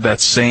person that had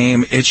that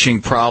same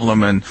itching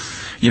problem, and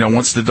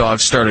once the dog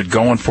started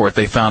going for it,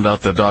 they found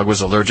out the dog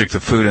was allergic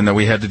to food, and then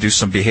we had to do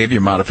some behavior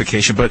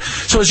modification. But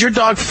so is your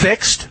dog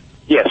fixed?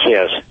 Yes, she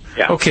is.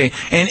 Yeah. Okay,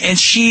 and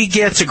she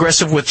gets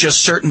aggressive with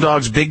just certain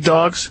dogs, big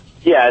dogs?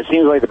 Yeah, it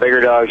seems like the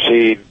bigger dogs,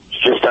 she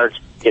just starts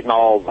getting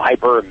all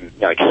hyper and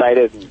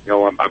excited.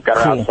 And, I've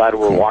got her outside,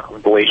 we're walking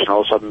with the leash, and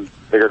all of a sudden,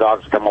 bigger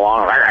dogs come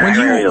along.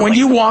 When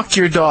you walk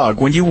your dog,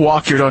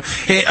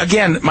 hey,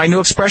 again, my new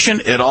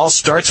expression, it all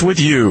starts with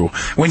you.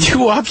 When you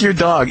walk your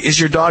dog, is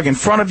your dog in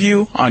front of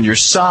you, on your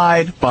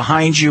side,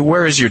 behind you?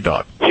 Where is your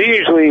dog?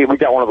 We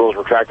got one of those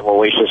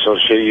retractable leashes, so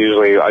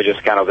I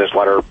just kind of just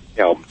let her,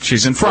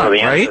 She's in front,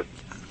 right?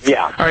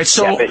 Yeah. All right,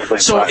 so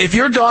if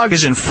your dog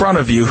is in front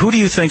of you, who do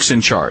you think's in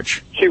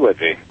charge? She would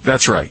be.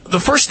 That's right. The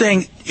first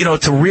thing,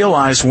 to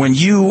realize when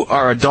you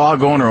are a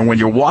dog owner and when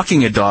you're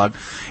walking a dog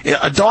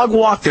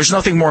walk, there's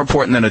nothing more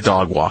important than a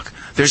dog walk.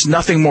 There's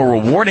nothing more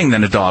rewarding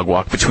than a dog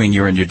walk between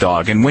you and your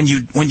dog. And when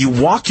you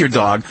walk your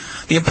dog,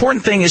 the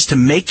important thing is to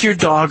make your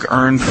dog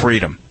earn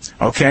freedom.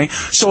 Okay?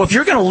 So if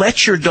you're going to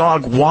let your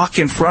dog walk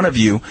in front of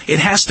you, it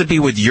has to be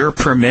with your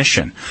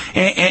permission.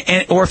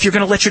 Or if you're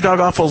going to let your dog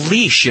off a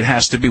leash, it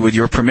has to be with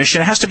your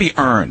permission. It has to be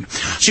earned.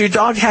 So your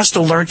dog has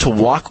to learn to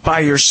walk by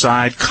your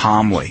side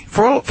calmly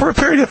for a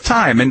period of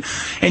time. And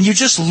you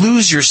just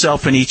lose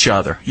yourself in each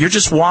other. You're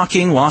just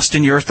walking, lost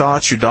in your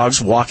thoughts. Your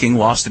dog's walking,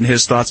 lost in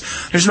his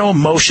thoughts. There's no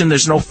emotion.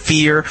 There's no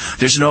fear.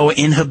 There's no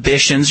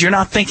inhibitions. You're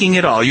not thinking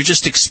at all. You're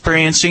just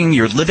experiencing.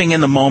 You're living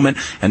in the moment.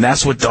 And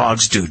that's what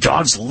dogs do.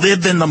 Dogs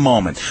live in the moment.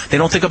 They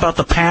don't think about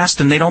the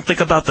past, and they don't think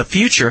about the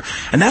future,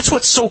 and that's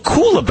what's so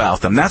cool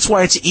about them. That's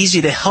why it's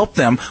easy to help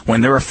them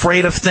when they're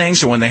afraid of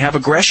things or when they have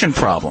aggression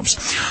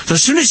problems. So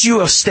as soon as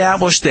you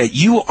establish that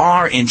you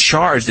are in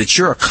charge, that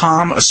you're a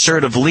calm,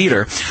 assertive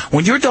leader,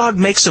 when your dog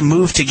makes a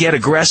move to get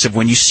aggressive,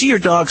 when you see your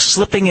dog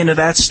slipping into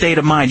that state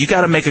of mind, you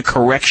got to make a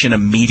correction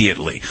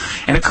immediately.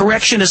 And a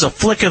correction is a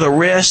flick of the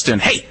wrist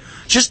and, hey,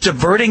 just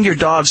diverting your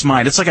dog's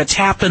mind. It's like a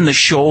tap in the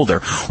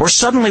shoulder, or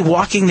suddenly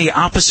walking the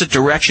opposite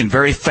direction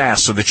very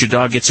fast so that your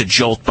dog gets a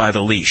jolt by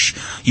the leash.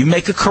 You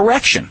make a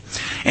correction.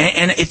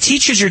 And it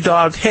teaches your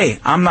dog, hey,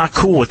 I'm not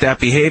cool with that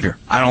behavior.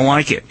 I don't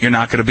like it. You're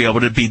not going to be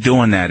able to be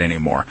doing that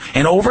anymore.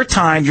 And over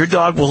time, your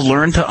dog will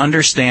learn to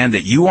understand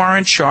that you are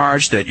in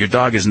charge, that your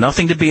dog is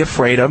nothing to be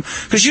afraid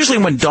of. Because usually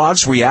when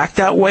dogs react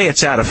that way,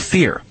 it's out of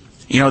fear.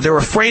 They're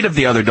afraid of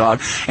the other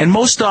dog, and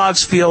most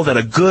dogs feel that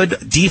a good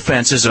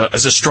defense is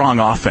a strong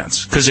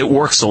offense, because it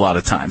works a lot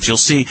of times. You'll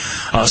see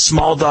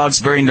small dogs,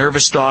 very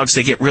nervous dogs,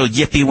 they get real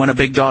yippy when a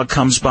big dog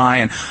comes by,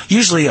 and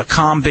usually a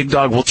calm big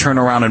dog will turn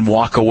around and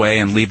walk away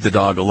and leave the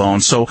dog alone.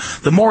 So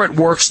the more it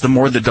works, the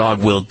more the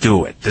dog will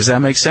do it. Does that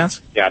make sense?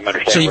 Yeah, I'm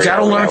understanding. So you got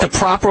to learn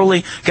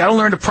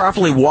to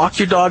properly walk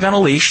your dog on a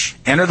leash,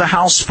 enter the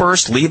house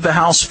first, leave the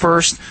house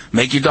first,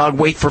 make your dog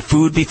wait for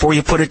food before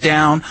you put it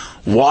down,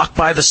 walk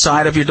by the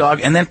side of your dog.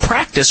 and then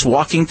practice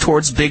walking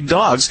towards big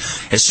dogs.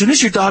 As soon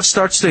as your dog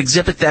starts to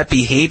exhibit that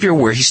behavior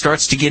where he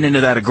starts to get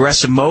into that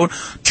aggressive mode,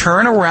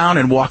 turn around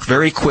and walk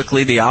very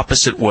quickly the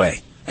opposite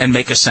way and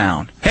make a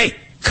sound. Hey,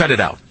 cut it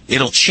out.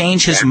 It'll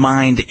change his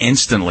mind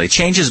instantly,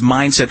 change his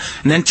mindset,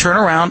 and then turn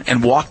around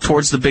and walk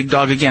towards the big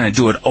dog again and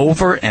do it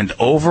over and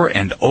over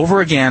and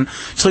over again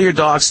until your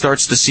dog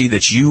starts to see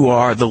that you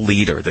are the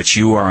leader, that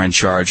you are in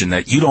charge, and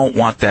that you don't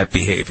want that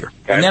behavior.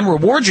 Okay. And then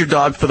reward your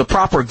dog for the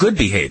proper good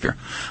behavior.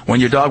 When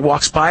your dog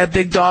walks by a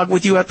big dog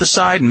with you at the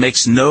side and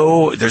there's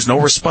no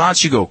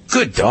response, you go,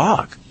 good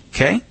dog.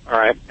 Okay? All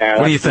right.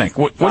 What do you think?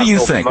 What do you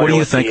think? What do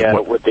you think?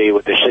 With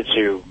the Shih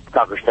Tzu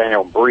Cocker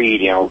Spaniel breed,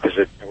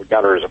 because we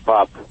got her as a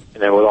pup,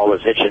 and then with all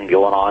this itching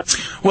going on.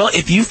 Well,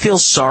 if you feel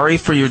sorry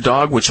for your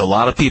dog, which a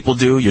lot of people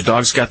do, your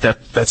dog's got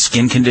that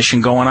skin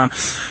condition going on,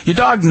 your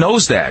dog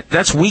knows that.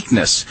 That's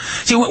weakness.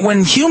 See,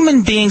 when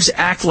human beings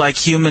act like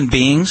human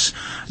beings,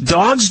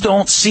 dogs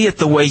don't see it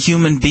the way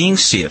human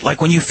beings see it.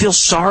 Like when you feel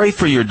sorry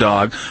for your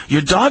dog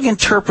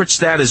interprets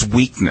that as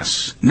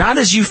weakness, not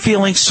as you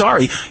feeling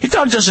sorry. Your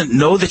dog doesn't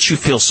know that you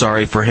feel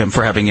sorry for him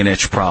for having an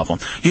itch problem.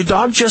 Your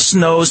dog just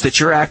knows that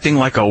you're acting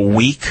like a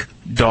weak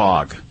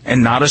dog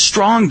and not a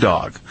strong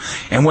dog.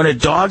 And when a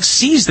dog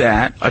sees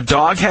that, a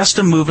dog has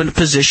to move in a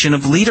position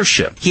of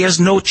leadership. He has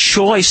no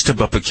choice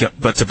but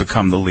to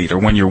become the leader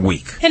when you're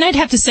weak. And I'd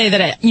have to say that,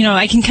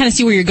 I can kind of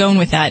see where you're going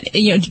with that.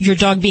 Your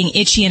dog being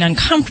itchy and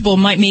uncomfortable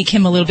might make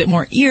him a little bit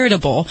more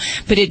irritable,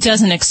 but it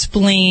doesn't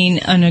explain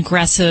an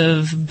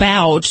aggressive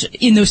bout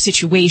in those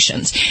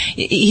situations.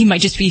 He might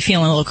just be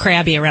feeling a little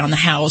crabby around the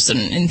house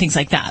and things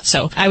like that.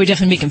 So I would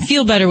definitely make him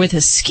feel better with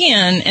his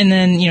skin and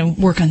then,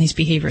 work on these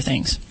behavior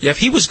things. Yeah, if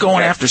he was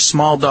going after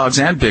small dogs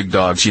and big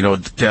dogs,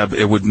 Deb,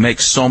 it would make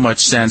so much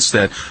sense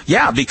that,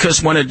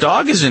 because when a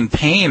dog is in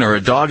pain or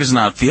a dog is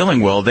not feeling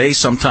well, they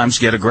sometimes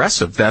get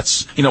aggressive.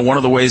 That's, one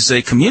of the ways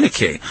they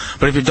communicate.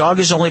 But if your dog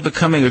is only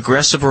becoming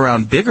aggressive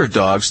around bigger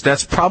dogs,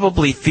 that's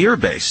probably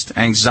fear-based,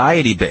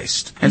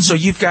 anxiety-based. And so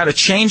you've got to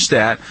change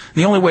that.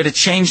 The only way to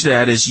change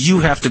that is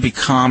you have to be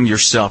calm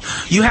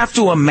yourself. You have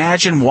to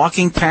imagine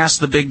walking past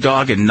the big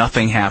dog and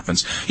nothing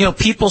happens.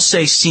 People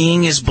say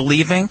seeing is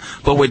believing,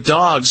 but with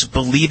dogs,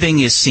 believing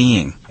is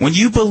seeing. When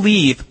you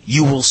believe,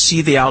 you will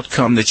see the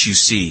outcome that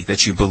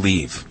you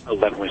believe. I'll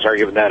definitely start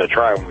giving that a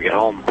try when we get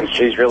home.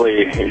 She really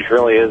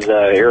is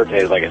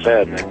irritated, like I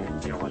said.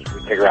 And once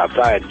we take her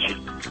outside, she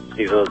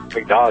sees those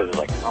big dogs. It's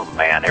like, oh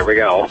man, here we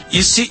go.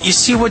 You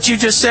see what you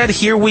just said?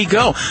 Here we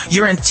go.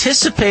 You're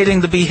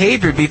anticipating the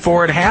behavior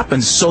before it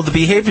happens, so the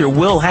behavior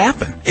will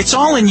happen. It's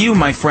all in you,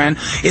 my friend.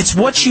 It's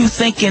what you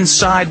think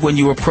inside when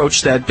you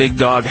approach that big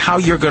dog, how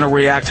you're going to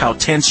react, how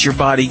tense your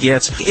body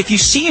gets. If you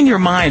see in your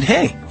mind,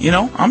 hey,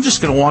 I'm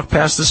just going to walk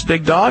past this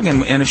big dog,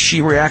 and if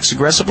she reacts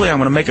aggressively, I'm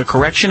going to make a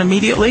correction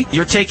immediately.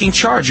 You're taking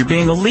charge. You're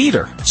being a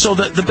leader. So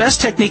the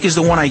best technique is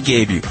the one I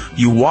gave you.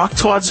 You walk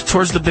towards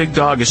the big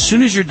dog. As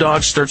soon as your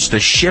dog starts to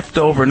shift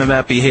over into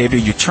that behavior,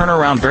 you turn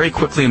around very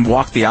quickly and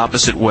walk the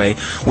opposite way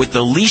with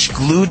the leash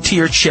glued to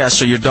your chest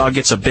so your dog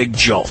gets a big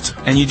jolt.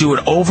 And you do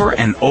it over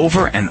and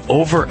over and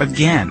over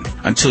again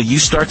until you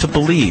start to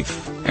believe.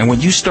 And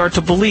when you start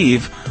to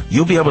believe,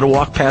 you'll be able to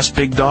walk past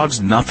big dogs.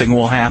 Nothing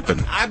will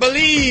happen. I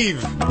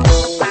believe.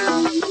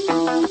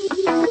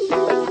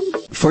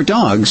 For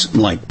dogs,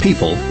 like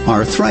people,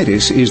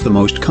 arthritis is the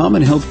most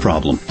common health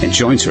problem, and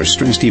joints are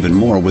stressed even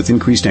more with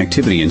increased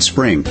activity in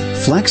spring.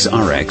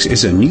 FlexRx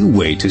is a new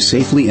way to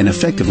safely and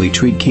effectively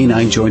treat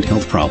canine joint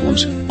health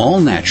problems.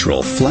 All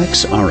natural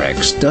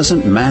FlexRx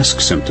doesn't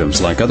mask symptoms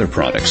like other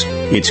products.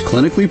 It's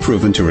clinically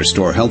proven to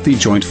restore healthy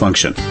joint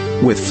function.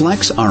 With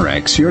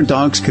FlexRx, your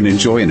dogs can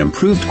enjoy an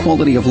improved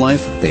quality of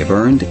life they've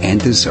earned and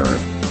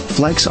deserve.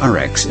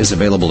 FlexRx is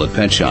available at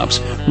pet shops,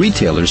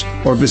 retailers,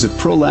 or visit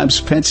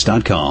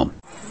ProLabsPets.com.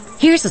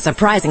 Here's a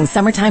surprising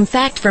summertime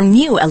fact from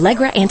new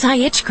Allegra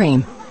Anti-Itch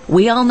Cream.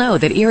 We all know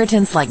that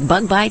irritants like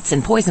bug bites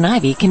and poison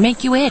ivy can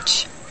make you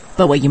itch.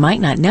 But what you might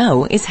not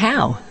know is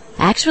how.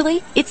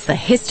 Actually, it's the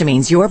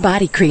histamines your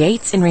body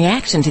creates in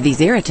reaction to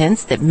these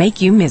irritants that make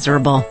you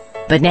miserable.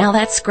 But now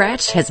that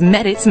scratch has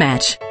met its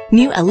match.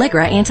 New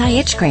Allegra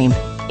Anti-Itch Cream.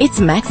 Its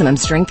maximum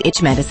strength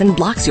itch medicine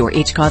blocks your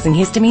itch-causing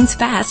histamines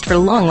fast for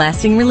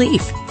long-lasting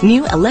relief.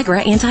 New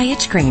Allegra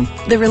Anti-Itch Cream.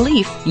 The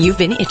relief you've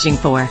been itching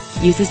for.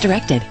 Use as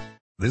directed.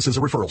 This is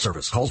a referral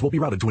service. Calls will be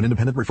routed to an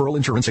independent referral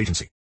insurance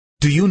agency.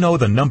 Do you know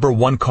the number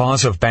one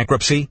cause of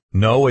bankruptcy?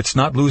 No, it's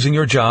not losing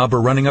your job or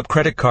running up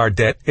credit card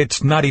debt.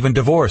 It's not even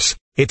divorce.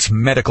 It's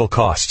medical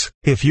costs.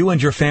 If you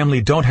and your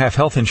family don't have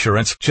health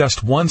insurance,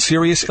 just one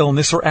serious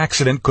illness or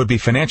accident could be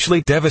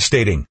financially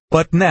devastating.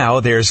 But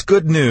now there's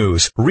good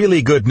news,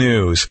 really good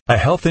news. A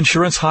health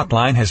insurance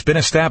hotline has been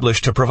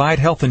established to provide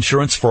health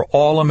insurance for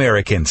all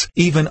Americans,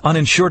 even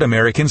uninsured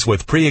Americans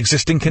with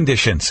pre-existing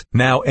conditions.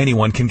 Now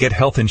anyone can get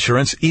health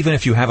insurance even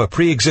if you have a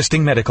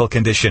pre-existing medical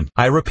condition.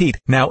 I repeat,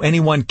 now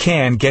anyone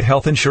can get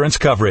health insurance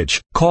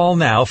coverage. Call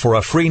now for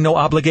a free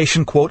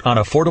no-obligation quote on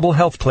affordable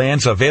health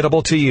plans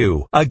available to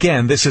you. Again,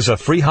 Again, this is a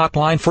free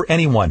hotline for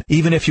anyone,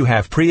 even if you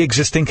have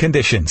pre-existing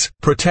conditions.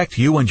 Protect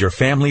you and your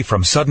family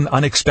from sudden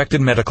unexpected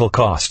medical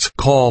costs.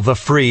 Call the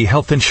free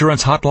health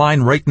insurance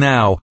hotline right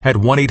now at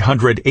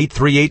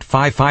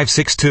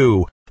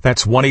 1-800-838-5562.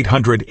 That's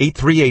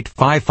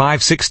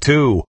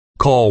 1-800-838-5562.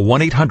 Call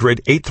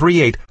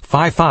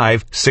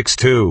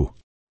 1-800-838-5562.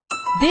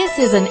 This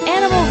is an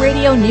Animal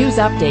Radio News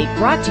Update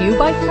brought to you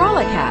by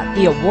Frolicat,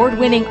 the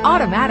award-winning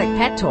automatic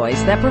pet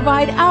toys that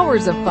provide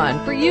hours of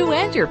fun for you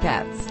and your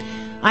pets.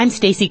 I'm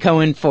Stacy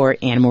Cohen for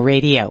Animal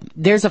Radio.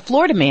 There's a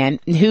Florida man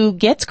who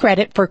gets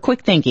credit for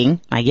quick thinking,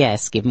 I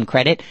guess, give him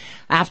credit,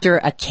 after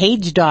a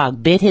caged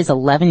dog bit his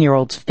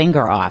 11-year-old's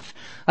finger off.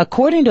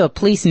 According to a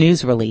police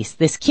news release,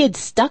 this kid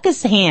stuck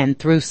his hand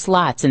through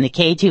slots in the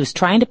cage he was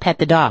trying to pet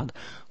the dog.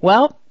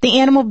 Well, the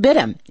animal bit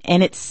him,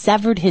 and it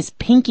severed his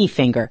pinky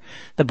finger.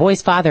 The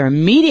boy's father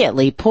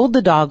immediately pulled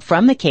the dog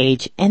from the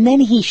cage, and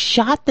then he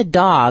shot the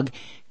dog,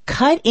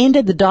 cut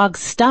into the dog's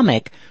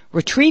stomach,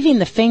 retrieving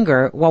the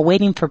finger while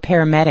waiting for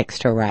paramedics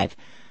to arrive.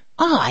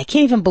 Oh, I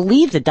can't even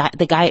believe the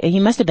guy, he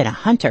must have been a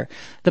hunter.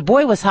 The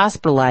boy was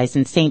hospitalized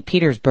in St.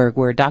 Petersburg,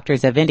 where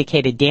doctors have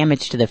indicated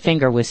damage to the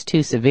finger was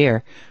too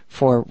severe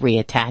for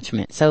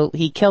reattachment. So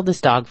he killed this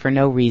dog for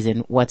no reason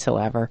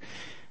whatsoever.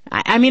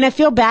 I mean, I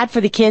feel bad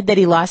for the kid that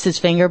he lost his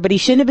finger, but he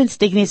shouldn't have been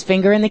sticking his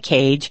finger in the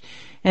cage,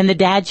 and the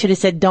dad should have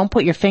said, don't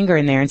put your finger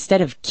in there,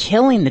 instead of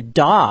killing the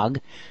dog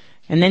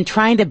and then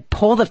trying to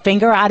pull the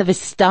finger out of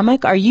his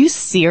stomach. Are you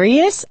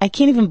serious? I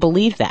can't even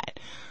believe that.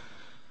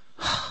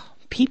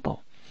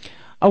 People.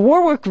 A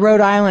Warwick,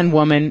 Rhode Island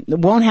woman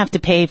won't have to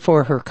pay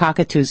for her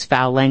cockatoo's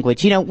foul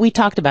language. You know, we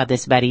talked about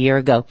this about a year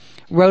ago.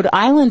 Rhode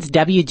Island's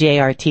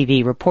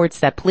WJR-TV reports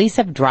that police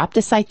have dropped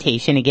a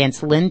citation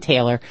against Lynn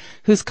Taylor,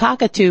 whose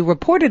cockatoo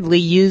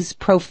reportedly used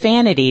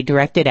profanity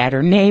directed at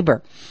her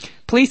neighbor.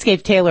 Police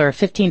gave Taylor a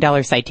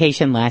 $15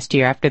 citation last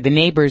year after the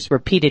neighbor's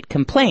repeated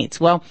complaints.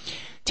 Well,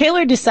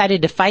 Taylor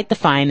decided to fight the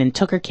fine and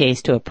took her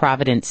case to a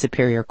Providence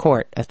Superior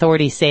Court.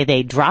 Authorities say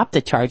they dropped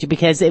the charge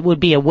because it would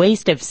be a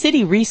waste of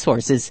city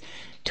resources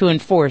to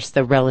enforce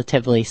the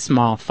relatively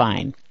small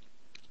fine.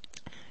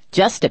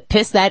 Just to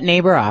piss that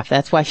neighbor off.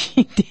 That's why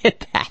she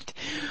did that.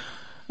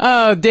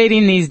 Oh,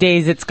 dating these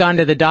days, it's gone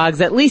to the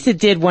dogs. At least it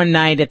did one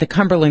night at the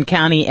Cumberland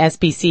County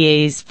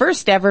SPCA's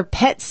first ever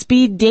pet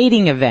speed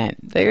dating event.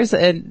 There's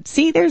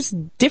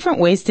different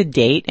ways to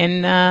date,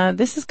 and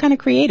this is kind of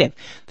creative.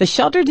 The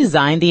shelter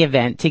designed the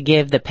event to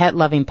give the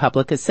pet-loving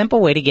public a simple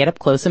way to get up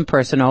close and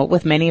personal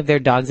with many of their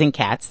dogs and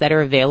cats that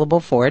are available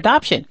for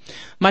adoption.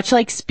 Much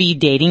like speed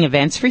dating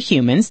events for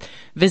humans,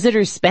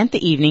 visitors spent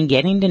the evening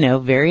getting to know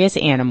various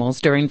animals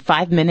during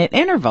 5-minute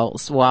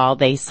intervals while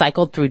they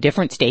cycled through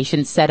different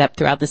stations set up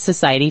throughout the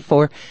Society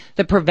for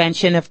the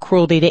Prevention of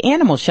Cruelty to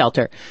Animal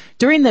Shelter.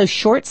 During those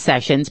short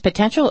sessions,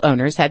 potential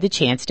owners had the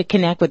chance to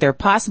connect with their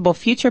possible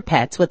future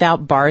pets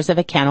without bars of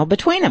a kennel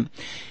between them.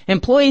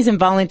 Employees and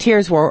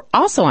volunteers were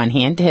also on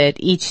hand at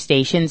each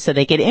station so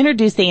they could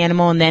introduce the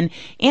animal and then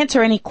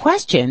answer any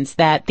questions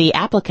that the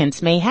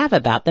applicants may have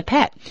about the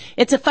pet.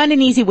 It's a fun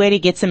and easy way to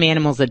get some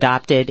animals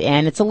adopted,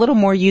 and it's a little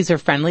more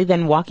user-friendly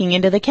than walking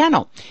into the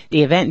kennel.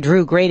 The event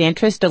drew great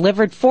interest,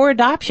 delivered 4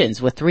 adoptions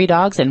with 3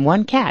 dogs and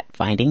 1 cat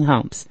finding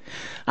homes.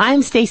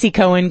 I'm Stacy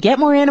Cohen. Get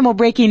more animal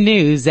breaking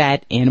news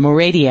at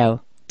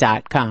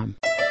animalradio.com.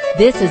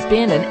 This has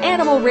been an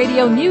Animal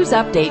Radio News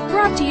Update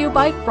brought to you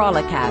by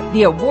Frolicat,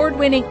 the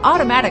award-winning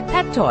automatic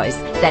pet toys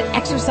that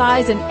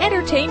exercise and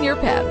entertain your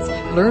pets.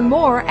 Learn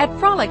more at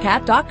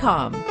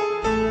frolicat.com.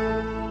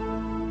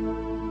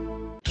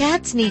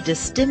 Cats need to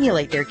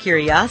stimulate their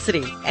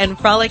curiosity, and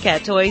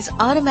Frolicat toys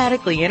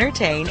automatically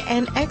entertain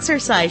and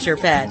exercise your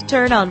pet.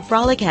 Turn on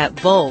Frolicat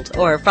Volt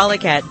or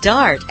Frolicat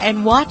Dart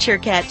and watch your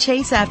cat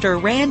chase after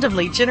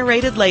randomly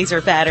generated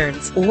laser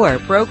patterns. Or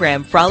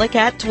program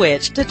Frolicat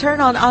Twitch to turn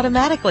on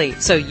automatically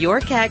so your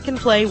cat can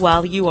play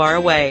while you are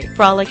away.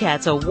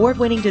 Frolicat's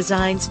award-winning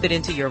designs fit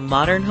into your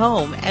modern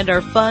home and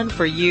are fun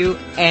for you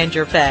and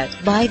your pet.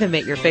 Buy them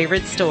at your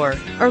favorite store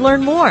or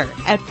learn more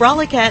at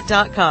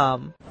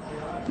Frolicat.com.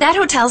 That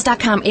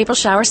Hotels.com April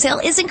shower sale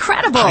is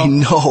incredible. I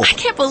know. I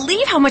can't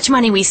believe how much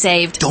money we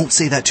saved. Don't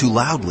say that too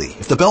loudly.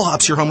 If the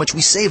bellhops hear how much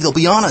we saved, they'll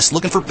be on us,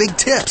 looking for big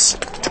tips.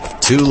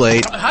 Too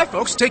late. Hi,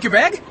 folks. Take your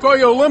bag. Call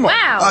your limo.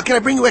 Wow. Can I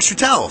bring you extra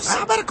towels?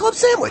 How about a club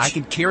sandwich? I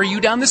can carry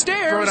you down the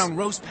stairs. Throw down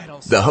rose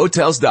petals. The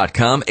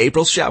Hotels.com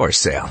April shower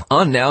sale.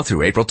 On now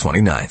through April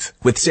 29th.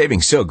 With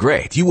savings so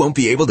great, you won't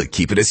be able to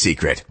keep it a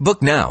secret.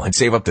 Book now and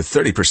save up to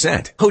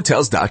 30%.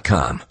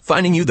 Hotels.com.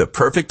 Finding you the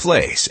perfect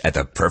place at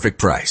the perfect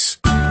price.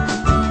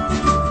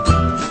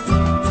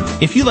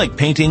 If you like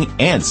painting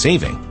and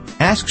saving,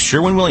 ask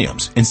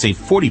Sherwin-Williams and save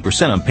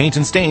 40% on paint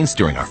and stains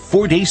during our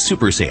 4-day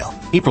super sale,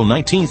 April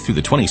 19th through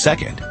the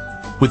 22nd.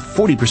 With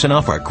 40%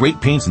 off our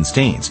great paints and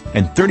stains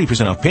and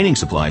 30% off painting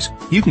supplies,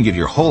 you can give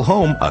your whole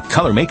home a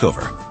color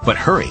makeover. But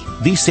hurry,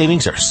 these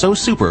savings are so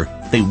super,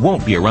 they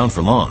won't be around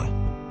for long.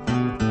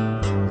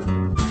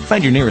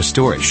 Find your nearest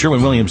store at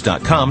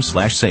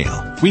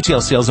sherwinwilliams.com/sale.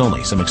 Retail sales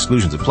only. Some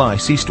exclusions apply.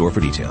 See store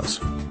for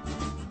details.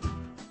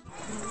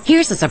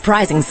 Here's a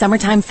surprising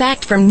summertime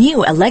fact from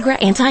new Allegra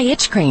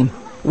Anti-Itch Cream.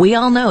 We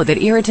all know that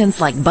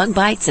irritants like bug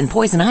bites and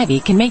poison ivy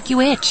can make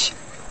you itch.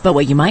 But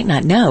what you might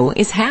not know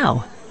is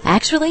how.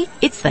 Actually,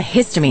 it's the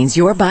histamines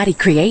your body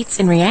creates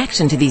in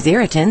reaction to these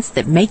irritants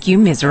that make you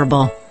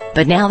miserable.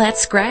 But now that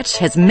scratch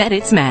has met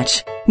its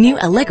match. New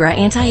Allegra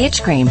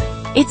Anti-Itch Cream.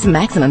 Its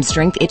maximum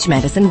strength itch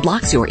medicine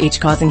blocks your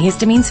itch-causing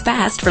histamines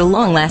fast for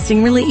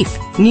long-lasting relief.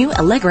 New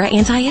Allegra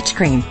Anti-Itch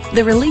Cream.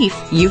 The relief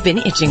you've been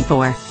itching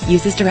for.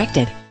 Use as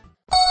directed.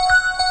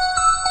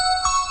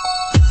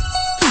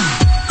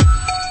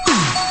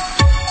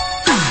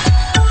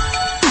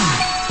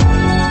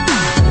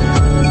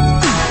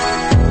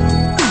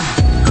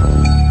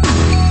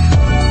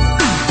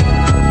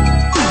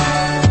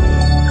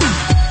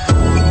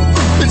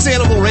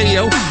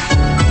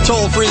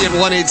 Toll free at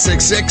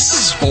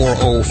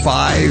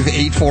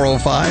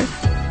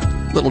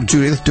 1-866-405-8405. Little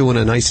Judith doing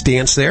a nice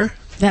dance there.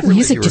 That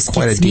music just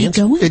gets me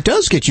going. It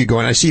does get you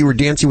going. I see you were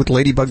dancing with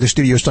Ladybug, the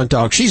studio stunt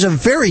dog. She's a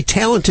very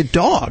talented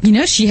dog. You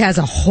know, she has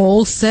a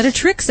whole set of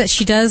tricks that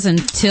she does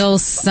until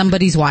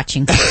somebody's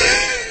watching.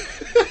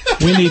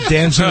 We need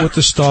Dancing with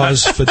the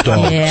Stars for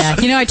dogs. Yeah.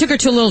 You know, I took her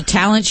to a little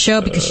talent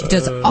show because she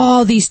does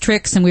all these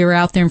tricks, and we were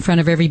out there in front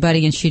of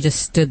everybody, and she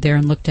just stood there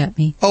and looked at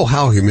me. Oh,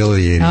 how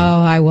humiliating.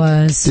 Oh, I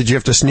was. Did you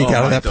have to sneak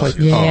out of that place?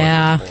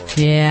 Yeah.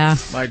 Yeah.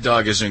 My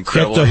dog is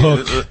incredible. Get the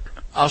hook.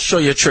 I'll show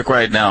you a trick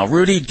right now.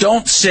 Rudy,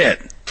 don't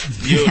sit.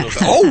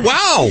 Beautiful. Oh,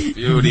 wow.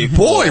 Beautiful.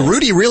 Boy,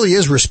 Rudy really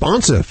is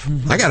responsive.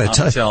 I got to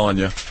tell you. I'm telling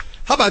you.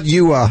 How about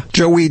you,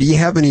 Joey? Do you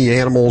have any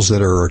animals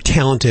that are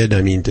talented?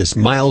 I mean, does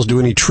Miles do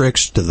any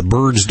tricks? Do the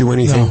birds do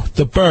anything? No,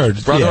 the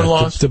bird.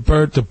 Brother-in-law? The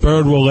bird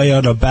will lay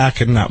on her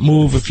back and not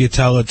move if you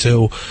tell her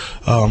to.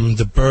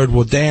 The bird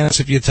will dance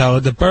if you tell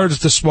her. The bird is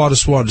the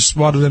smartest one,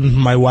 smarter than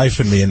my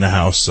wife and me in the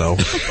house. So,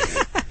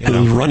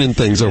 running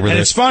things over there. And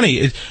it's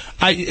funny.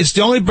 It's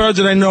the only bird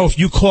that I know. If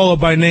you call her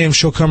by name,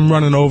 she'll come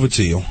running over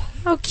to you.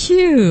 Oh,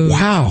 cute.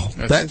 Wow,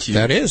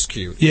 that is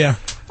cute. Yeah.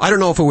 I don't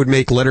know if it would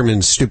make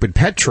Letterman's stupid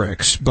pet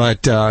tricks,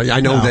 but I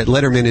know that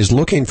Letterman is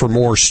looking for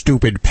more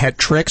stupid pet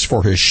tricks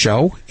for his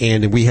show,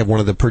 and we have one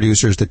of the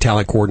producers, the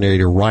talent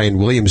coordinator, Ryan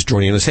Williams,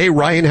 joining us. Hey,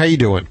 Ryan, how you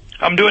doing?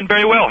 I'm doing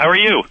very well. How are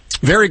you?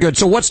 Very good.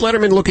 So what's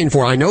Letterman looking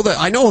for? I know the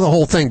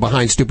whole thing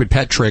behind stupid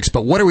pet tricks,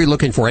 but what are we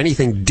looking for?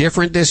 Anything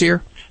different this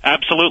year?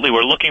 Absolutely.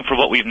 We're looking for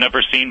what we've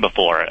never seen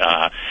before.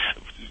 A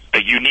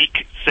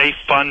unique, safe,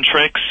 fun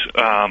tricks.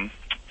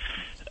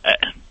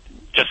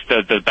 Just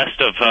the best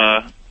of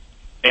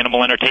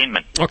animal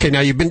entertainment. Okay, now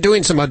you've been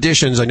doing some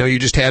auditions. I know you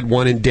just had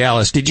one in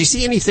Dallas. Did you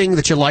see anything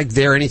that you liked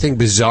there? Anything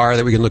bizarre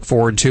that we can look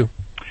forward to?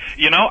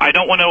 You know, I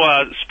don't want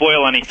to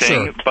spoil anything,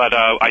 Sure. but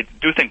I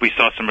do think we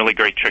saw some really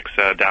great tricks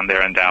down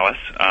there in Dallas.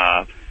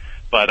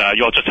 But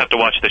you'll just have to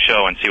watch the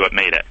show and see what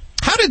made it.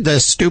 How did the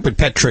stupid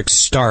pet tricks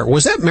start?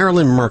 Was that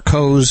Marilyn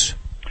Marco's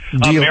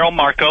deal? Meryl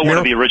Marco, one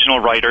of the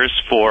original writers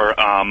for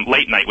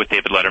Late Night with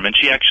David Letterman,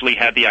 she actually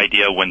had the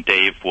idea when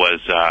Dave was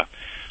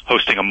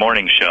hosting a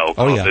morning show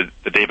called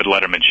the David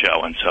Letterman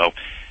Show, and so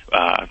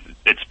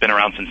it's been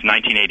around since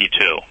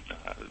 1982,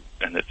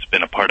 and it's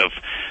been a part of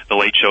the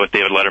Late Show with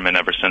David Letterman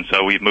ever since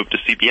we've moved to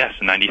CBS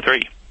in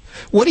 '93.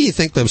 What do you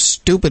think the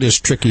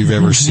stupidest trick you've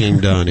ever seen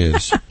done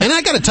is? And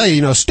I got to tell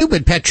you,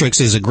 Stupid Pet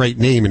Tricks is a great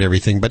name and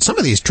everything, but some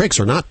of these tricks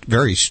are not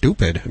very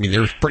stupid. I mean,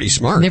 they're pretty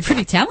smart. They're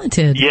pretty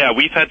talented. Yeah,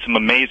 we've had some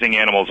amazing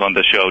animals on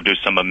the show do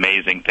some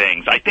amazing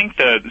things. I think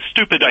the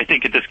stupid,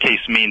 in this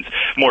case, means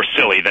more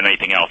silly than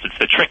anything else. It's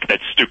the trick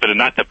that's stupid and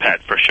not the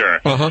pet, for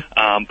sure. Uh-huh.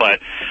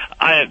 But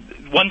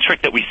one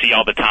trick that we see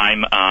all the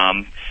time,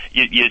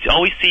 you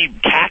always see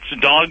cats,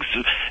 dogs,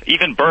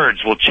 even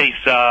birds will chase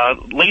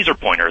laser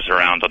pointers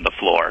around on the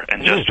floor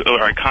and just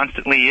are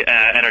constantly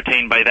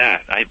entertained by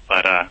that.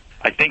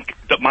 I think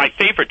that my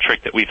favorite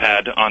trick that we've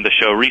had on the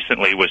show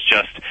recently was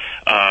just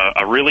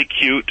a really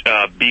cute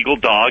beagle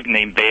dog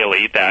named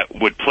Bailey that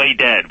would play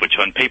dead, which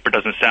on paper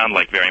doesn't sound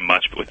like very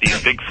much, but with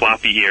these big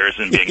floppy ears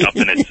and being up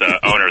in its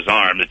owner's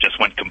arms, it just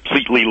went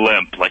completely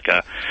limp like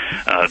a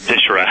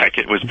dish rack.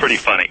 It was pretty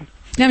funny.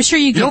 Now, I'm sure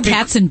you get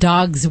cats and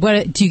dogs.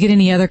 What do you get?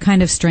 Any other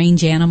kind of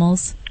strange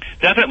animals?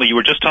 Definitely. You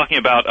were just talking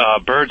about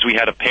birds. We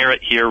had a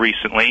parrot here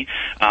recently.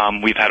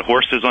 We've had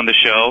horses on the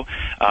show.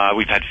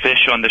 We've had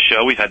fish on the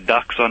show. We've had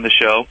ducks on the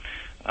show.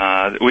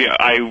 A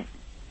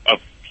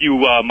few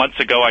months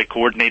ago, I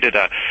coordinated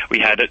we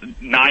had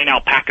 9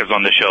 alpacas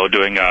on the show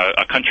doing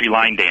a country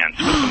line dance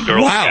with some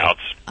Girl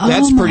Scouts.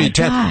 That's pretty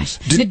gosh.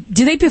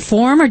 Do they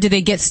perform or do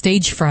they get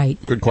stage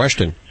fright? Good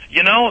question.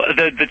 You know,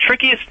 the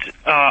trickiest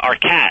are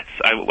cats.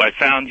 I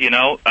found,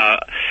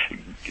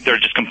 they're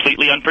just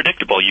completely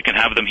unpredictable. You can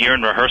have them here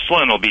in rehearsal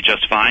and it'll be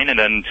just fine, and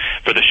then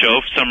for the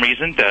show, for some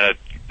reason,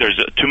 there's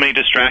too many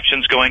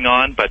distractions going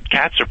on, but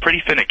cats are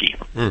pretty finicky.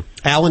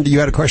 Alan, do you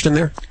have a question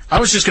there? I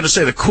was just going to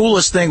say the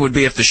coolest thing would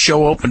be if the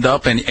show opened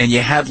up and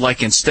you had,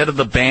 like, instead of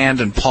the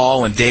band and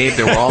Paul and Dave,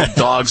 there were all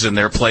dogs in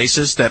their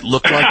places that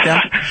looked like them.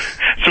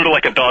 Sort of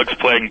like a dogs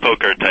playing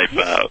poker type.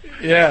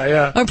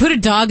 Yeah. Or put a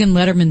dog in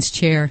Letterman's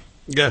chair.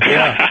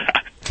 Yeah.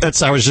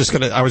 I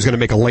was gonna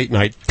make a late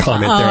night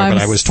comment there, but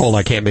I was told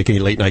I can't make any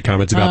late night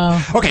comments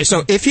about. Okay,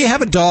 so if you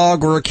have a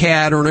dog or a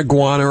cat or an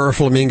iguana or a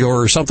flamingo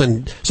or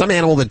something, some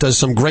animal that does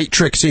some great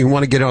tricks and you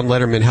want to get on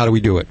Letterman, how do we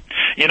do it?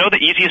 You know, the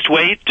easiest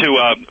way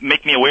to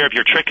make me aware of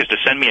your trick is to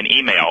send me an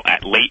email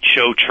at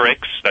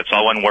lateshowtricks, that's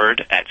all one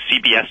word, at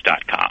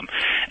cbs.com.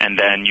 And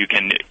then you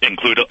can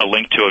include a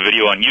link to a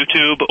video on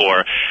YouTube,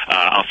 or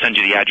I'll send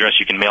you the address.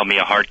 You can mail me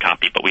a hard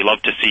copy. But we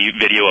love to see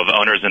video of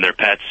owners and their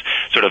pets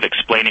sort of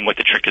explaining what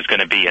the trick is going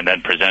to be and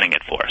then presenting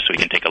it for us so we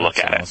can take a look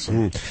at it.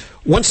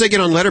 Once they get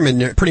on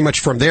Letterman, pretty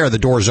much from there, the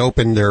doors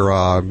open. They're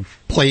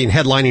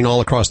headlining all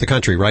across the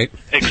country, right?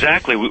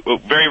 Exactly.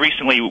 Very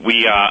recently,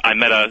 I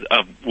met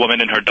a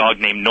woman and her dog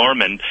named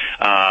Norman,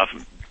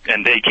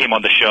 and they came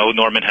on the show.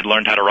 Norman had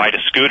learned how to ride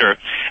a scooter,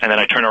 and then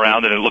I turn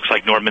around and it looks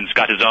like Norman's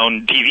got his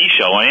own TV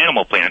show on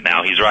Animal Planet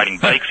now. He's riding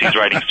bikes, he's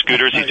riding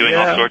scooters, he's doing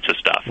all sorts of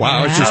stuff.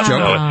 Wow, it's just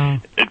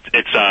joking. So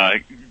it's a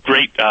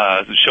great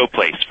show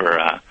place for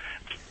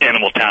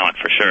animal talent,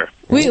 for sure.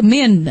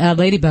 Me and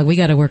Ladybug, we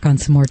got to work on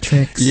some more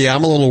tricks. Yeah,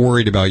 I'm a little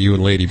worried about you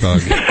and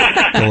Ladybug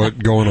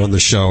going on the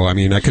show. I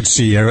mean, I could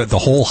see the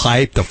whole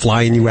hype, the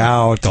flying you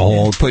out, the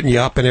whole putting you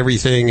up and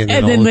everything. And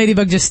then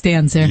Ladybug just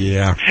stands there.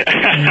 Yeah.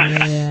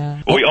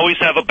 We always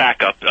have a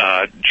backup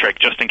trick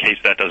just in case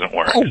that doesn't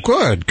work. Oh,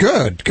 good.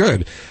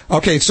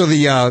 Okay, so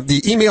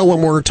the email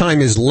one more time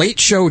is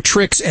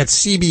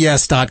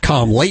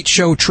lateshowtricks@cbs.com.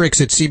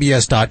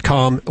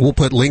 Lateshowtricks@cbs.com. We'll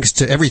put links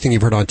to everything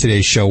you've heard on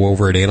today's show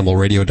over at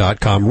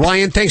animalradio.com.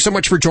 Ryan, thanks so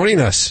much for joining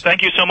us.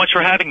 Thank you so much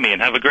for having me,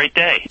 and have a great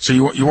day. So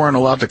you weren't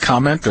allowed to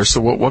comment, or so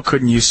what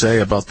couldn't you say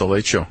about the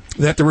Late Show?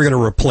 That they were going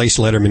to replace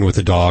Letterman with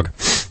a dog.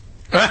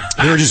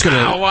 They were just going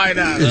to. Why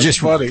not? That's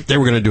funny. They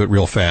were going to do it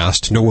real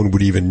fast. No one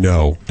would even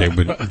know. They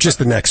would just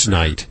the next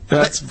night.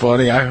 That's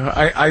funny.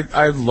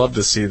 I'd love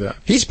to see that.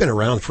 He's been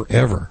around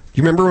forever.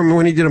 You remember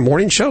when he did a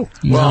morning show?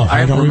 Well,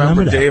 I don't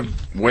remember that. Dave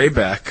way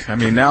back. I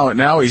mean,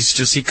 now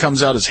he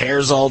comes out, his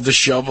hair's all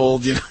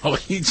disheveled. You know,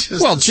 he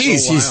just. Well,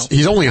 geez,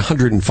 he's only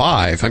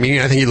 105. I mean,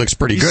 I think he looks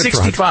pretty good.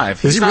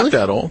 65. He's not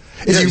that old.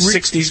 Is he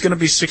 60? He's going to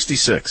be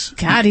 66.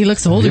 God, he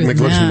looks older. He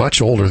looks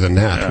much older than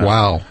that. Yeah.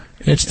 Wow.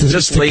 It's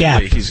the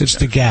gap. It's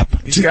the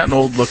gap. He's gotten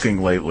old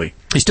looking lately.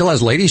 He still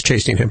has ladies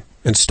chasing him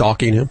and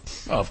stalking him.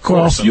 Of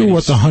course. Well, if you're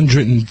worth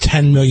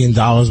 $110 million,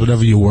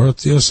 whatever you're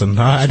worth, listen,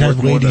 I'd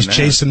have ladies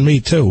chasing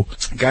me too.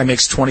 The guy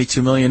makes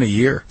 $22 million a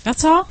year.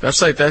 That's all?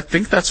 That's I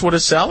think that's what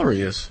his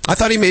salary is. I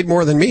thought he made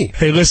more than me.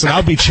 Hey, listen,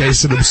 I'll be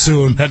chasing him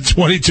soon at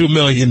 $22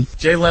 million.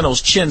 Jay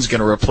Leno's chin's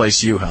going to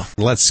replace you, Hal.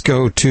 Let's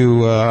go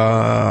to,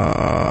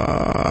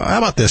 how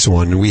about this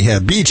one? We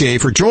have BJ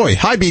for Joy.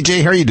 Hi,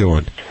 BJ. How are you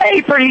doing?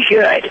 Hey, pretty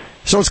good.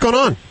 So what's going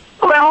on?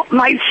 Well,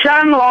 my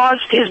son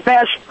lost his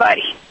best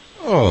buddy.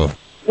 Oh.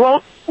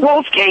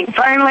 Wolfgang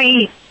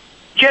finally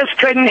just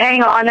couldn't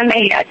hang on, and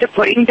they had to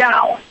put him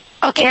down.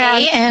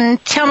 Okay, and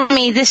tell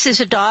me, this is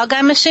a dog,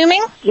 I'm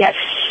assuming? Yes.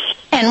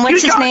 And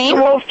what's his name?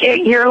 You talked to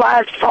Wolfgang here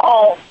last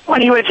fall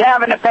when he was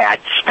having a bad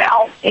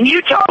spell. And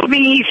you told me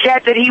he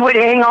said that he would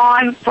hang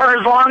on for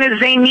as long as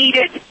they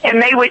needed, and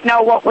they would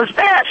know what was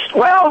best.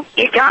 Well,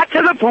 it got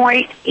to the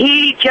point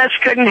he just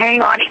couldn't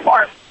hang on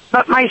anymore.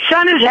 But my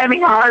son is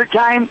having a hard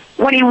time.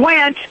 When he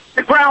went,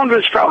 the ground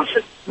was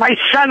frozen. My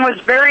son was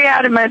very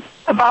adamant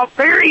about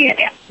burying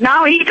him.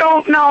 Now he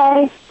don't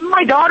know.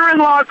 My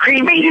daughter-in-law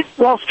cremated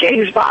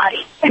Wolfgang's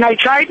body. And I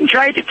tried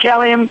to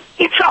tell him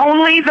it's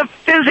only the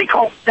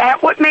physical.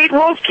 That what made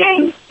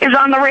Wolfgang is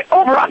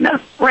over on the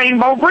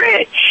Rainbow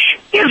Bridge.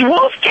 Is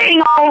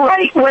Wolfgang all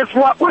right with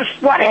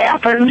what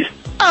happened?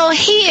 Oh,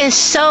 he is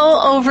so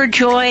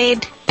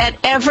overjoyed at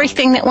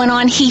everything that went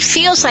on. He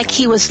feels like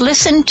he was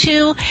listened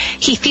to.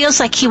 He feels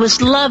like he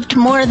was loved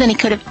more than he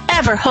could have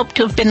ever hoped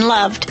to have been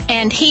loved.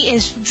 And he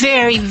is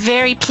very,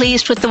 very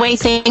pleased with the way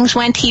things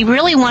went. He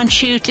really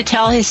wants you to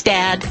tell his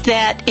dad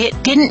that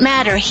it didn't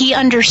matter. He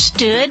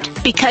understood,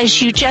 because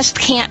you just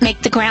can't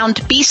make the ground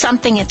be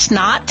something it's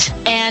not.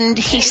 And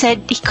he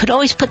said he could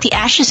always put the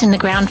ashes in the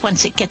ground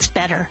once it gets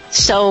better.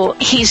 So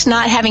he's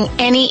not having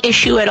any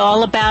issue at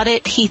all about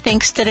it. He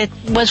thinks that it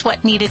was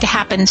what needed to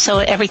happen, so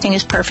everything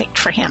is perfect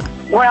for him.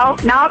 Well,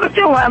 now the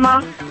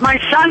dilemma, my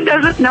son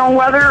doesn't know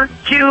whether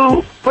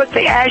to put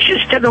the ashes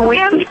to the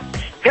wind,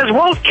 because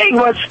Wolfgang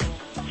was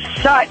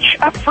such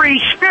a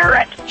free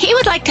spirit. He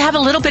would like to have a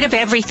little bit of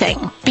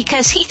everything,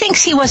 because he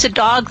thinks he was a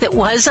dog that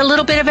was a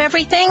little bit of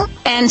everything.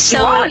 And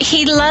so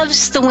he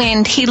loves the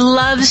wind, he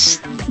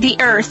loves the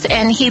earth,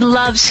 and he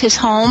loves his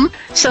home.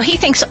 So he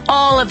thinks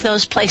all of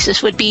those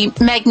places would be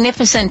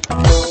magnificent.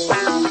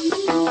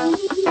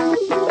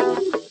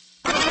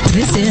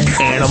 This is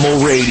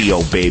Animal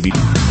Radio, baby.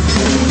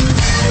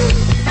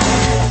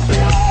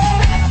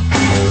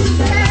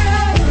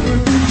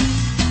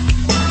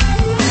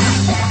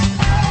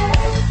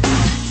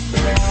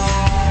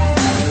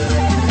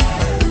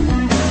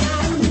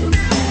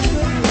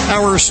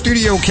 Our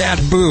studio cat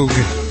Boog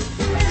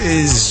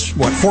is,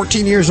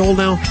 14 years old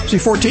now? Is he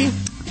 14?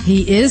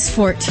 He is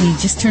 14.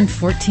 Just turned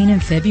 14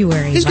 in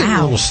February. He's getting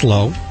a little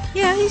slow.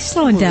 Yeah, Yeah, he's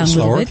slowing down a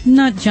little bit.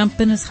 Not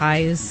jumping as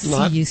high as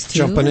he used to.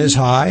 Jumping as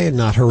high and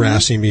not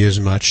harassing me as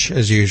much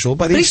as usual.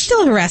 But he's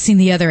still harassing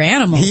the other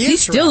animals.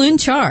 He's still in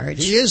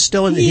charge. He is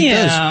still in the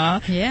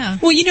Yeah.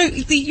 Well,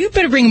 you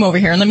better bring him over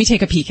here and let me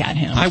take a peek at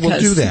him. I will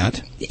do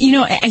that.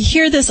 I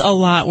hear this a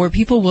lot where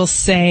people will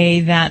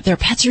say that their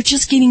pets are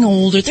just getting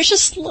older. They're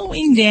just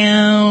slowing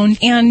down.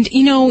 And,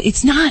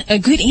 it's not a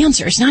good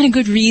answer. It's not a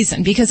good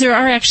reason because there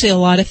are actually a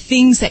lot of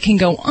things that can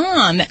go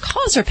on that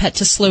cause our pet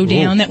to slow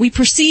down that we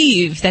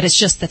perceive that it's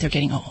just that they're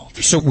getting old.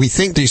 So we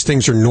think these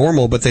things are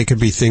normal, but they could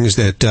be things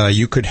that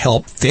you could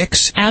help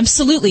fix?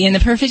 Absolutely. And the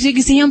perfect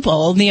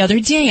example, the other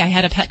day I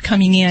had a pet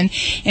coming in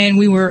and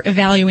we were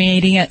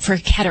evaluating it for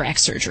cataract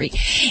surgery.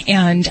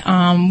 And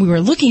we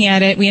were looking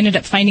at it. We ended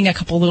up finding a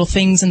couple little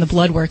things in the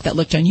blood work that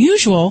looked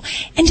unusual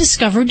and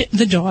discovered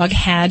the dog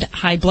had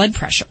high blood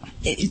pressure.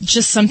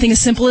 Just something as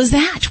simple as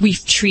that.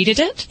 We've treated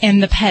it,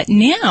 and the pet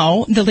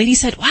now, the lady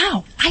said,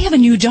 wow, I have a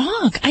new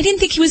dog. I didn't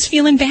think he was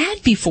feeling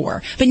bad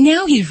before, but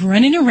now he's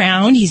running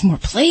around, he's more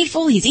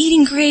playful, he's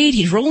eating great,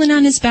 he's rolling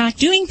on his back,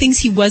 doing things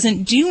he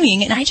wasn't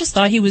doing, and I just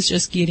thought he was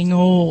just getting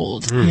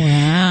old.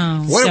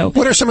 Wow.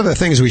 What are some of the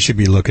things we should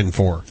be looking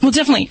for? Well,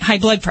 definitely high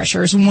blood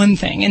pressure is one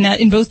thing, and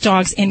that in both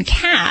dogs and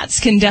cats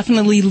can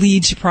definitely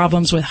lead to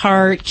problems with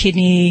heart,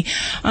 kidney,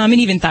 and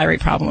even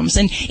thyroid problems.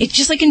 And it's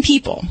just like in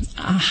people,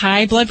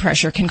 high blood pressure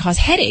can cause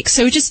headaches,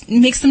 so it just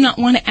makes them not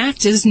want to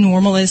act as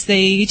normal as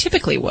they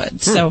typically would.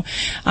 So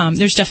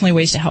there's definitely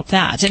ways to help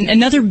that. And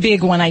another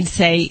big one I'd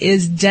say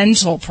is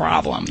dental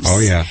problems. Oh,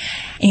 yeah.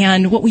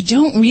 And what we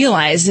don't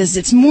realize is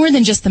it's more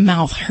than just the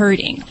mouth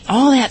hurting.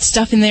 All that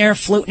stuff in there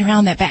floating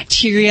around, that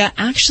bacteria,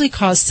 actually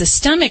cause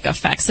systemic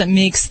effects that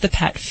makes the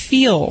pet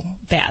feel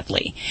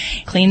badly.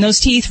 Clean those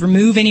teeth,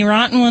 remove any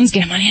rotten ones,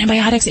 get them on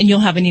antibiotics, and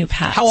you'll have a new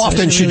pet. How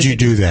often should you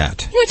do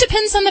that? It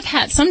depends on the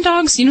pet. Some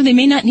dogs, they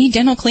may not need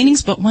dental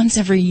cleanings, but once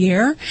every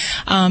year.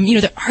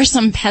 There are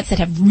some pets that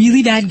have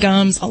really bad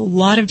gums, a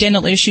lot of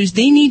dental issues.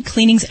 They need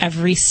cleanings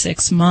every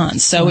 6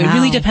 months. So it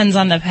really depends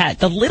on the pet.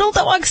 The little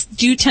dogs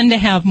do tend to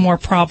have more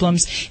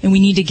problems, and we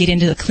need to get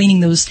into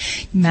cleaning those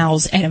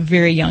mouths at a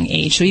very young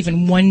age. So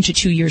even 1 to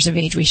 2 years of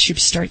age, we should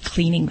start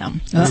cleaning them.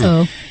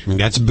 Uh-oh.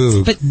 That's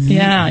boo. But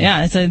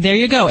yeah. So there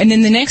you go. And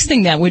then the next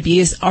thing that would be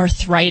is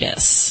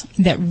arthritis.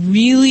 That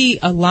really,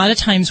 a lot of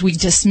times we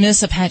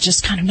dismiss a pet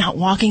just kind of not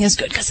walking as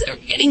good because they're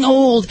getting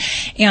old.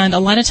 And a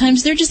lot of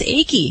times they're just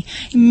achy.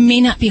 It may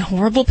not be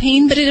horrible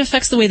pain, but it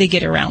affects the way they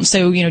get around.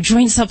 So,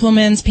 joint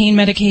supplements, pain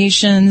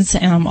medications,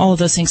 all of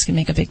those things can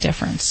make a big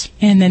difference.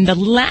 And then the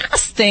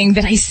last thing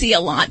that I see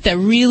a lot that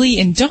really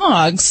in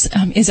dogs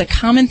is a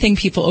common thing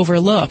people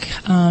overlook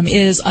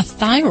is a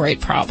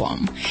thyroid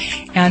problem.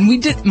 And we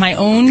did, my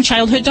own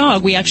childhood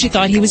dog, we actually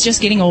thought he was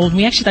just getting old.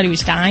 We actually thought he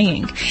was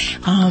dying.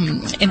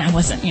 And I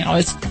wasn't, I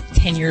was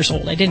 10 years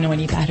old. I didn't know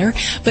any better.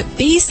 But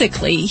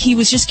basically, he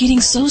was just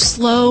getting so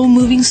slow,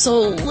 moving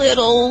so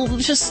little,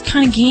 just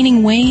kind of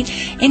gaining weight,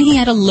 and he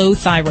had a low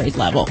thyroid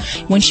level.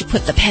 Once you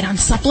put the pet on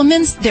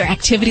supplements, their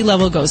activity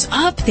level goes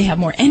up, they have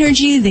more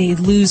energy, they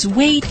lose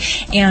weight,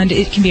 and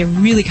it can be a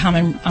really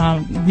common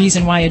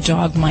reason why a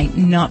dog might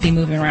not be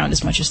moving around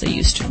as much as they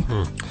used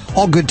to.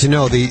 All good to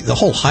know. The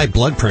whole high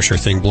blood pressure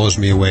thing blows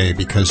me away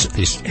because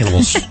these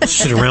animals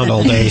sit around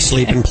all day,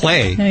 sleep and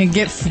play.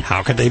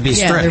 How could they be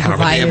stressed? How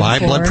could they have high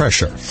blood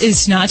pressure?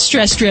 It's not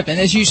stress-driven.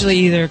 It's usually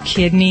either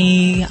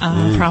kidney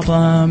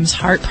problems,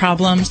 heart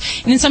problems,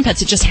 and in some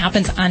pets it just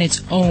happens on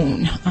its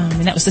own.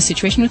 And that was the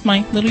situation with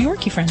my little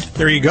Yorkie friend.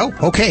 There you go.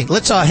 Okay,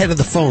 let's head to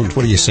the phones.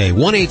 What do you say?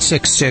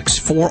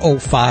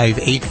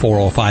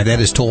 1-866-405-8405. That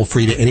is toll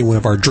free to any one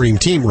of our dream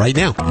team right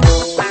now.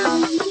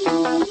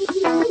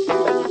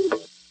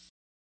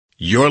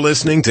 You're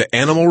listening to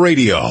Animal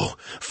Radio.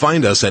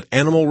 Find us at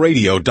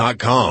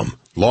animalradio.com.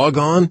 Log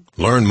on,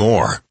 learn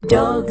more.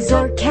 Dogs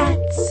or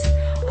cats,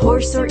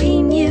 horse or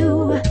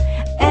emu,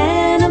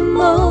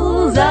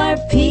 animals are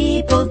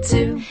people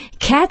too.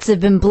 Cats have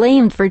been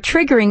blamed for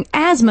triggering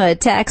asthma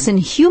attacks in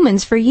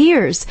humans for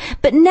years,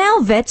 but now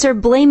vets are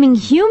blaming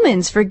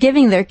humans for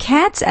giving their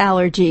cats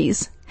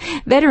allergies.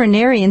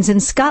 Veterinarians in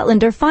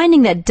Scotland are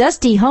finding that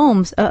dusty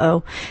homes,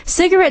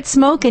 cigarette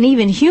smoke and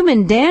even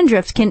human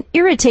dandruff can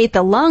irritate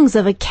the lungs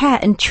of a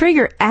cat and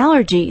trigger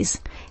allergies.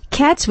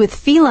 Cats with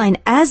feline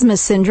asthma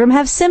syndrome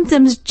have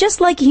symptoms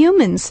just like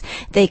humans.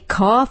 They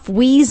cough,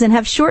 wheeze, and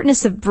have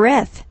shortness of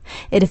breath.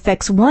 It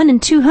affects 1 in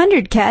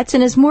 200 cats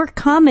and is more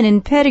common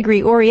in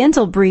pedigree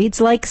oriental breeds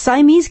like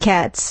Siamese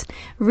cats.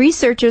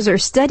 Researchers are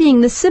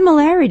studying the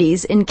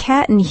similarities in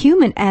cat and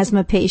human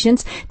asthma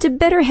patients to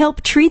better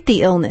help treat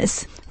the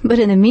illness. But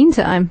in the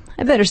meantime,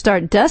 I better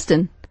start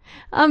dusting.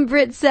 I'm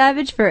Britt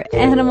Savage for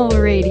Animal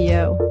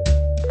Radio.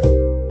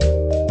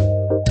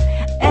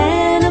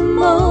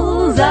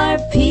 Animals are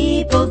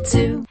people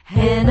too.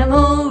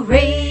 Animal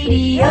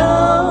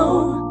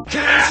Radio.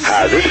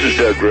 Hi, this is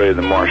Doug Gray of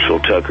the Marshall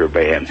Tucker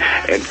Band,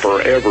 and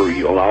forever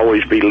you'll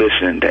always be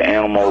listening to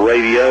Animal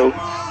Radio.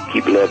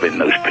 Keep loving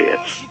those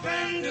pets.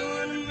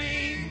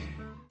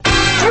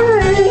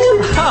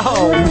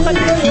 Oh, what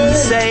did he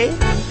say?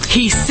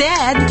 He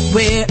said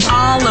we're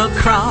all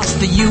across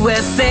the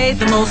USA,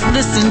 the most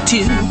listened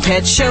to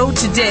pet show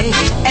today.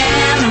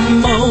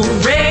 Animal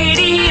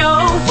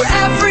Radio, we're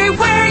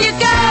everywhere you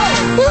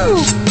go.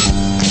 Woo!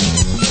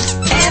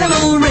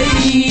 Animal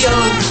Radio.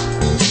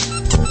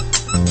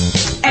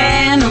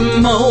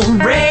 Animal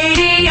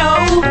Radio.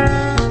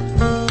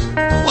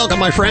 Welcome,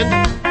 my friend.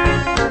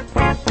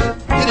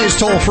 It is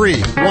toll free,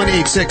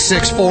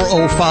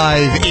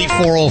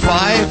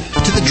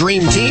 1-866-405-8405 to the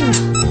Dream Team.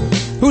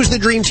 Who's the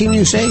Dream Team,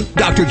 you say?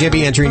 Dr.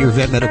 Debbie answering your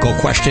vet medical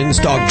questions,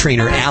 dog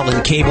trainer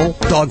Alan Cable,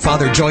 dog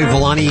father Joey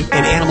Villani,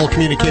 and animal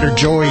communicator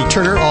Joey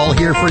Turner, all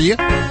here for you.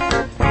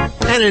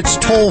 And it's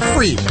toll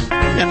free.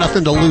 Yeah,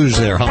 nothing to lose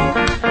there,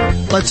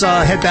 huh? Let's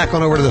head back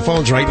on over to the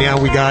phones right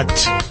now. We got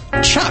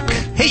Chuck.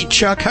 Hey,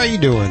 Chuck, how you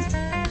doing?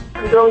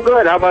 I'm doing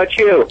good. How about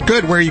you?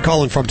 Good. Where are you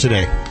calling from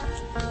today?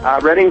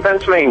 Reading,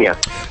 Pennsylvania.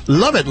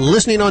 Love it.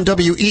 Listening on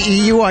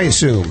WEEU, I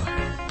assume.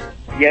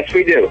 Yes,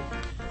 we do.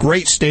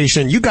 Great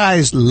station. You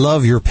guys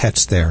love your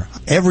pets there.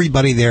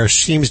 Everybody there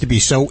seems to be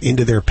so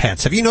into their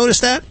pets. Have you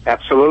noticed that?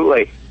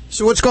 Absolutely.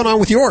 So what's going on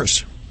with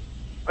yours?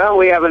 Well,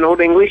 we have an Old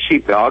English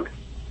sheepdog.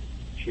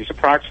 She's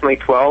approximately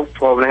 12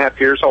 and a half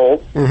years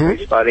old. Mm-hmm.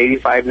 She's about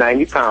 85,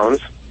 90 pounds.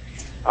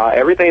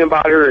 Everything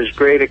about her is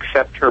great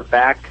except her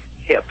back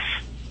hips.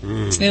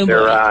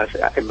 They're, I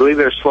believe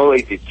they're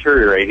slowly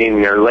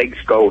deteriorating. Their legs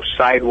go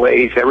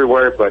sideways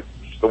everywhere, but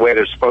it's the way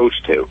they're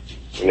supposed to.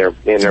 And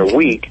they're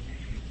weak.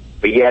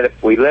 But yet,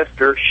 if we lift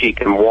her, she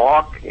can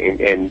walk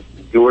and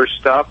do her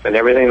stuff and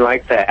everything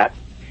like that.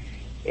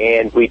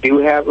 And we do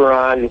have her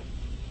on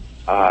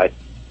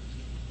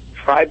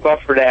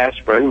tri-buffered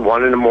aspirin,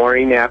 one in the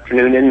morning,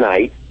 afternoon, and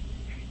night.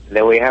 And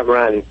then we have her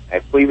on, I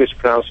believe it's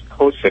pronounced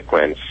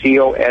Cosequin,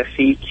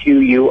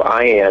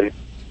 Cosequin.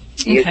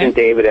 E as in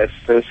David, S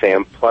as in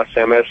Sam, plus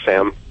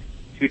MSM,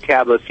 2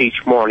 tablets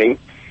each morning.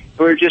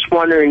 We were just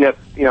wondering if,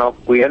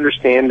 we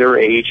understand her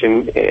age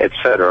and et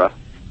cetera.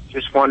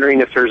 Just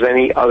wondering if there's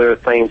any other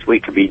things we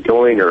could be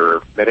doing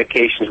or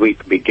medications we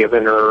could be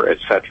giving her, et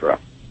cetera.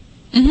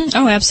 Mm-hmm.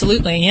 Oh,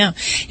 absolutely, yeah.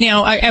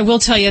 Now, I will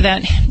tell you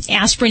that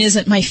aspirin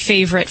isn't my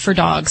favorite for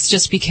dogs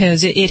just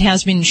because it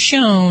has been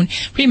shown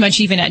pretty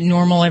much even at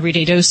normal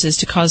everyday doses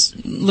to cause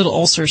little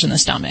ulcers in the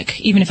stomach,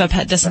 even if a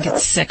pet doesn't get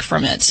sick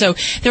from it. So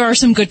there are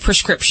some good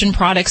prescription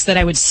products that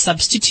I would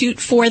substitute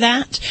for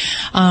that,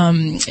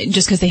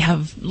 just because they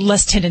have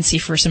less tendency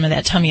for some of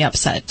that tummy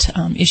upset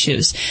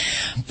issues.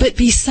 But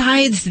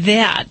besides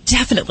that,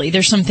 definitely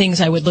there's some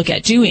things I would look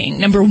at doing.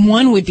 Number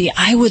one would be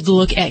I would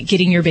look at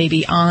getting your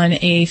baby on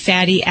a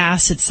fatty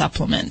acid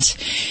supplement,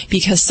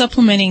 because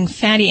supplementing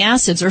fatty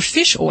acids or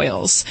fish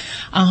oils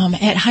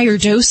at higher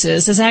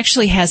doses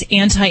actually has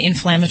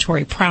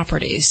anti-inflammatory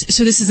properties.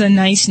 So this is a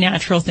nice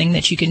natural thing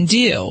that you can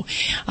do.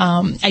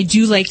 I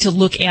do like to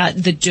look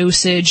at the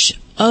dosage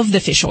of the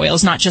fish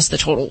oils, not just the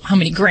total, how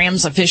many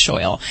grams of fish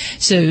oil.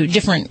 So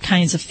different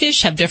kinds of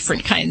fish have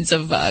different kinds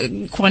of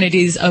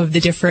quantities of the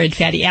different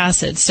fatty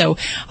acids. So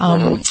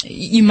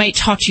you might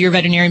talk to your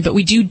veterinarian, but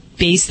we do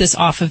base this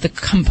off of the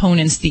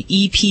components, the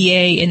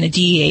EPA and the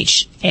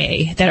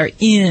DHA that are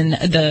in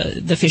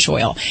the fish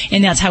oil.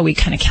 And that's how we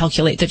kind of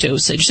calculate the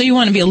dosage. So you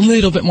want to be a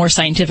little bit more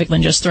scientific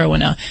than just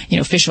throwing a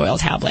fish oil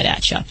tablet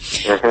at you.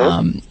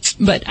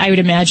 But I would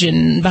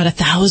imagine about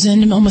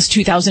 1,000, almost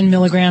 2,000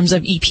 milligrams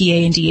of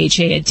EPA and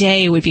DHA a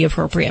day would be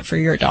appropriate for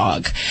your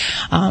dog.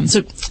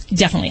 So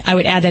definitely, I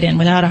would add that in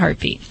without a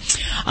heartbeat.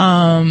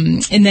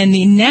 And then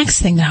the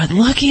next thing that I would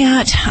look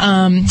at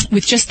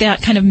with just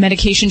that kind of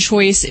medication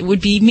choice, it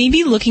would be maybe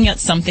looking at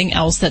something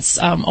else that's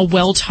a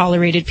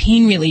well-tolerated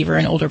pain reliever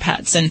in older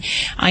pets. And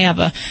I have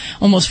a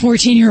almost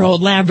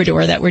 14-year-old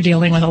Labrador that we're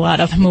dealing with a lot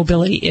of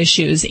mobility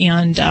issues,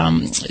 and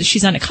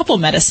she's on a couple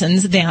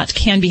medicines that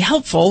can be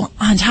helpful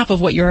on top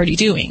of what you're already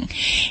doing.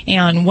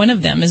 And one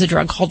of them is a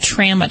drug called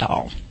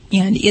Tramadol.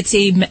 And it's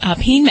a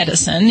pain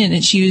medicine, and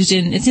it's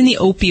in the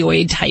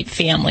opioid type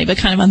family, but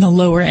kind of on the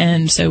lower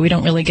end, so we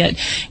don't really get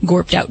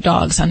gorped out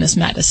dogs on this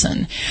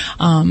medicine.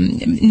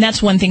 And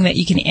that's one thing that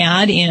you can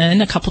add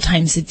in a couple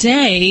times a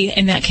day,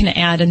 and that can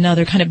add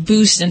another kind of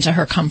boost into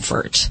her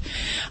comfort.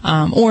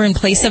 Or in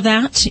place of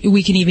that,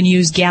 we can even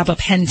use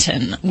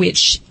gabapentin,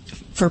 which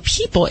for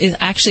people is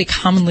actually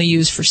commonly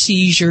used for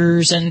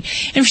seizures and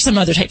for some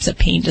other types of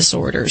pain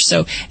disorders.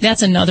 So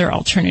that's another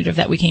alternative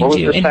that we can do. What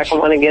was the second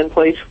one again,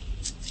 please?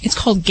 It's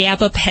called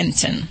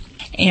gabapentin.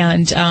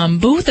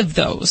 And both of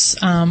those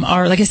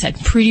are, like I said,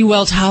 pretty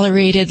well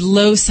tolerated,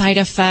 low side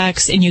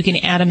effects, and you can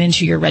add them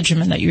into your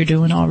regimen that you're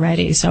doing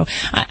already. So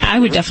I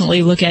would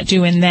definitely look at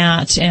doing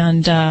that.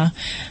 And,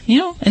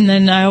 and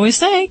then I always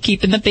say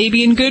keeping the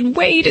baby in good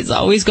weight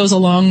always goes a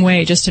long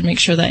way, just to make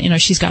sure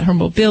that, she's got her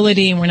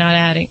mobility and we're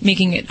not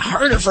making it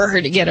harder for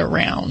her to get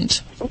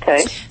around.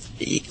 Okay.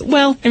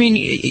 Well, I mean,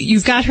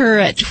 you've got her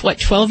at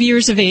 12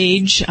 years of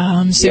age.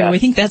 I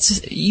think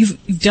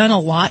you've done a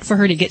lot for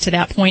her to get to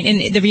that point.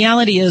 And the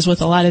reality is,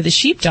 with a lot of the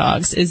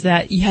sheepdogs, is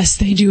that yes,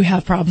 they do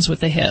have problems with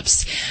the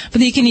hips, but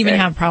they can even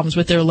have problems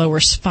with their lower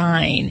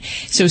spine.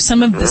 So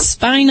some of the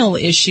spinal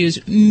issues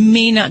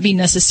may not be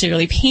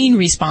necessarily pain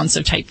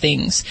responsive type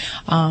things,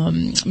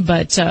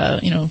 but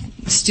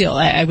still,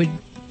 I would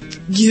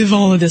give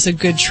all of this a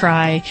good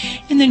try,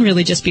 and then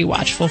really just be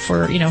watchful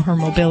for, her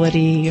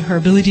mobility, her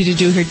ability to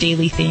do her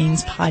daily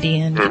things, potty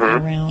in,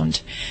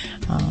 around.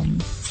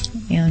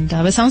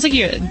 But it sounds like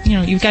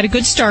you've got a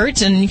good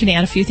start, and you can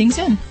add a few things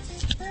in.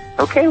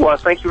 Okay, well,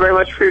 thank you very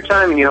much for your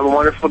time, and you have a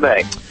wonderful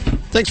day.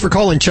 Thanks for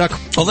calling, Chuck.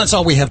 Well, that's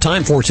all we have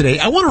time for today.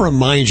 I want to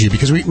remind you,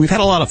 because we've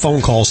had a lot of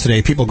phone calls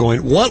today, people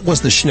going, what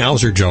was the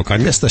Schnauzer joke? I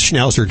missed the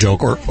Schnauzer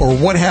joke. Or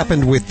what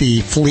happened with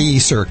the flea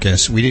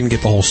circus? We didn't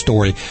get the whole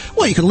story.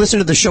 Well, you can listen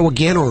to the show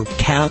again or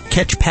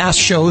catch past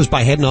shows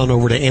by heading on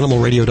over to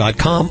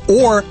animalradio.com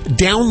or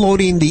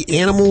downloading the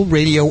Animal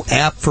Radio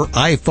app for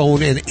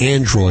iPhone and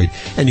Android.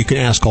 And you can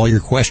ask all your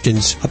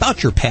questions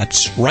about your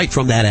pets right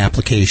from that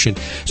application.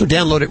 So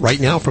download it right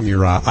now from your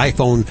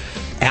iPhone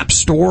App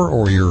Store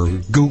or your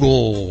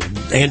Google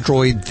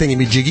Android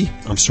thingy-majiggy.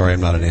 I'm sorry,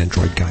 I'm not an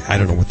Android guy. I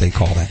don't know what they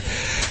call that.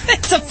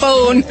 It's a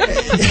phone.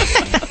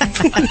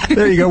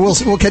 There you go.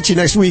 We'll catch you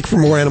next week for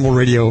more Animal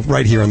Radio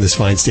right here on this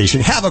fine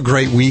station. Have a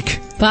great week.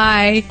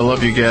 Bye. I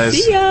love you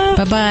guys. See ya.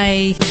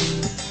 Bye-bye.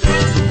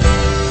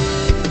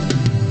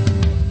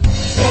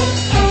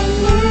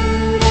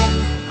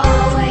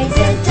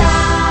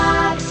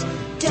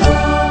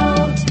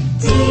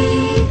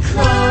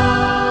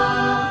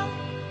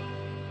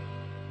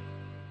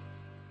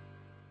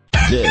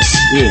 This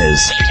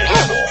is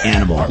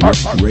Animal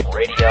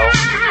Radio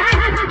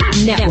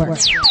Network.